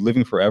man and we'll be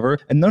living forever.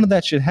 And none of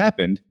that shit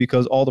happened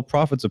because all the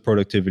profits of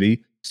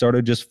productivity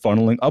started just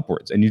funneling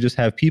upwards. And you just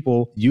have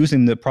people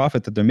using the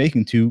profit that they're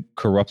making to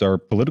corrupt our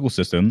political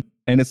system.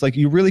 And it's like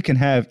you really can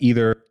have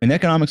either an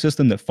economic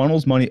system that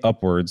funnels money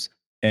upwards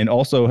and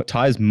also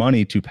ties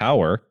money to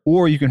power,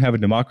 or you can have a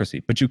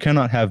democracy, but you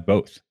cannot have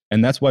both.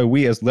 And that's why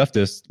we as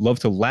leftists love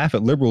to laugh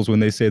at liberals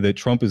when they say that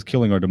Trump is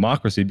killing our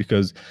democracy,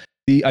 because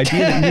the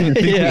idea that you even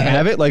think we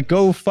have it, like,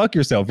 go fuck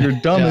yourself. You're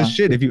dumb as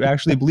shit if you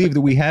actually believe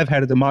that we have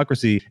had a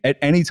democracy at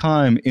any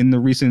time in the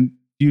recent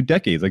few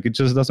decades. Like, it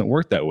just doesn't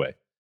work that way.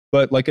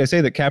 But like I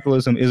say, that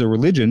capitalism is a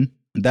religion.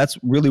 That's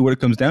really what it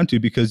comes down to,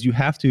 because you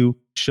have to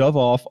shove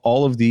off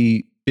all of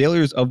the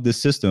failures of the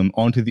system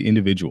onto the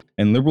individual.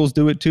 And liberals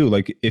do it too.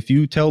 Like, if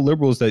you tell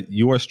liberals that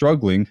you are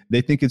struggling, they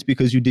think it's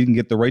because you didn't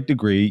get the right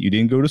degree, you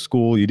didn't go to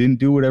school, you didn't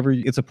do whatever.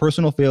 It's a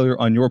personal failure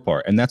on your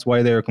part. And that's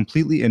why they are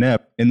completely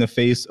inept in the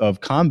face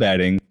of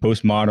combating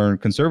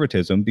postmodern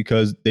conservatism,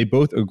 because they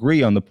both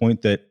agree on the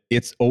point that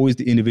it's always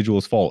the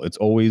individual's fault. It's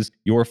always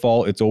your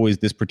fault. It's always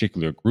this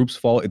particular group's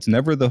fault. It's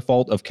never the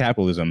fault of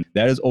capitalism.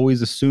 That is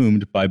always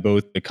assumed by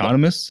both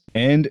economists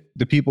and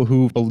the people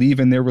who believe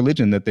in their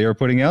religion that they are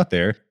putting out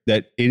there,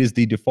 that it is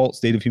the default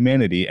state of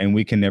humanity and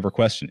we can never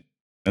question it.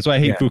 That's why I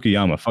hate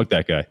Fukuyama. Fuck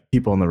that guy.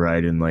 People on the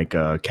right and like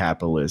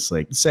capitalists,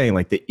 like saying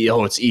like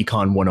it's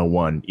Econ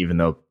 101, even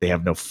though they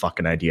have no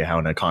fucking idea how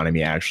an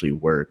economy actually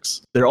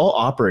works. They're all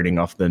operating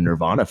off the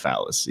nirvana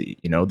fallacy.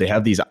 You know, they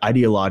have these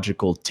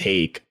ideological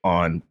take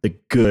on the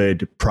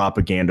good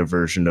propaganda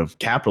version of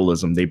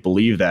capitalism. They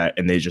believe that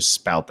and they just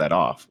spout that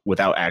off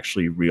without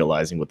actually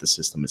realizing what the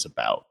system is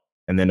about.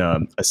 And then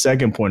a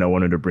second point I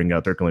wanted to bring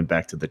up, circling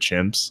back to the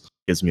chimps,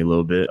 gives me a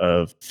little bit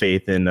of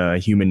faith in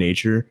human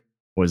nature,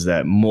 was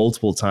that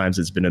multiple times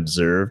it's been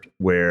observed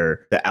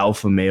where the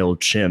alpha male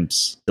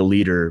chimps, the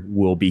leader,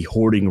 will be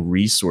hoarding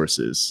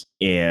resources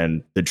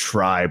and the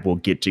tribe will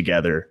get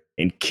together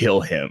and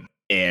kill him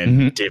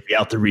and divvy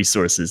out the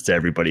resources to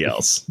everybody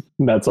else.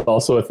 That's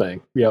also a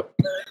thing. Yep.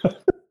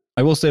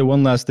 I will say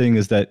one last thing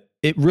is that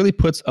it really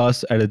puts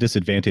us at a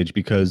disadvantage,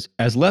 because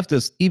as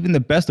leftists, even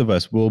the best of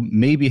us will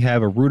maybe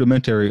have a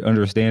rudimentary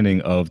understanding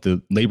of the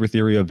labor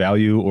theory of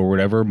value or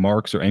whatever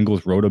Marx or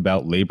Engels wrote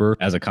about labor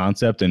as a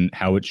concept and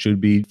how it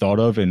should be thought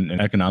of in an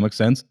economic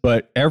sense.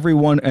 But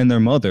everyone and their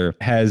mother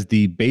has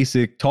the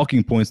basic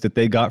talking points that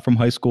they got from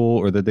high school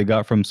or that they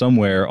got from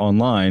somewhere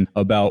online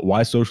about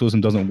why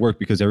socialism doesn't work,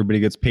 because everybody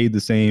gets paid the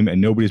same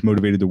and nobody's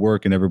motivated to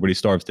work and everybody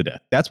starves to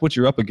death. That's what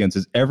you're up against,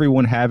 is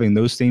everyone having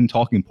those same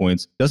talking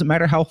points. Doesn't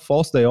matter how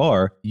false they are.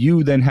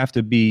 You then have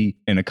to be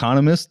an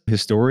economist,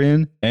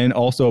 historian, and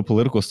also a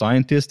political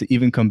scientist to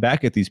even come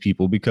back at these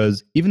people,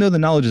 because even though the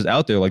knowledge is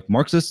out there, like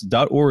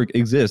Marxist.org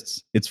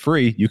exists, it's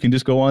free. You can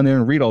just go on there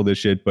and read all this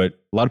shit, but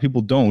a lot of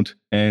people don't.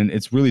 And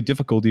it's really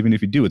difficult even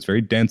if you do. It's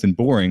very dense and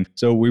boring.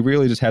 So we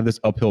really just have this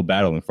uphill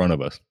battle in front of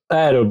us. I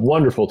had a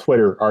wonderful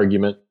Twitter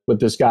argument with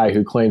this guy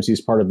who claims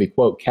he's part of the,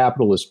 quote,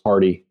 capitalist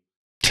party.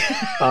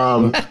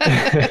 And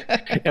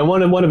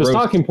one of his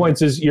talking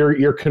points is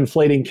you're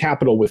conflating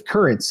capital with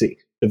currency,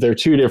 that they're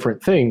two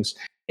different things.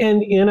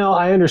 And, you know,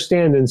 I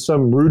understand in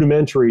some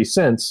rudimentary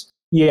sense,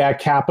 yeah,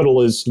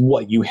 capital is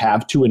what you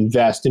have to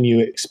invest and you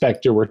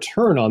expect a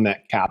return on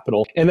that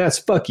capital. And that's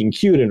fucking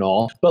cute and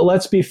all, but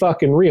let's be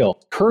fucking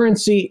real.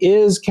 Currency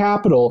is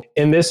capital.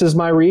 And this is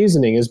my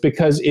reasoning, is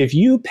because if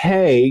you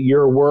pay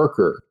your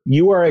worker,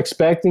 you are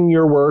expecting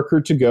your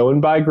worker to go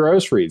and buy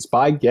groceries,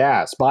 buy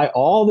gas, buy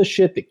all the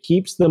shit that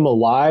keeps them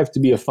alive to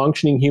be a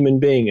functioning human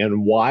being.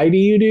 And why do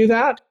you do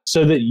that?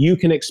 So that you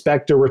can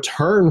expect a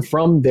return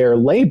from their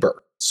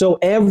labor. So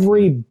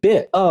every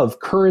bit of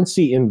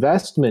currency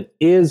investment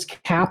is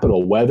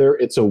capital, whether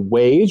it's a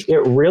wage,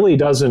 it really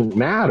doesn't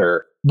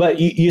matter. But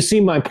you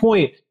see my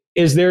point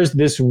is there's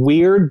this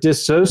weird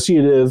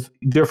dissociative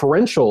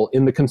differential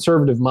in the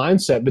conservative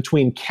mindset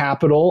between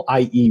capital,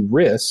 i.e.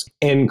 risk,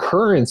 and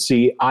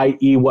currency,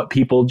 i.e. what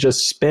people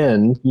just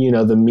spend,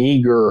 the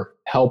meager,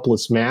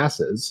 helpless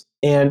masses.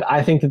 And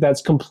I think that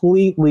that's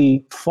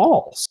completely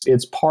false.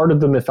 It's part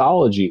of the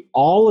mythology.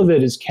 All of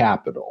it is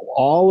capital.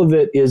 All of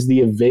it is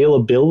the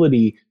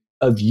availability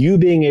of you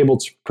being able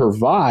to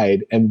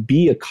provide and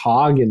be a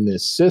cog in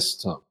this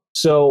system.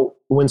 So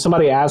when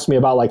somebody asks me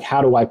about like,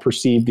 how do I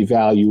perceive the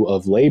value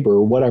of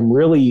labor? What I'm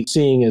really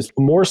seeing is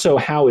more so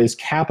how is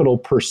capital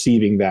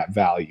perceiving that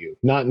value,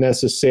 not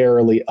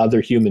necessarily other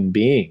human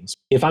beings.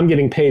 If I'm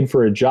getting paid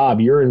for a job,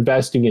 you're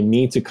investing in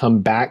me to come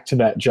back to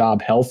that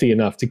job healthy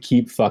enough to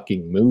keep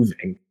fucking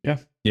moving. Yeah.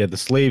 Yeah. The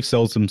slave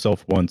sells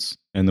himself once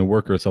and the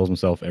worker sells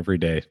himself every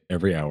day,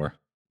 every hour.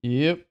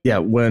 Yep. Yeah,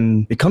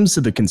 when it comes to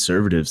the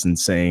conservatives and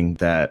saying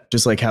that,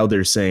 just like how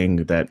they're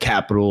saying that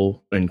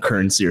capital and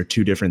currency are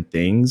two different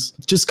things,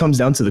 it just comes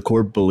down to the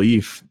core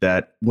belief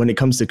that when it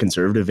comes to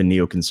conservative and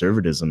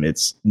neoconservatism,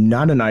 it's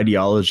not an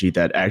ideology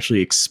that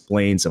actually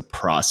explains a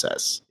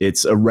process.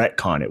 It's a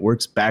retcon. It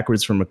works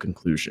backwards from a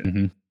conclusion.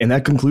 Mm-hmm. And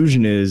that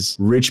conclusion is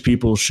rich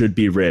people should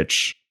be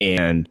rich.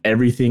 And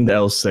everything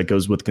else that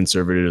goes with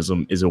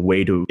conservatism is a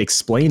way to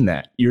explain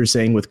that. You're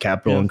saying with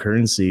capital and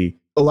currency,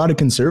 a lot of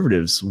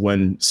conservatives,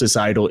 when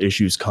societal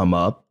issues come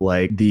up,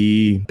 like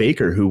the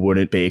baker who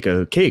wouldn't bake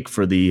a cake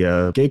for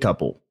the gay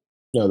couple.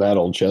 That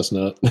old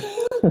chestnut.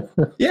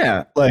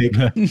 Yeah, like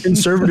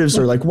conservatives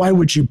are like, why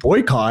would you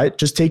boycott?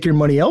 Just take your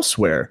money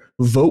elsewhere.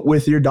 Vote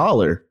with your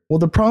dollar. Well,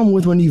 the problem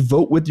with when you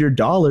vote with your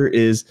dollar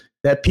is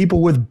that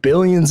people with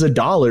billions of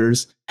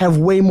dollars have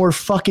way more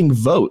fucking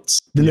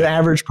votes than the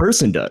average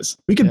person does.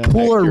 We can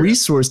pool our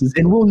resources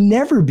and we'll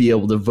never be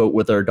able to vote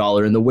with our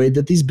dollar in the way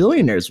that these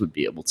billionaires would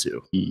be able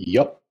to.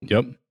 Yep.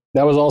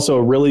 That was also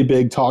a really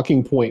big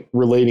talking point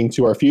relating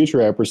to our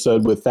future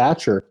episode with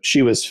Thatcher.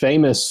 She was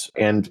famous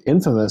and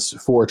infamous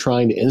for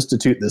trying to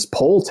institute this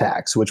poll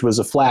tax, which was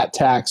a flat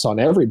tax on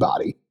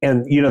everybody.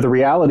 And, the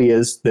reality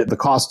is that the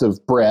cost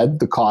of bread,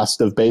 the cost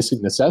of basic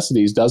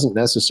necessities doesn't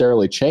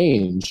necessarily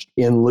change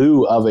in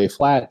lieu of a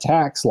flat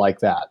tax like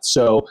that.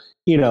 So,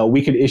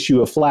 we could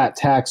issue a flat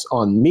tax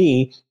on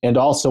me and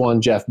also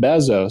on Jeff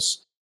Bezos.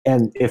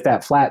 And if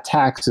that flat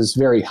tax is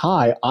very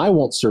high, I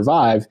won't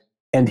survive.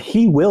 And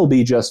he will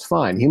be just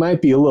fine. He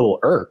might be a little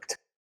irked,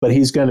 but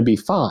he's going to be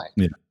fine.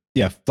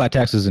 Yeah, flat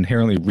tax is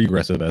inherently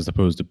regressive as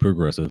opposed to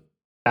progressive.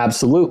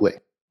 Absolutely.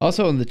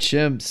 Also, in the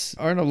chimps,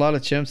 aren't a lot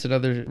of chimps and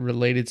other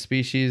related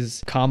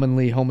species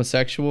commonly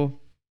homosexual?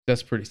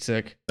 That's pretty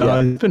sick.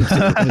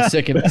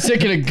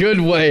 Sick in a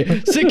good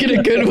way. Sick in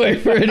a good way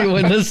for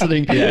anyone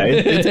listening. Yeah,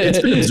 it's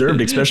been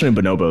observed, especially in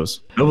bonobos.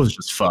 Bonobos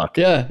just fuck.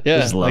 Yeah.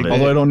 Just love it.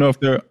 Although I don't know if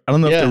they're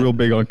real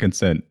big on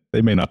consent.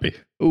 They may not be.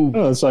 Ooh.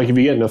 Oh, it's like if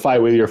you get in a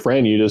fight with your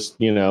friend, you just,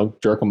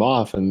 jerk them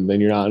off and then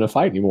you're not in a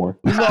fight anymore.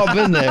 We've all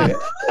been there.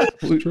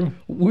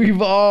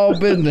 We've all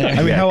been there.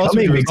 I mean, how else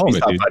would you resolve it,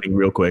 stop dude? fighting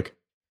real quick.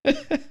 All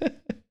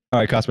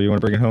right, Cosper, you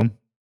want to bring it home?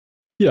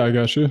 Yeah, I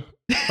got you.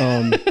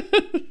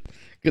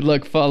 Good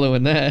luck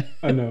following that.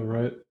 I know,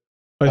 right?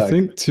 I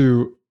think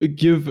to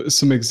give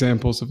some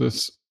examples of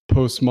this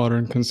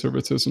postmodern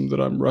conservatism that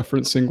I'm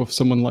referencing with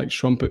someone like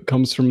Trump, it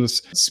comes from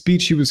this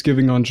speech he was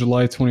giving on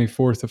July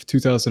 24th of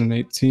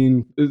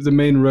 2018. The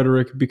main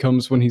rhetoric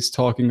becomes when he's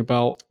talking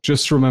about,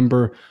 just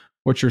remember,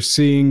 what you're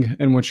seeing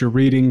and what you're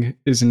reading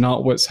is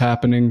not what's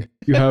happening.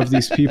 You have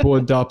these people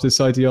adopt this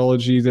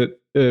ideology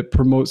that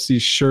promotes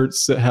these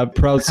shirts that have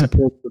proud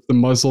support of the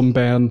Muslim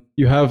ban.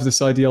 You have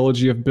this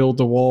ideology of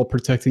build a wall,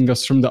 protecting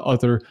us from the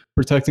other,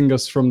 protecting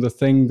us from the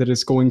thing that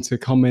is going to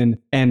come in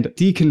and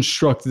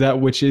deconstruct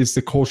that which is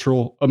the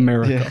cultural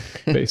America,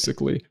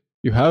 basically.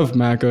 You have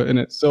MAGA in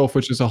itself,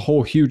 which is a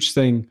whole huge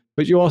thing.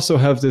 But you also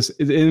have this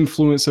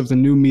influence of the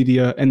new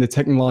media and the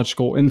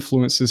technological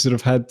influences that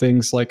have had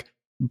things like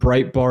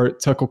Breitbart,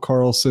 Tucker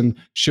Carlson,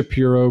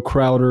 Shapiro,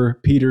 Crowder,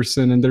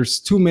 Peterson, and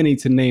there's too many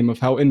to name of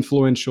how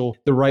influential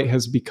the right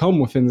has become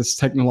within this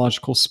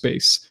technological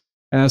space.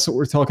 And that's what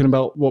we're talking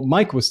about, what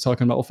Mike was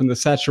talking about within the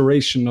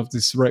saturation of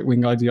this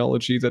right-wing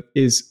ideology that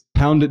is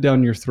pound it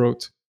down your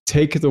throat,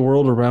 take the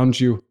world around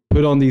you,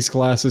 put on these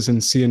glasses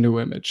and see a new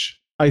image.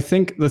 I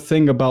think the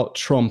thing about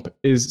Trump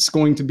is it's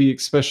going to be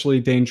especially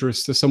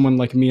dangerous to someone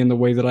like me in the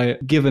way that I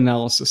give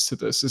analysis to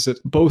this, is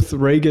that both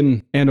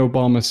Reagan and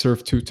Obama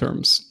served 2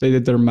 terms. They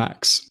did their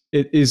max.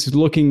 It is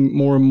looking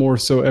more and more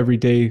so every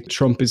day.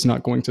 Trump is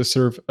not going to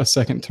serve a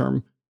second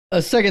term.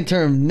 A second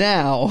term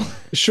now.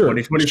 Sure.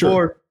 2024.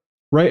 Sure.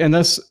 Right. And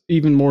that's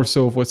even more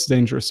so of what's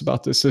dangerous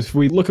about this. If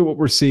we look at what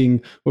we're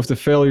seeing with the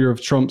failure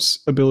of Trump's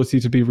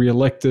ability to be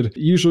reelected,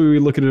 usually we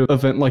look at an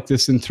event like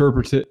this,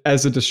 interpret it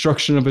as a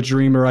destruction of a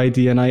dream or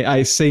idea. And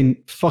I say,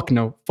 fuck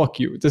no, fuck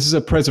you. This is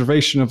a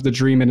preservation of the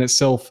dream in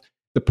itself,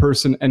 the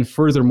person, and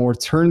furthermore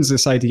turns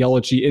this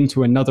ideology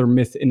into another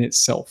myth in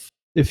itself.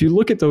 if you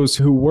look at those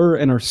who were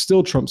and are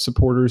still Trump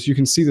supporters, you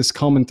can see this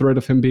common thread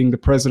of him being the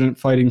president,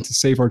 fighting to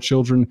save our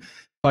children,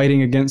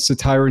 fighting against the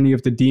tyranny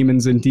of the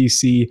demons in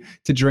DC,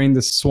 to drain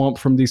the swamp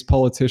from these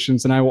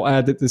politicians. And I will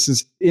add that this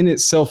is in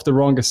itself the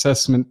wrong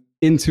assessment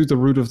into the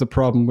root of the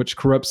problem, which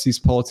corrupts these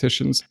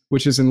politicians,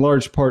 which is in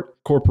large part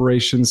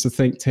corporations, the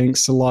think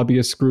tanks, the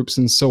lobbyist groups,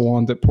 and so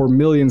on, that pour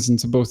millions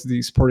into both of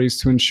these parties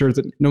to ensure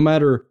that no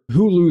matter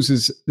who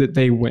loses, that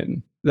they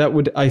win. That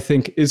would, I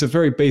think, is a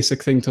very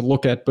basic thing to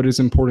look at, but is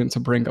important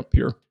to bring up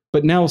here.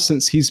 But now,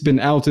 since he's been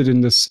outed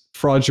in this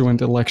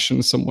fraudulent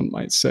election, someone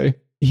might say,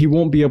 he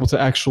won't be able to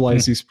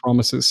actualize these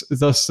promises.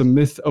 Thus, the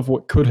myth of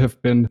what could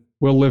have been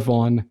will live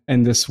on,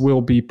 and this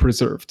will be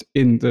preserved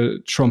in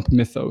the Trump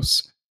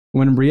mythos.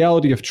 When in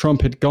reality, if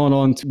Trump had gone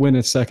on to win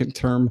a second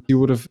term, he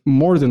would have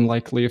more than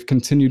likely have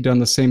continued down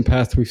the same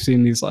path we've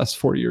seen these last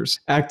 4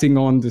 years, acting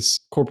on this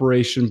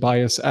corporation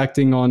bias,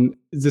 acting on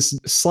this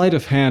sleight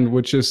of hand,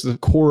 which is the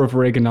core of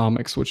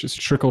Reaganomics, which is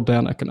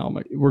trickle-down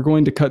economic. We're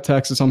going to cut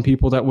taxes on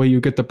people, that way you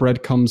get the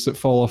breadcrumbs that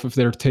fall off of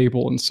their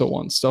table and so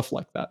on, stuff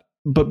like that.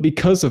 But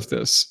because of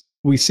this,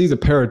 we see the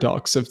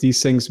paradox of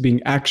these things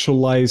being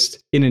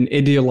actualized in an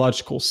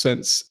ideological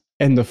sense,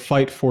 and the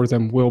fight for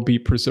them will be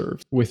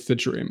preserved with the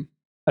dream.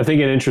 I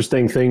think an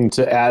interesting thing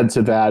to add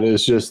to that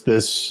is just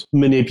this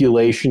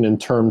manipulation in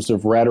terms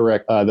of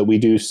rhetoric that we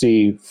do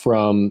see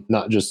from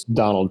not just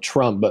Donald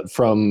Trump, but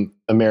from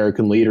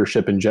American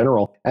leadership in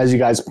general. As you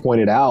guys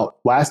pointed out,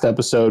 last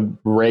episode,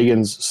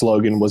 Reagan's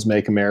slogan was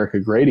 "Make America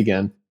Great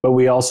Again." But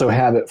we also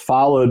have it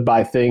followed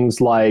by things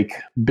like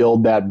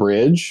 "Build That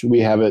Bridge." We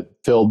have it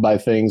filled by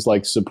things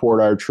like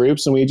 "Support Our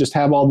Troops." And we just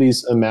have all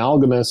these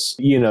amalgamous,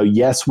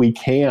 "Yes, we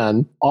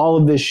can," all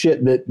of this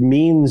shit that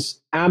means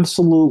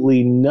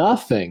absolutely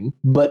nothing.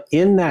 But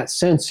in that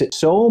sense, it's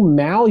so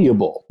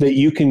malleable that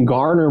you can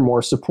garner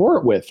more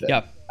support with it.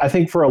 Yeah. I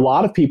think for a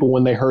lot of people,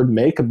 when they heard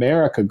 "Make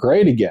America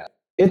Great Again,"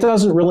 it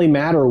doesn't really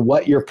matter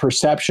what your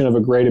perception of a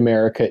great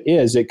America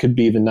is. It could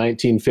be the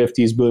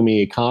 1950s booming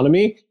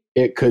economy.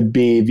 It could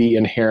be the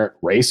inherent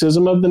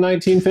racism of the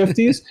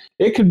 1950s.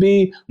 It could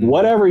be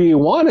whatever you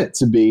want it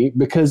to be,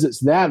 because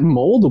it's that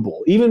moldable.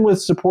 Even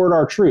with "Support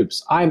Our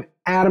Troops," I'm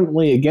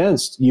adamantly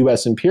against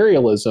U.S.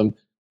 imperialism,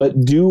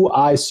 but do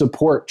I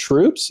support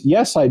troops?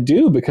 Yes, I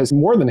do, because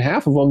more than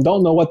half of them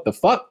don't know what the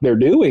fuck they're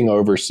doing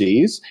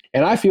overseas,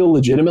 and I feel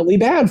legitimately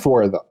bad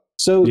for them.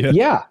 So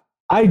yeah,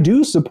 I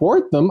do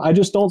support them. I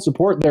just don't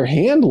support their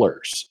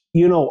handlers.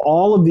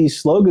 All of these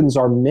slogans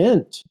are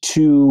meant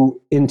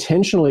to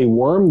intentionally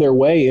worm their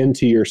way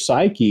into your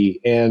psyche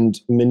and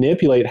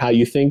manipulate how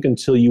you think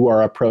until you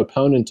are a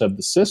proponent of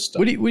the system.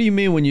 What do you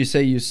mean when you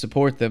say you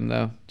support them,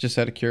 though? Just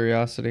out of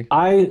curiosity.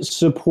 I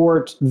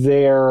support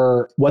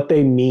what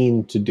they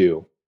mean to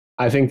do.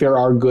 I think there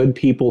are good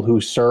people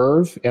who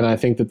serve, and I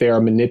think that they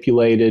are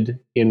manipulated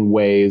in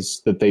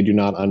ways that they do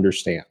not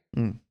understand.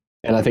 And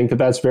I think that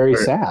that's very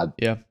sad.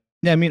 Yeah.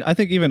 Yeah, I mean, I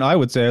think even I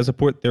would say I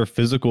support their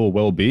physical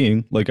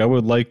well-being. Like, I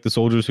would like the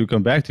soldiers who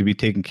come back to be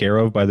taken care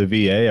of by the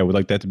VA. I would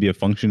like that to be a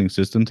functioning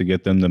system to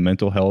get them the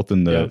mental health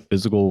and the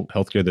physical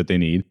health care that they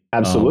need.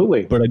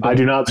 Absolutely. But I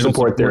do not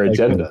support their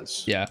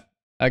agendas. Yeah.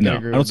 I can agree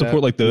with that. I don't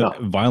support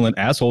the violent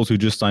assholes who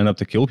just sign up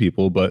to kill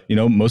people, but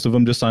most of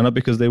them just sign up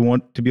because they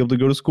want to be able to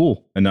go to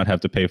school and not have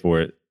to pay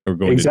for it or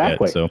go to debt.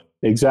 So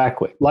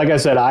exactly. Like I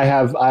said, I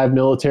have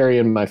military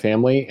in my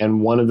family,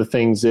 and one of the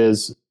things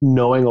is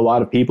knowing a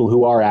lot of people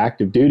who are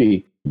active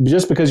duty.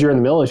 Just because you're in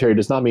the military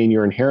does not mean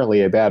you're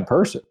inherently a bad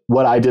person.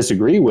 What I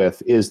disagree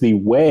with is the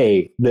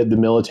way that the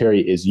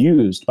military is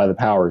used by the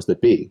powers that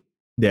be.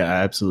 Yeah,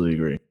 I absolutely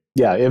agree.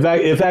 Yeah, if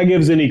that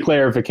gives any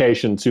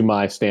clarification to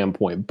my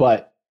standpoint.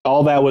 But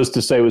all that was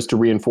to say was to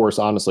reinforce,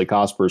 honestly,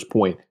 Cosper's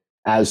point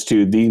as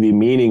to the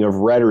meaning of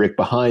rhetoric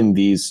behind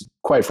these,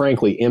 quite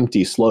frankly,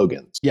 empty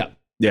slogans.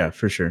 Yeah,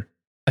 for sure.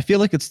 I feel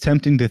like it's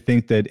tempting to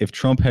think that if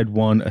Trump had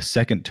won a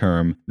second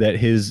term, that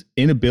his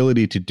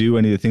inability to do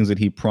any of the things that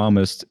he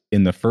promised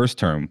in the first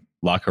term,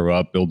 lock her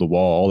up, build the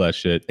wall, all that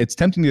shit, it's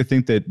tempting to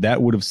think that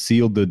that would have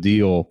sealed the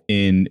deal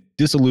in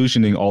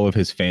disillusioning all of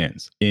his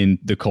fans in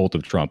the cult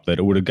of Trump, that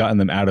it would have gotten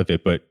them out of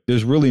it. But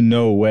there's really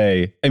no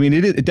way. I mean,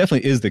 it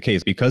definitely is the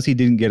case. Because he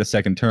didn't get a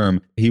second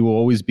term, he will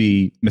always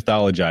be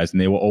mythologized,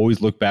 and they will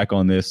always look back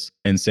on this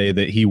and say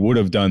that he would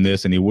have done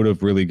this and he would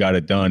have really got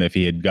it done if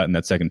he had gotten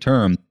that second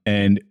term.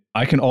 And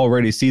I can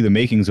already see the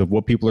makings of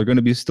what people are going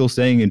to be still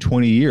saying in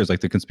 20 years. Like,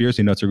 the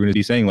conspiracy nuts are going to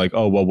be saying like,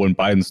 oh, well, when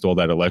Biden stole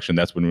that election,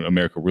 that's when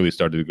America really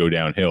started to go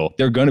downhill.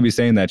 They're going to be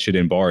saying that shit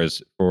in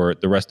bars for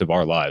the rest of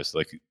our lives.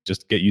 Like,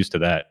 just get used to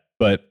that.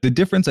 But the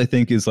difference, I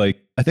think, is I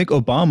think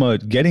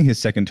Obama getting his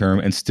second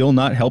term and still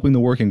not helping the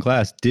working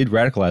class did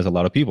radicalize a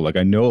lot of people. Like,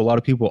 I know a lot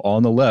of people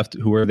on the left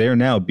who are there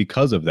now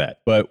because of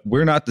that. But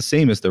we're not the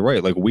same as the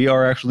right. Like, we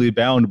are actually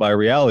bound by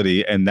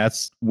reality, and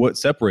that's what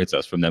separates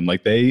us from them.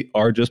 Like, they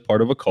are just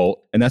part of a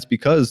cult. And that's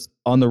because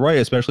on the right,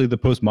 especially the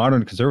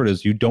postmodern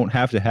conservatives, you don't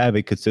have to have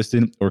a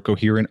consistent or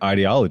coherent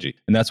ideology.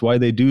 And that's why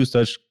they do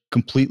such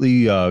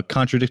completely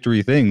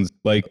contradictory things.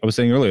 Like I was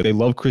saying earlier, they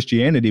love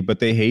Christianity, but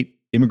they hate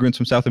immigrants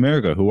from South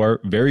America who are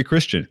very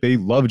Christian. They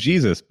love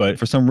Jesus, but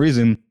for some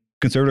reason,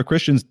 conservative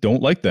Christians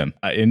don't like them.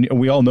 And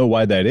we all know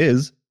why that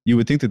is. You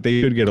would think that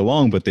they should get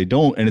along, but they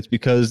don't. And it's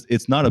because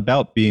it's not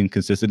about being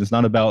consistent. It's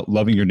not about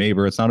loving your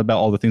neighbor. It's not about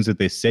all the things that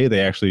they say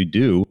they actually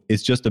do.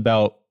 It's just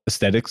about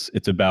aesthetics.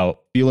 It's about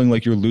feeling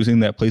like you're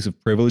losing that place of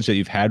privilege that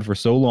you've had for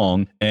so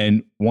long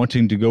and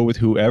wanting to go with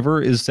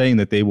whoever is saying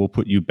that they will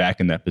put you back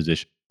in that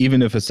position.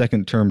 Even if a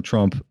second term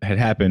Trump had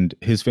happened,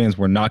 his fans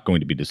were not going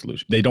to be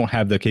disillusioned. They don't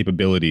have the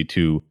capability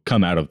to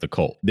come out of the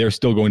cult. They're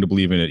still going to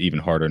believe in it even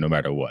harder, no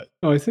matter what.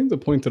 I think the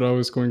point that I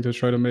was going to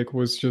try to make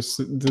was just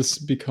that this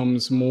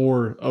becomes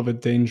more of a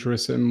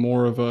dangerous and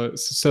more of a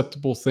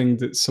susceptible thing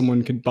that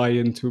someone could buy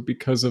into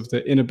because of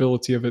the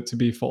inability of it to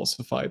be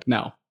falsified.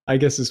 Now, I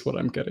guess is what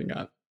I'm getting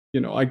at.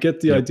 I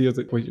get the idea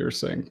that what you're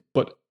saying,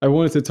 but I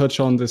wanted to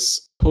touch on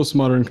this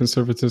postmodern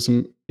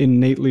conservatism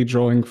innately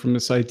drawing from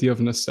this idea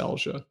of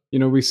nostalgia.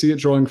 We see it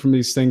drawing from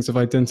these things of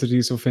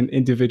identities of an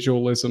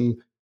individualism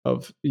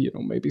of,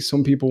 maybe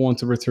some people want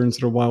to return to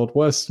the Wild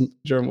West.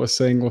 Jaron was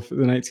saying with the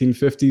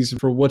 1950s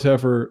for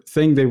whatever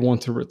thing they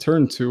want to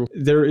return to.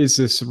 There is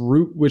this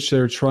root which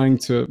they're trying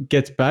to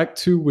get back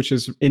to, which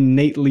is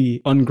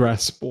innately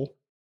ungraspable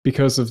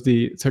because of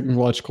the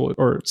technological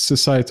or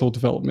societal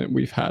development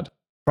we've had.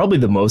 Probably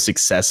the most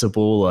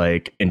accessible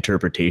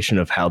interpretation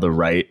of how the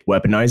right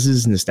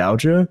weaponizes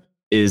nostalgia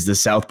is the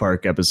South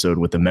Park episode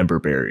with the member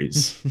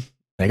berries.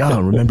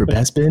 Remember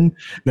Bespin?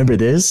 Remember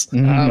this? I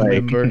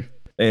remember.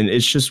 And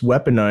it's just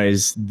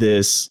weaponized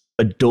this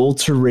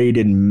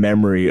adulterated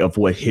memory of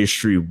what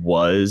history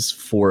was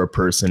for a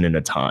person in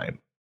a time,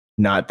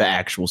 not the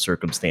actual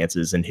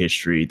circumstances in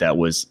history that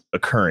was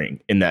occurring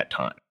in that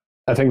time.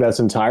 I think that's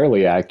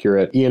entirely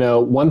accurate.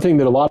 One thing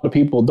that a lot of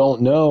people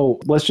don't know,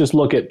 let's just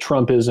look at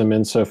Trumpism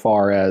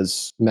insofar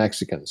as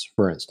Mexicans,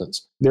 for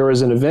instance. There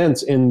was an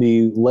event in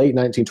the late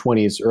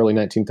 1920s, early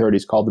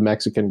 1930s called the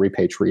Mexican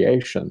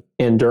repatriation.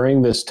 And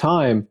during this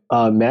time,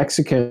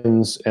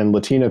 Mexicans and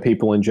Latino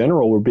people in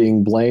general were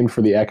being blamed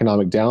for the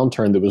economic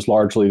downturn that was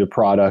largely the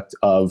product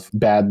of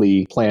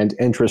badly planned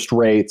interest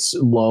rates,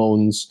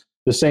 loans,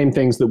 the same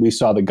things that we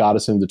saw that got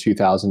us into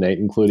 2008,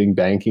 including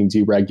banking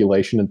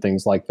deregulation and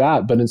things like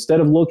that. But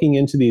instead of looking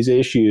into these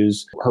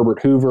issues,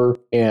 Herbert Hoover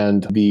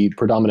and the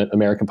predominant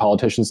American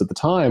politicians at the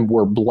time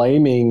were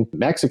blaming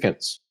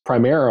Mexicans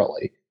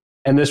primarily.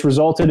 And this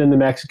resulted in the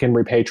Mexican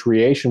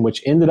repatriation,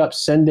 which ended up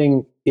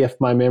sending, if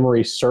my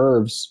memory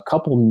serves, a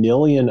couple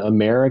million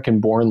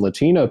American-born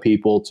Latino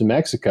people to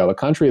Mexico, a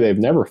country they've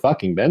never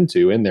fucking been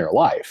to in their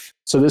life.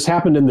 So this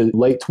happened in the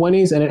late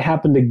 20s, and it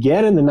happened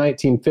again in the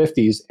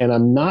 1950s. And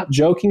I'm not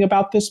joking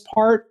about this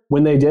part.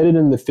 When they did it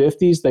in the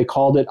 50s, they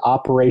called it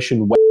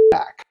Operation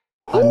Wetback.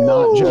 I'm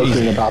not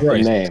joking about the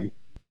name.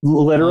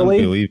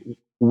 Literally,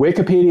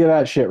 Wikipedia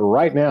that shit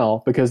right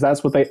now, because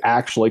that's what they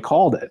actually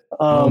called it.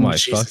 Oh my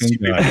fucking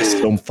God. It's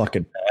so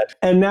fucking bad.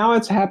 And now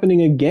it's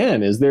happening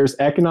again, is there's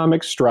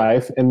economic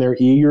strife and they're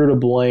eager to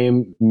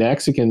blame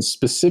Mexicans,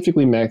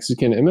 specifically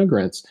Mexican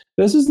immigrants.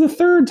 This is the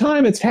third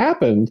time it's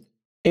happened,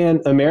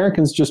 and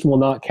Americans just will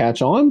not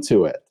catch on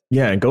to it.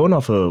 Yeah, and going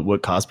off of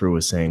what Cosper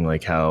was saying,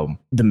 how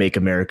the Make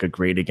America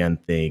Great Again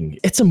thing,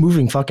 it's a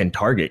moving fucking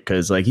target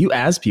because, you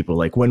ask people,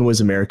 when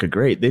was America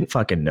great? They didn't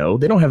fucking know.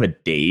 They don't have a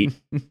date.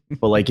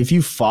 But, if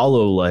you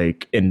follow,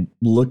 and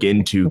look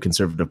into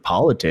conservative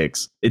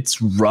politics,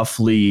 it's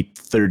roughly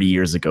 30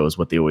 years ago is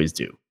what they always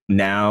do.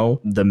 Now,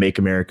 the Make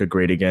America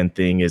Great Again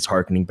thing is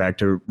harkening back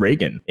to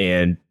Reagan.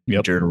 And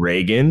during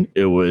Reagan,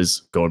 it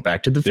was going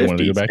back to the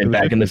 50s. And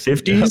back in the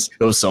 50s,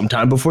 it was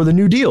sometime before the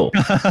New Deal.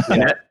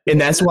 And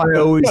that's why I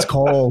always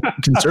call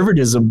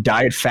conservatism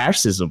diet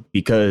fascism,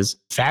 because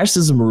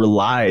fascism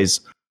relies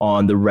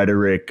on the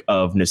rhetoric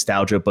of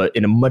nostalgia, but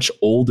in a much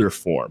older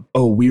form.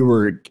 Oh, we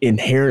were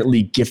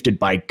inherently gifted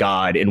by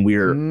God and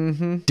we're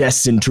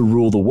destined to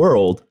rule the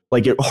world.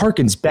 It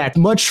harkens back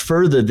much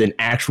further than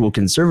actual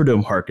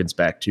conservatism harkens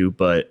back to,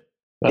 but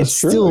it's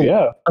still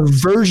a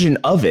version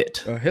of it.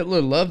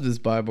 Hitler loved his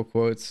Bible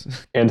quotes.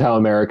 And how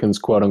Americans,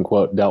 quote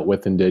unquote, dealt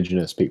with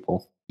indigenous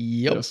people.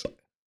 Yep. Yes.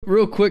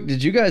 Real quick,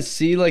 did you guys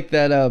see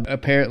that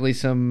apparently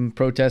some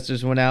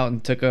protesters went out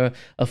and took a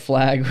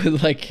flag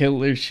with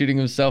Hitler shooting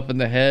himself in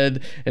the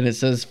head, and it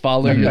says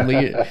follow your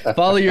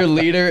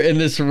leader,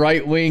 and this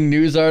right-wing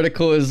news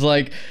article is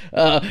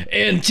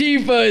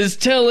Antifa is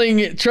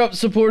telling Trump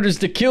supporters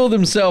to kill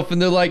themselves,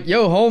 and they're like,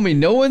 yo homie,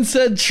 no one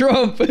said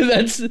Trump.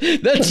 that's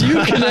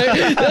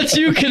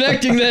you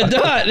connecting that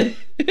dot.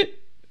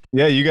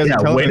 Yeah, you guys are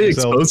telling way to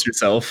expose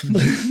yourself.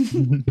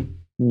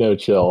 No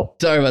chill.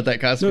 Sorry about that,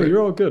 Cosper. No,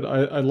 you're all good.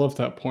 I love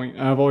that point.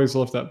 I've always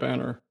loved that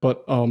banner.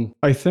 But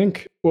I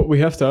think what we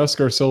have to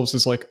ask ourselves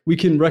is we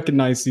can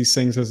recognize these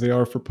things as they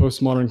are for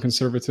postmodern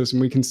conservatism.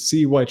 We can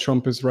see why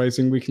Trump is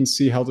rising. We can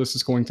see how this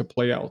is going to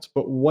play out.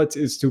 But what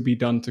is to be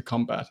done to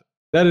combat it?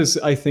 That is,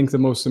 I think, the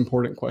most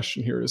important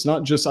question here, is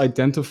not just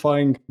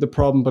identifying the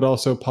problem, but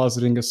also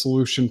positing a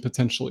solution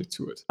potentially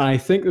to it. And I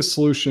think the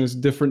solution is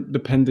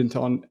dependent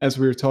on, as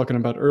we were talking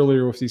about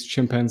earlier with these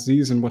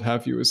chimpanzees and what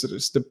have you, is that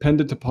it's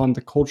dependent upon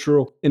the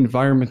cultural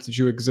environment that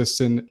you exist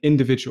in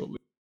individually.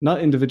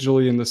 not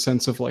individually in the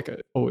sense of like,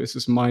 oh, this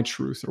is my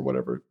truth or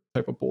whatever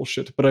type of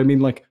bullshit. But I mean,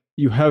 like,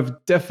 you have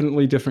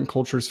definitely different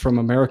cultures from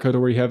America to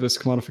where you have this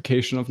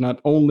commodification of not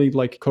only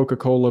like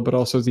Coca-Cola, but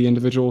also the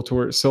individual to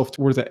where itself,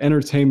 to where the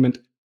entertainment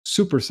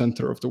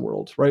supercenter of the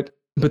world, right?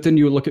 But then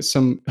you look at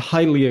some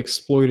highly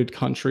exploited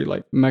country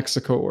like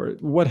Mexico or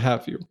what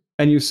have you,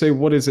 and you say,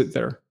 what is it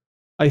there?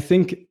 I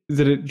think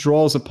that it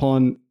draws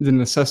upon the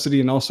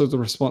necessity and also the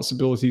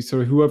responsibility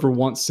to whoever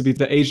wants to be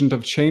the agent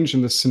of change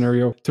in this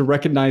scenario to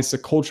recognize the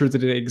culture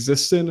that it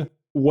exists in,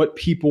 what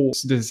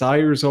people's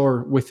desires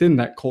are within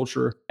that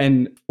culture,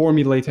 and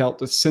formulate out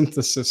the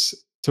synthesis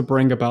to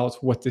bring about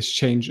what this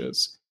change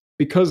is.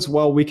 Because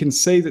while we can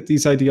say that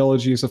these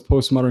ideologies of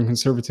postmodern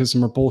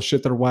conservatism are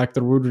bullshit, they're whack,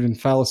 they're rooted in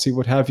fallacy,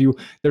 what have you,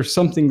 there's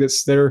something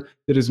that's there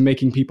that is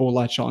making people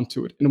latch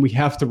onto it. And we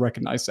have to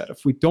recognize that.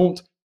 If we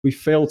don't, we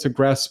fail to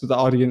grasp the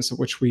audience at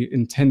which we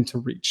intend to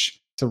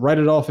reach. To write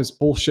it off as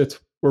bullshit,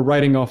 we're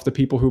writing off the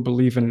people who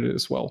believe in it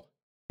as well.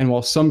 And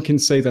while some can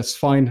say that's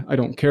fine, I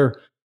don't care,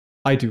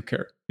 I do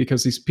care,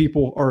 because these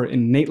people are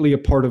innately a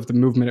part of the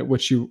movement at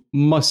which you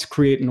must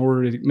create in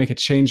order to make a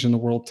change in the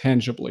world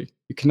tangibly.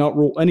 You cannot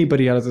rule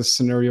anybody out of this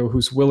scenario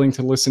who's willing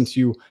to listen to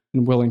you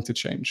and willing to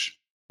change.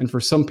 And for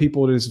some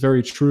people, it is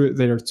very true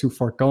they are too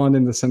far gone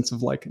in the sense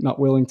of like not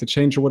willing to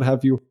change or what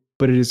have you,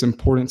 but it is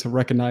important to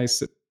recognize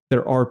that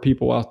there are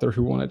people out there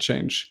who want to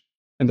change.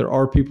 And there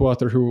are people out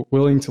there who are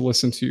willing to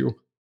listen to you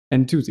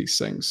and do these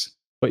things.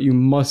 But you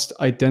must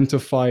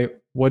identify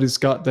what has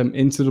got them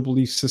into the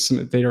belief system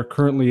that they are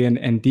currently in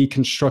and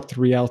deconstruct the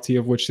reality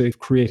of which they've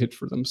created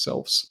for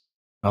themselves.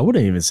 I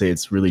wouldn't even say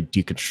it's really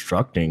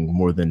deconstructing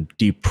more than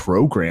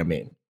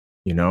deprogramming,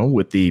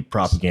 with the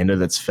propaganda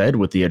that's fed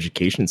with the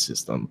education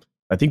system.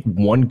 I think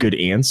one good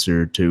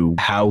answer to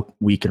how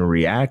we can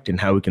react and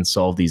how we can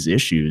solve these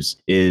issues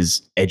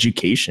is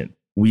education.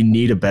 We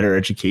need a better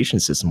education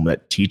system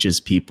that teaches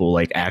people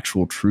like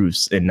actual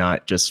truths and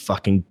not just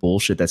fucking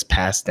bullshit that's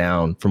passed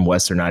down from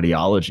Western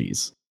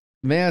ideologies.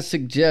 May I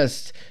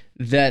suggest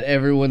that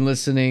everyone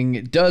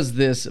listening does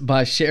this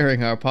by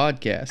sharing our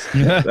podcast?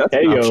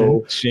 Hey,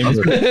 yo. Shameless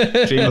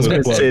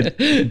plug.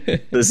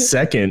 The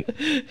second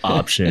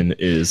option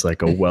is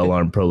like a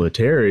well-armed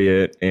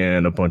proletariat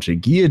and a bunch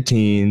of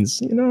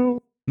guillotines,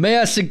 May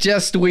I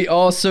suggest we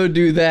also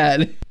do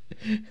that?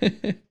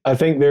 I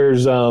think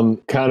there's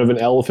kind of an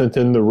elephant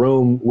in the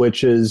room,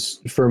 which is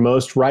for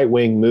most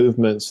right-wing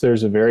movements,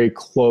 there's a very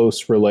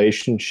close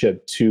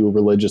relationship to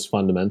religious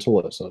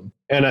fundamentalism.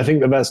 And I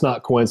think that that's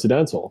not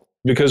coincidental.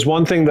 Because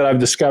one thing that I've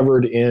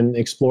discovered in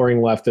exploring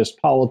leftist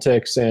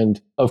politics,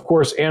 and of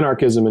course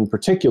anarchism in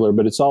particular,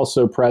 but it's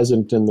also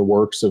present in the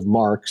works of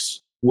Marx,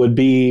 would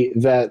be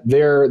that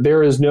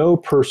there is no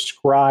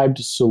prescribed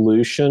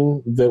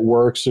solution that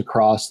works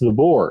across the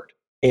board.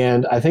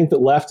 And I think that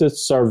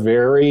leftists are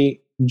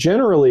very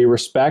generally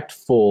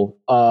respectful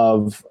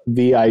of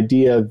the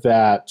idea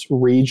that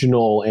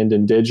regional and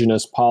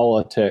indigenous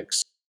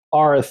politics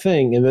are a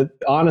thing. And that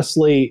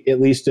honestly, at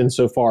least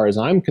insofar as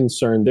I'm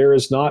concerned, there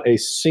is not a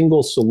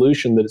single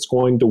solution that is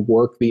going to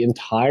work the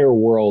entire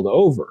world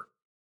over.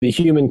 The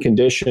human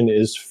condition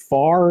is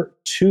far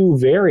too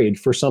varied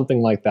for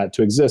something like that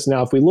to exist.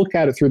 Now, if we look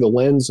at it through the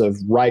lens of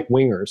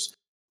right-wingers,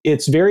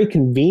 it's very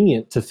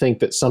convenient to think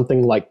that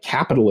something like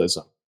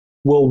capitalism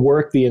will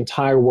work the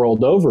entire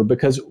world over,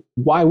 because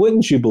why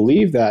wouldn't you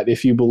believe that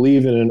if you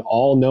believe in an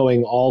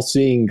all-knowing,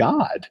 all-seeing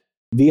God?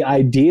 The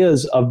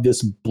ideas of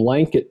this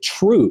blanket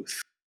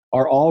truth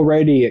are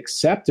already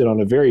accepted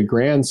on a very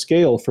grand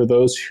scale for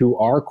those who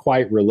are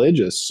quite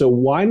religious. So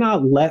why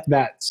not let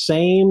that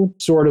same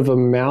sort of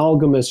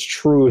amalgamous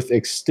truth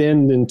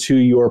extend into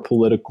your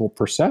political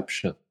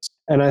perceptions?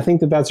 And I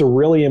think that that's a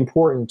really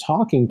important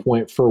talking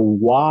point for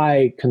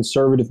why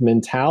conservative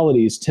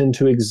mentalities tend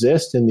to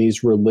exist in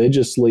these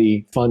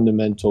religiously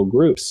fundamental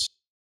groups.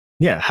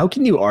 Yeah, how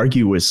can you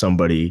argue with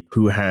somebody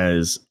who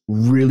has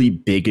really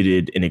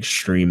bigoted and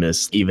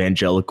extremist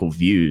evangelical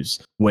views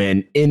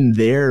when in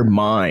their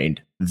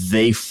mind,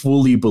 they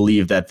fully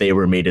believe that they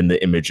were made in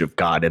the image of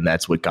God and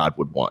that's what God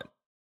would want?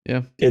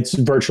 Yeah, it's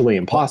virtually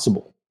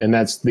impossible. And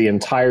that's the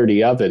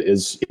entirety of it,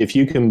 is if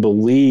you can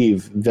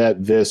believe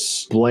that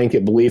this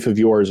blanket belief of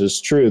yours is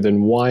true,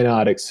 then why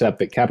not accept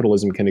that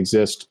capitalism can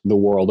exist the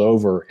world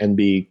over and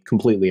be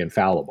completely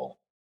infallible?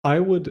 I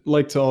would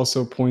like to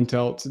also point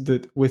out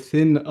that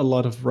within a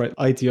lot of right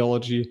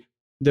ideology,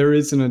 there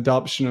is an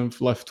adoption of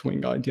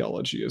left-wing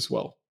ideology as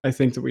well. I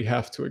think that we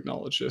have to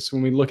acknowledge this.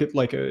 When we look at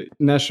like a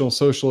National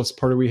Socialist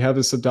Party, we have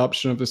this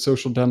adoption of the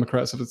Social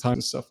Democrats of the time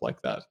and stuff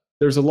like that.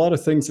 There's a lot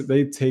of things that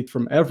they take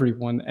from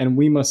everyone, and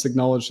we must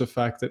acknowledge the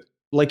fact that,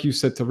 like you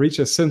said, to reach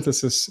a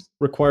synthesis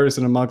requires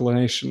an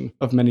amalgamation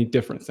of many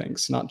different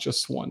things, not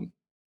just one.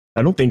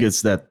 I don't think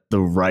it's that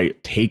the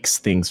right takes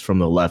things from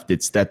the left.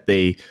 It's that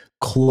they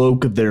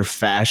cloak their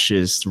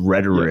fascist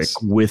rhetoric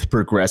with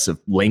progressive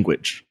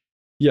language.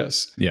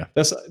 Yes. Yeah.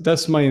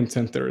 That's my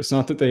intent there. It's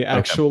not that they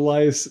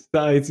actualize the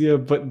idea,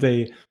 but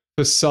they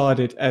facade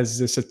it as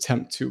this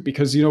attempt to.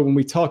 Because, when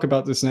we talk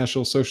about this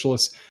National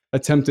Socialist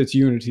attempt at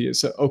unity,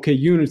 it's okay,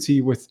 unity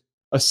with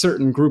a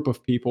certain group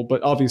of people,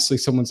 but obviously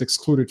someone's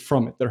excluded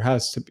from it. There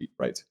has to be,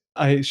 right?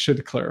 I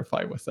should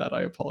clarify with that.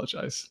 I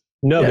apologize.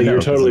 No, but you're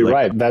totally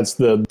right. That's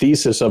the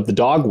thesis of the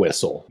dog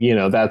whistle.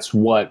 That's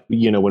what,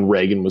 when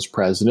Reagan was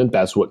president,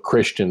 that's what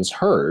Christians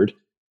heard.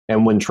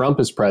 And when Trump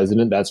is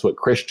president, that's what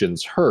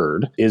Christians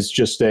heard, is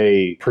just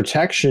a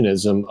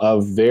protectionism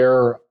of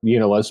their,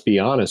 let's be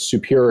honest,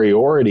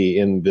 superiority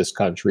in this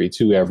country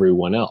to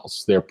everyone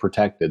else, their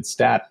protected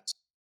status.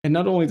 And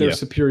not only their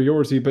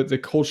superiority, but the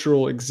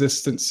cultural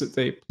existence that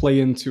they play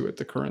into at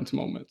the current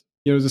moment.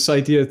 This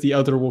idea that the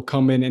other will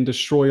come in and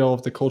destroy all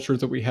of the culture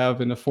that we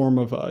have in the form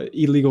of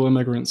illegal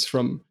immigrants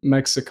from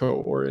Mexico,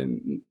 or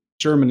in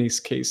Germany's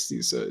case,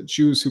 these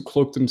Jews who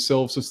cloak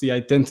themselves as the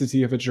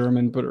identity of a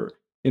German, but are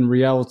in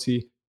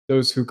reality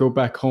those who go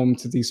back home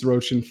to these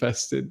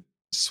roach-infested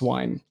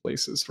swine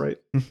places, right?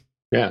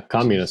 Yeah,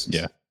 communists.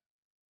 Yeah.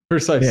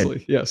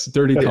 Precisely. Yeah. Yes,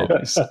 dirty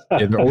commies.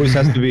 Yeah, there always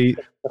has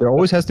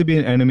to be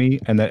an enemy,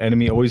 and that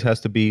enemy always has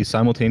to be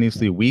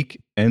simultaneously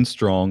weak and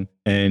strong.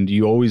 And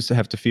you always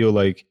have to feel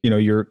like,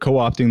 you're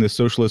co-opting the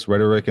socialist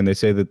rhetoric, and they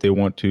say that they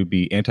want to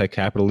be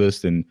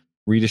anti-capitalist and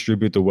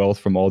redistribute the wealth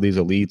from all these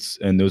elites,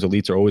 and those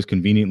elites are always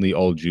conveniently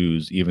all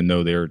Jews, even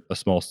though they're a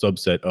small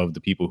subset of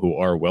the people who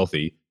are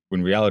wealthy.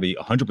 In reality,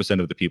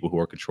 100% of the people who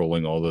are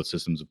controlling all the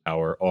systems of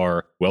power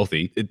are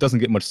wealthy. It doesn't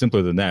get much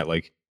simpler than that.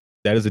 Like,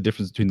 that is the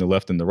difference between the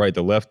left and the right.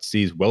 The left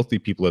sees wealthy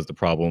people as the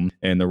problem,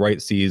 and the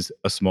right sees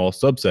a small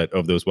subset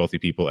of those wealthy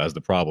people as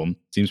the problem.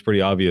 Seems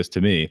pretty obvious to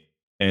me.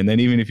 And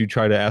then even if you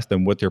try to ask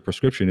them what their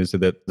prescription is, so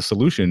that the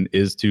solution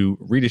is to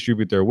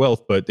redistribute their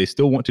wealth, but they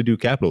still want to do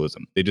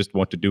capitalism. They just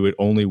want to do it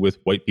only with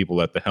white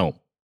people at the helm.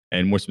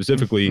 And more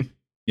specifically,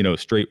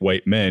 straight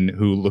white men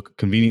who look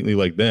conveniently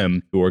like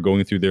them, who are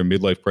going through their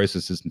midlife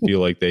crises and feel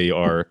like they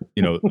are,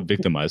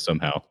 victimized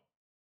somehow.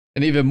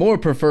 And even more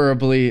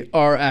preferably,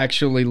 are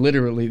actually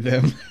literally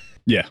them.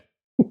 Yeah.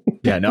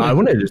 Yeah, no, I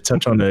wanted to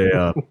touch on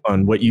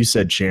on what you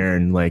said,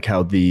 Sharon, like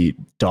how the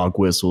dog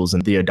whistles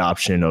and the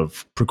adoption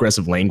of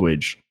progressive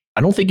language.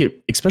 I don't think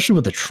it, especially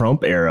with the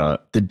Trump era,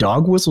 the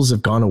dog whistles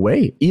have gone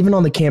away. Even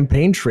on the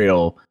campaign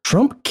trail,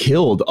 Trump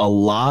killed a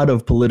lot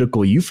of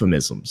political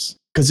euphemisms.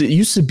 Because it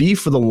used to be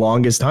for the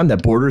longest time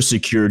that border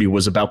security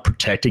was about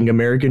protecting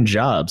American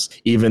jobs,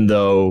 even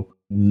though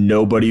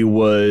nobody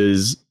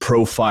was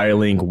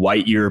profiling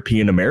white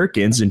European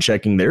Americans and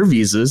checking their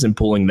visas and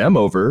pulling them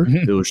over.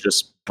 It was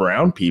just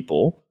brown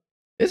people.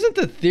 Isn't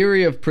the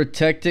theory of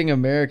protecting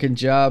American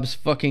jobs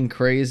fucking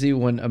crazy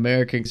when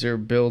Americans are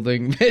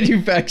building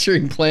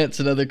manufacturing plants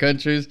in other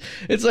countries?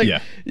 It's like,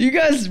 you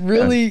guys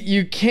really,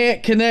 you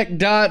can't connect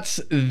dots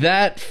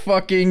that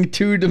fucking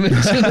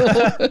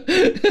two-dimensional.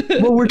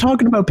 Well, we're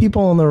talking about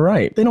people on the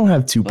right. They don't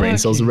have two brain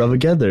cells to rub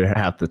together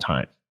half the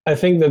time. I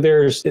think that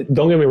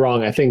don't get me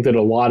wrong, I think that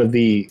a lot of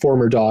the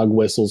former dog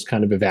whistles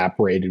kind of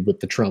evaporated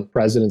with the Trump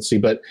presidency,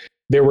 but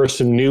there were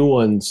some new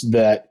ones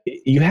that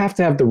you have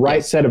to have the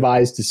right set of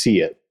eyes to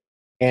see it.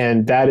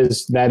 And that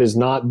is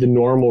not the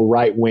normal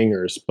right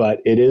wingers,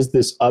 but it is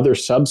this other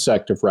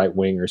subsect of right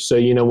wingers. So,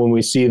 when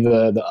we see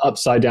the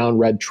upside down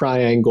red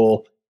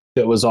triangle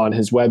that was on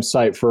his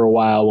website for a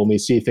while, when we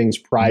see things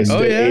priced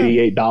at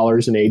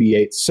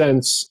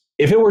 $88.88,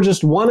 if it were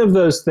just one of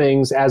those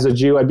things as a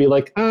Jew, I'd be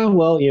like,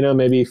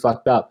 maybe he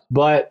fucked up.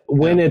 But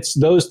when it's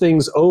those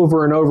things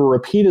over and over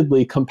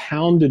repeatedly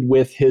compounded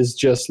with his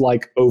just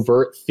like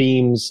overt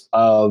themes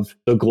of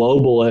the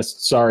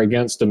globalists are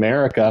against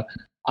America,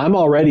 I'm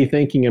already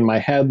thinking in my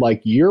head,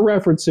 like, you're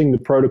referencing the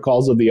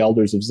protocols of the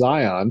elders of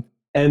Zion.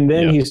 And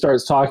then he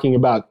starts talking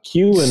about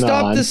QAnon.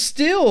 Stop the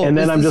steal. And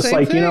then I'm just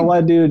like, you know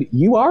what, dude,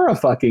 you are a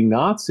fucking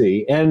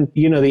Nazi. And,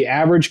 the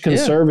average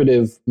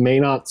conservative may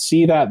not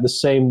see that the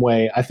same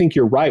way. I think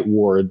you're right,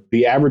 Ward.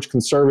 The average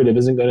conservative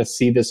isn't going to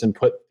see this and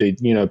put the,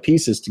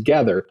 pieces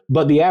together.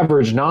 But the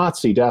average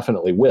Nazi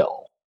definitely will.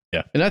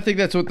 Yeah. And I think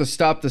that's what the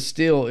stop the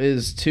steal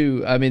is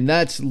too. I mean,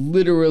 that's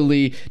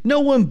literally, no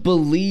one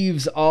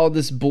believes all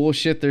this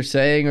bullshit they're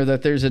saying or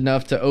that there's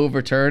enough to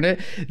overturn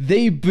it.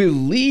 They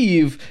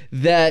believe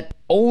that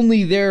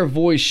only their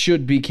voice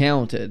should be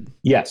counted.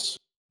 Yes.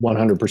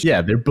 100%.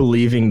 Yeah, they're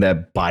believing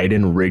that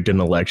Biden rigged an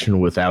election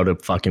without a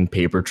fucking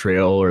paper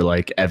trail or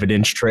like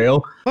evidence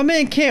trail. My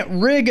man can't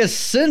rig a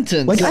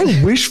sentence. Like,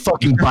 I wish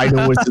fucking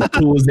Biden was as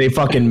cool as they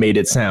fucking made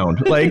it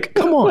sound. Like,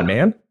 come on,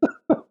 man.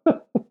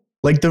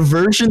 Like, the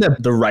version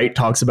that the right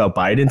talks about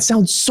Biden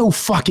sounds so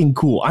fucking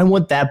cool. I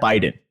want that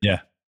Biden.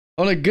 Yeah.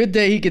 On a good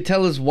day, he could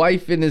tell his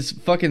wife and his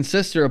fucking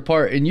sister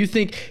apart, and you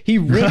think he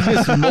rigged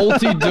this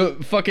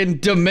fucking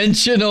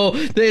dimensional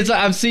thing.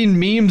 I've seen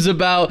memes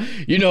about,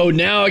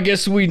 now I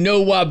guess we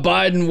know why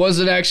Biden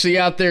wasn't actually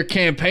out there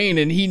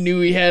campaigning. He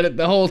knew he had it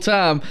the whole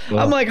time. Well,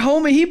 I'm like,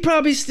 homie, he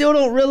probably still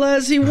don't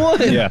realize he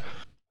won. Yeah.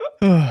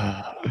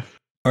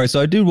 All right,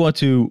 so I do want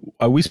to,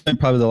 we spent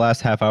probably the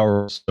last half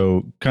hour or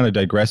so kind of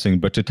digressing,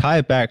 but to tie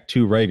it back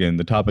to Reagan,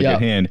 the topic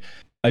at hand,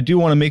 I do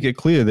want to make it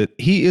clear that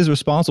he is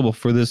responsible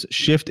for this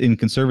shift in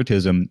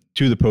conservatism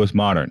to the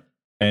postmodern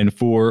and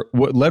for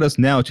what led us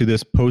now to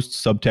this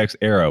post-subtext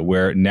era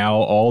where now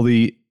all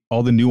the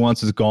All the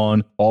nuance is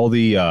gone. All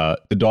the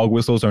dog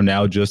whistles are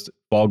now just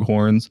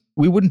foghorns.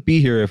 We wouldn't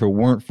be here if it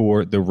weren't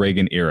for the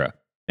Reagan era.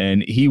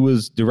 And he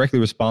was directly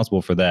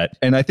responsible for that.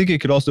 And I think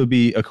it could also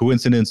be a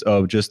coincidence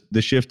of just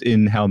the shift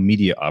in how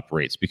media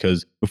operates,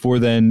 because before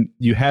then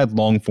you had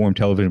long form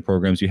television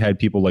programs. You had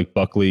people like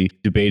Buckley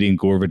debating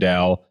Gore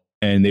Vidal,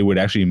 and they would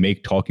actually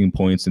make talking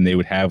points, and they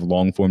would have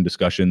long form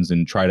discussions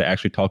and try to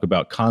actually talk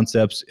about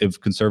concepts of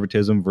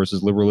conservatism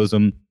versus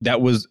liberalism. That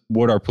was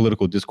what our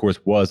political discourse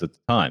was at the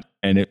time.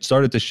 And it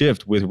started to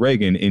shift with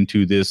Reagan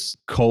into this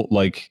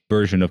cult-like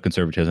version of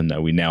conservatism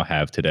that we now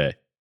have today.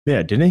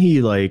 Yeah, didn't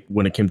he, like,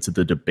 when it came to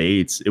the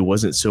debates, it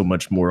wasn't so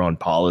much more on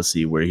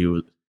policy where he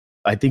was,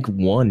 I think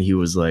he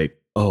was like,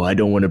 oh, I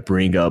don't want to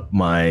bring up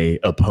my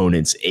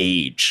opponent's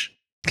age.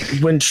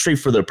 He went straight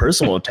for the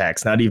personal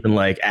attacks, not even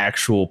like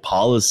actual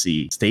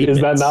policy statements.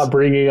 Is that not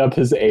bringing up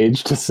his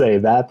age to say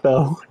that,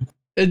 though?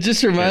 It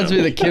just reminds me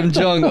of the Kim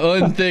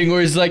Jong-un thing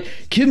where he's like,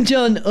 Kim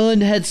Jong-un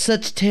had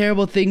such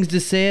terrible things to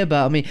say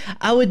about me.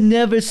 I would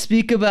never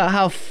speak about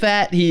how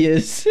fat he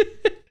is.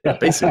 Yeah,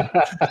 basically.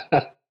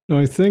 No,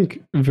 I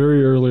think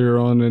very earlier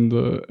on in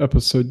the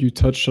episode, you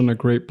touched on a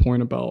great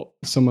point about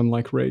someone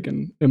like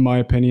Reagan, in my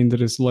opinion, that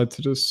has led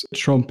to this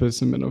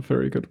Trumpism in a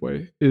very good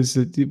way, is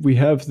that we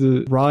have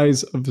the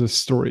rise of the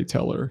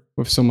storyteller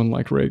with someone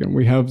like Reagan.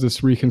 We have this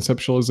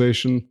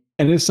reconceptualization,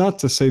 and it's not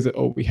to say that,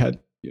 we had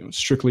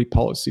strictly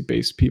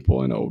policy-based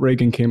people, and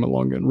Reagan came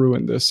along and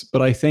ruined this,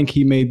 but I think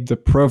he made the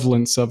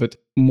prevalence of it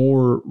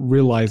more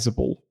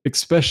realizable,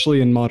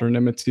 especially in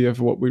modernity of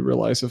what we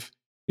realize of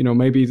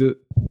maybe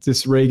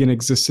this Reagan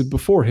existed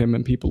before him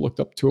and people looked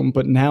up to him.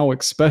 But now,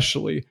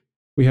 especially,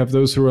 we have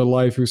those who are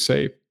alive who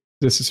say,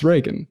 this is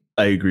Reagan.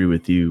 I agree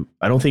with you.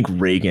 I don't think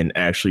Reagan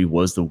actually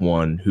was the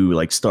one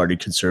who started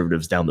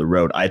conservatives down the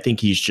road. I think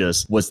he's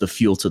just was the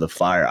fuel to the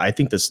fire. I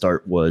think the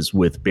start was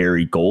with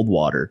Barry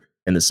Goldwater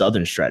and the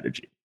Southern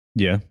Strategy.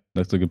 Yeah,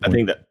 that's a good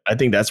point. I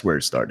think that's where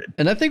it started.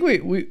 And I think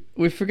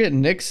we forget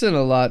Nixon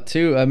a lot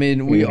too. I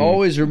mean, we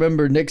always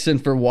remember Nixon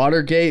for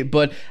Watergate,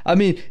 but I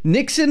mean,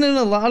 Nixon in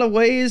a lot of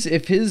ways,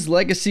 if his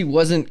legacy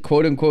wasn't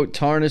quote unquote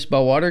tarnished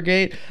by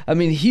Watergate, I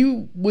mean,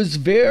 he was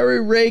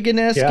very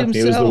Reagan-esque himself.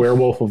 He was the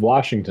werewolf of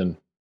Washington.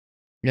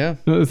 Yeah.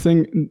 The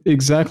thing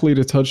exactly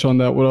to touch on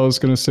that, what I was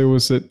going to say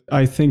was that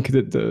I think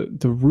that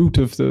the root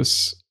of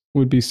this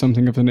would be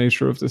something of the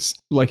nature of this,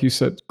 like you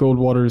said,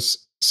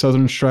 Goldwater's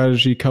Southern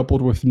strategy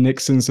coupled with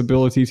Nixon's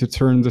ability to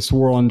turn this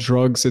war on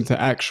drugs into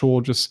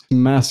actual just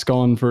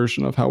mask-on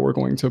version of how we're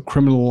going to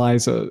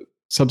criminalize a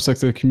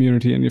subsect of the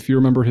community. And if you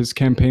remember his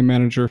campaign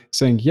manager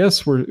saying,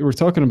 yes, we're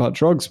talking about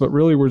drugs, but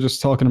really we're just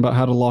talking about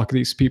how to lock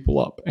these people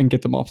up and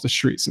get them off the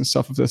streets and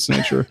stuff of this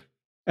nature.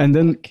 And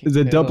then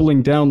the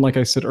doubling down, like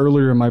I said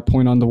earlier in my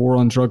point on the war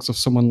on drugs of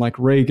someone like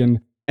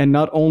Reagan, and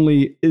not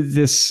only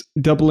this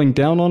doubling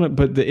down on it,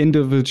 but the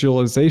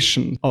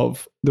individualization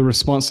of the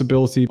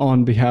responsibility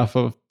on behalf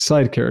of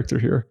side character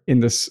here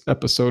in this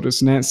episode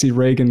is Nancy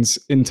Reagan's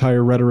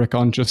entire rhetoric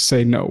on just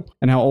say no.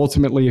 And how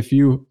ultimately, if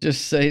you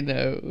just say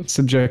no,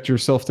 subject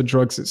yourself to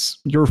drugs, it's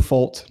your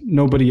fault,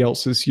 nobody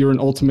else's. You're in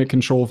ultimate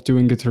control of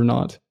doing it or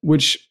not.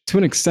 Which, to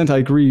an extent, I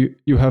agree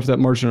you have that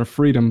margin of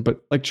freedom.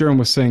 But like Jaron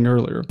was saying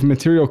earlier,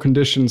 material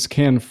conditions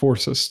can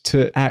force us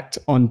to act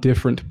on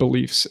different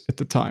beliefs at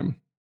the time.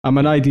 I'm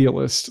an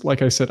idealist.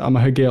 Like I said, I'm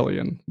a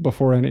Hegelian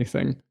before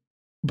anything.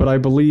 But I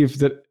believe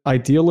that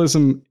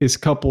idealism is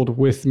coupled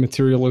with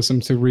materialism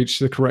to reach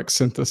the correct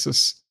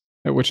synthesis,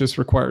 which is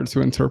required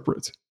to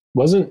interpret.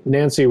 Wasn't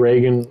Nancy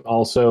Reagan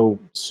also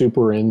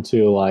super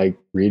into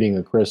reading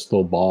a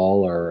crystal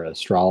ball or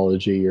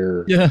astrology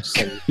or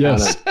some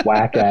kind of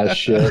whack-ass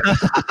shit?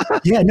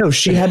 Yeah, no,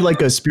 she had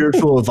a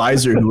spiritual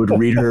advisor who would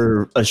read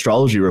her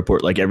astrology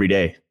report every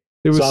day.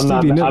 It was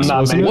Stevie Nicks,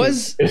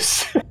 wasn't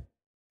it?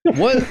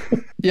 What?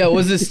 Yeah,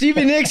 was it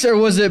Stevie Nicks or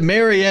was it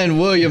Marianne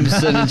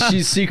Williamson? And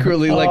she's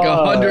secretly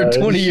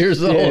 120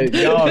 years old.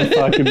 Y'all are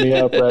fucking me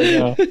up right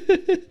now.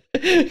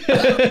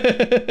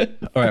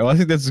 All right, well, I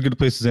think that's as good a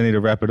place as any to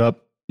wrap it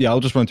up. Yeah, I'll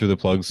just run through the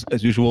plugs.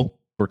 As usual,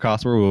 for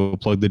Cosper, we'll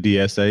plug the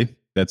DSA.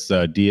 That's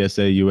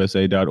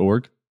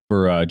dsausa.org.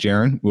 For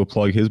Jaron, we'll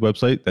plug his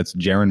website. That's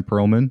Jaron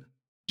Perlman,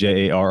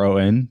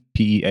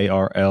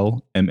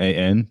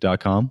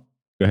 JaronPearlman.com.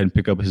 Go ahead and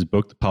pick up his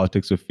book, The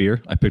Politics of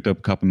Fear. I picked up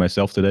a copy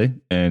myself today,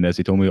 and as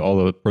he told me,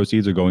 all the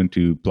proceeds are going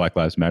to Black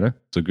Lives Matter.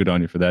 So good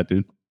on you for that,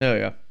 dude. Oh,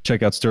 yeah.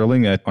 Check out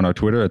Sterling on our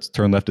Twitter. It's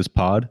Turn Leftist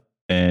Pod.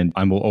 And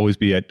I will always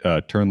be at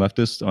Turn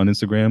Leftist on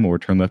Instagram or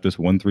Turn Leftist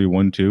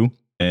 1312.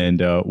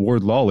 And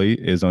Ward Lawley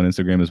is on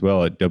Instagram as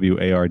well at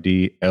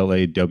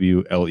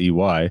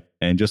WARDLAWLEY.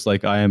 And just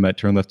like I am at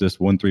Turn Leftist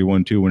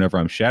 1312 whenever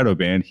I'm shadow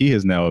banned, he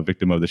is now a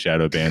victim of the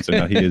shadow ban. So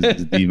now he is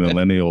the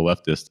millennial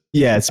leftist.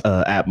 Yeah, it's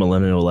at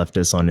millennial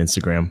leftist on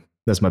Instagram.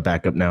 That's my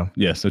backup now.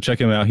 Yeah, so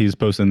check him out. He's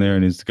posting there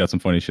and he's got some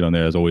funny shit on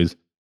there as always.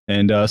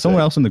 And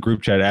someone else in the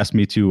group chat asked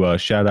me to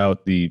shout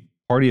out the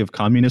Party of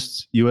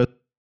Communists US.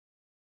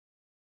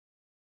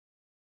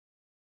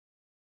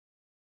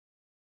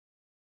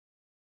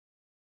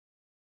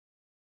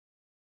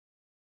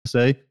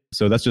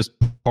 So that's just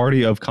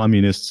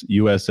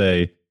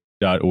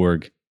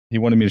partyofcommunistsusa.org. He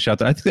wanted me to shout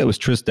that. I think that was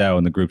Tristow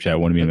in the group chat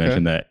wanted me to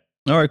mention that.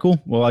 All right,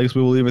 cool. Well, I guess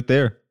we will leave it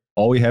there.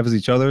 All we have is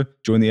each other.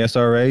 Join the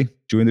SRA,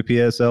 join the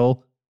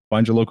PSL,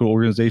 find your local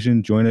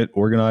organization, join it,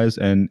 organize,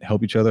 and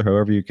help each other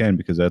however you can,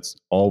 because that's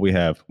all we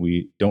have.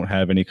 We don't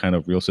have any kind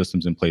of real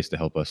systems in place to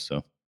help us.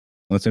 So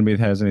unless anybody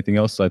has anything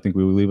else, I think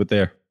we will leave it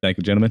there. Thank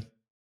you, gentlemen.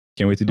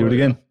 Can't wait to do it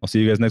again. I'll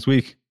see you guys next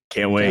week.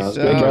 Can't wait.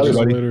 Good, brothers.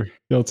 Later.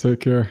 Y'all take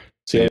care.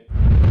 See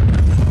ya.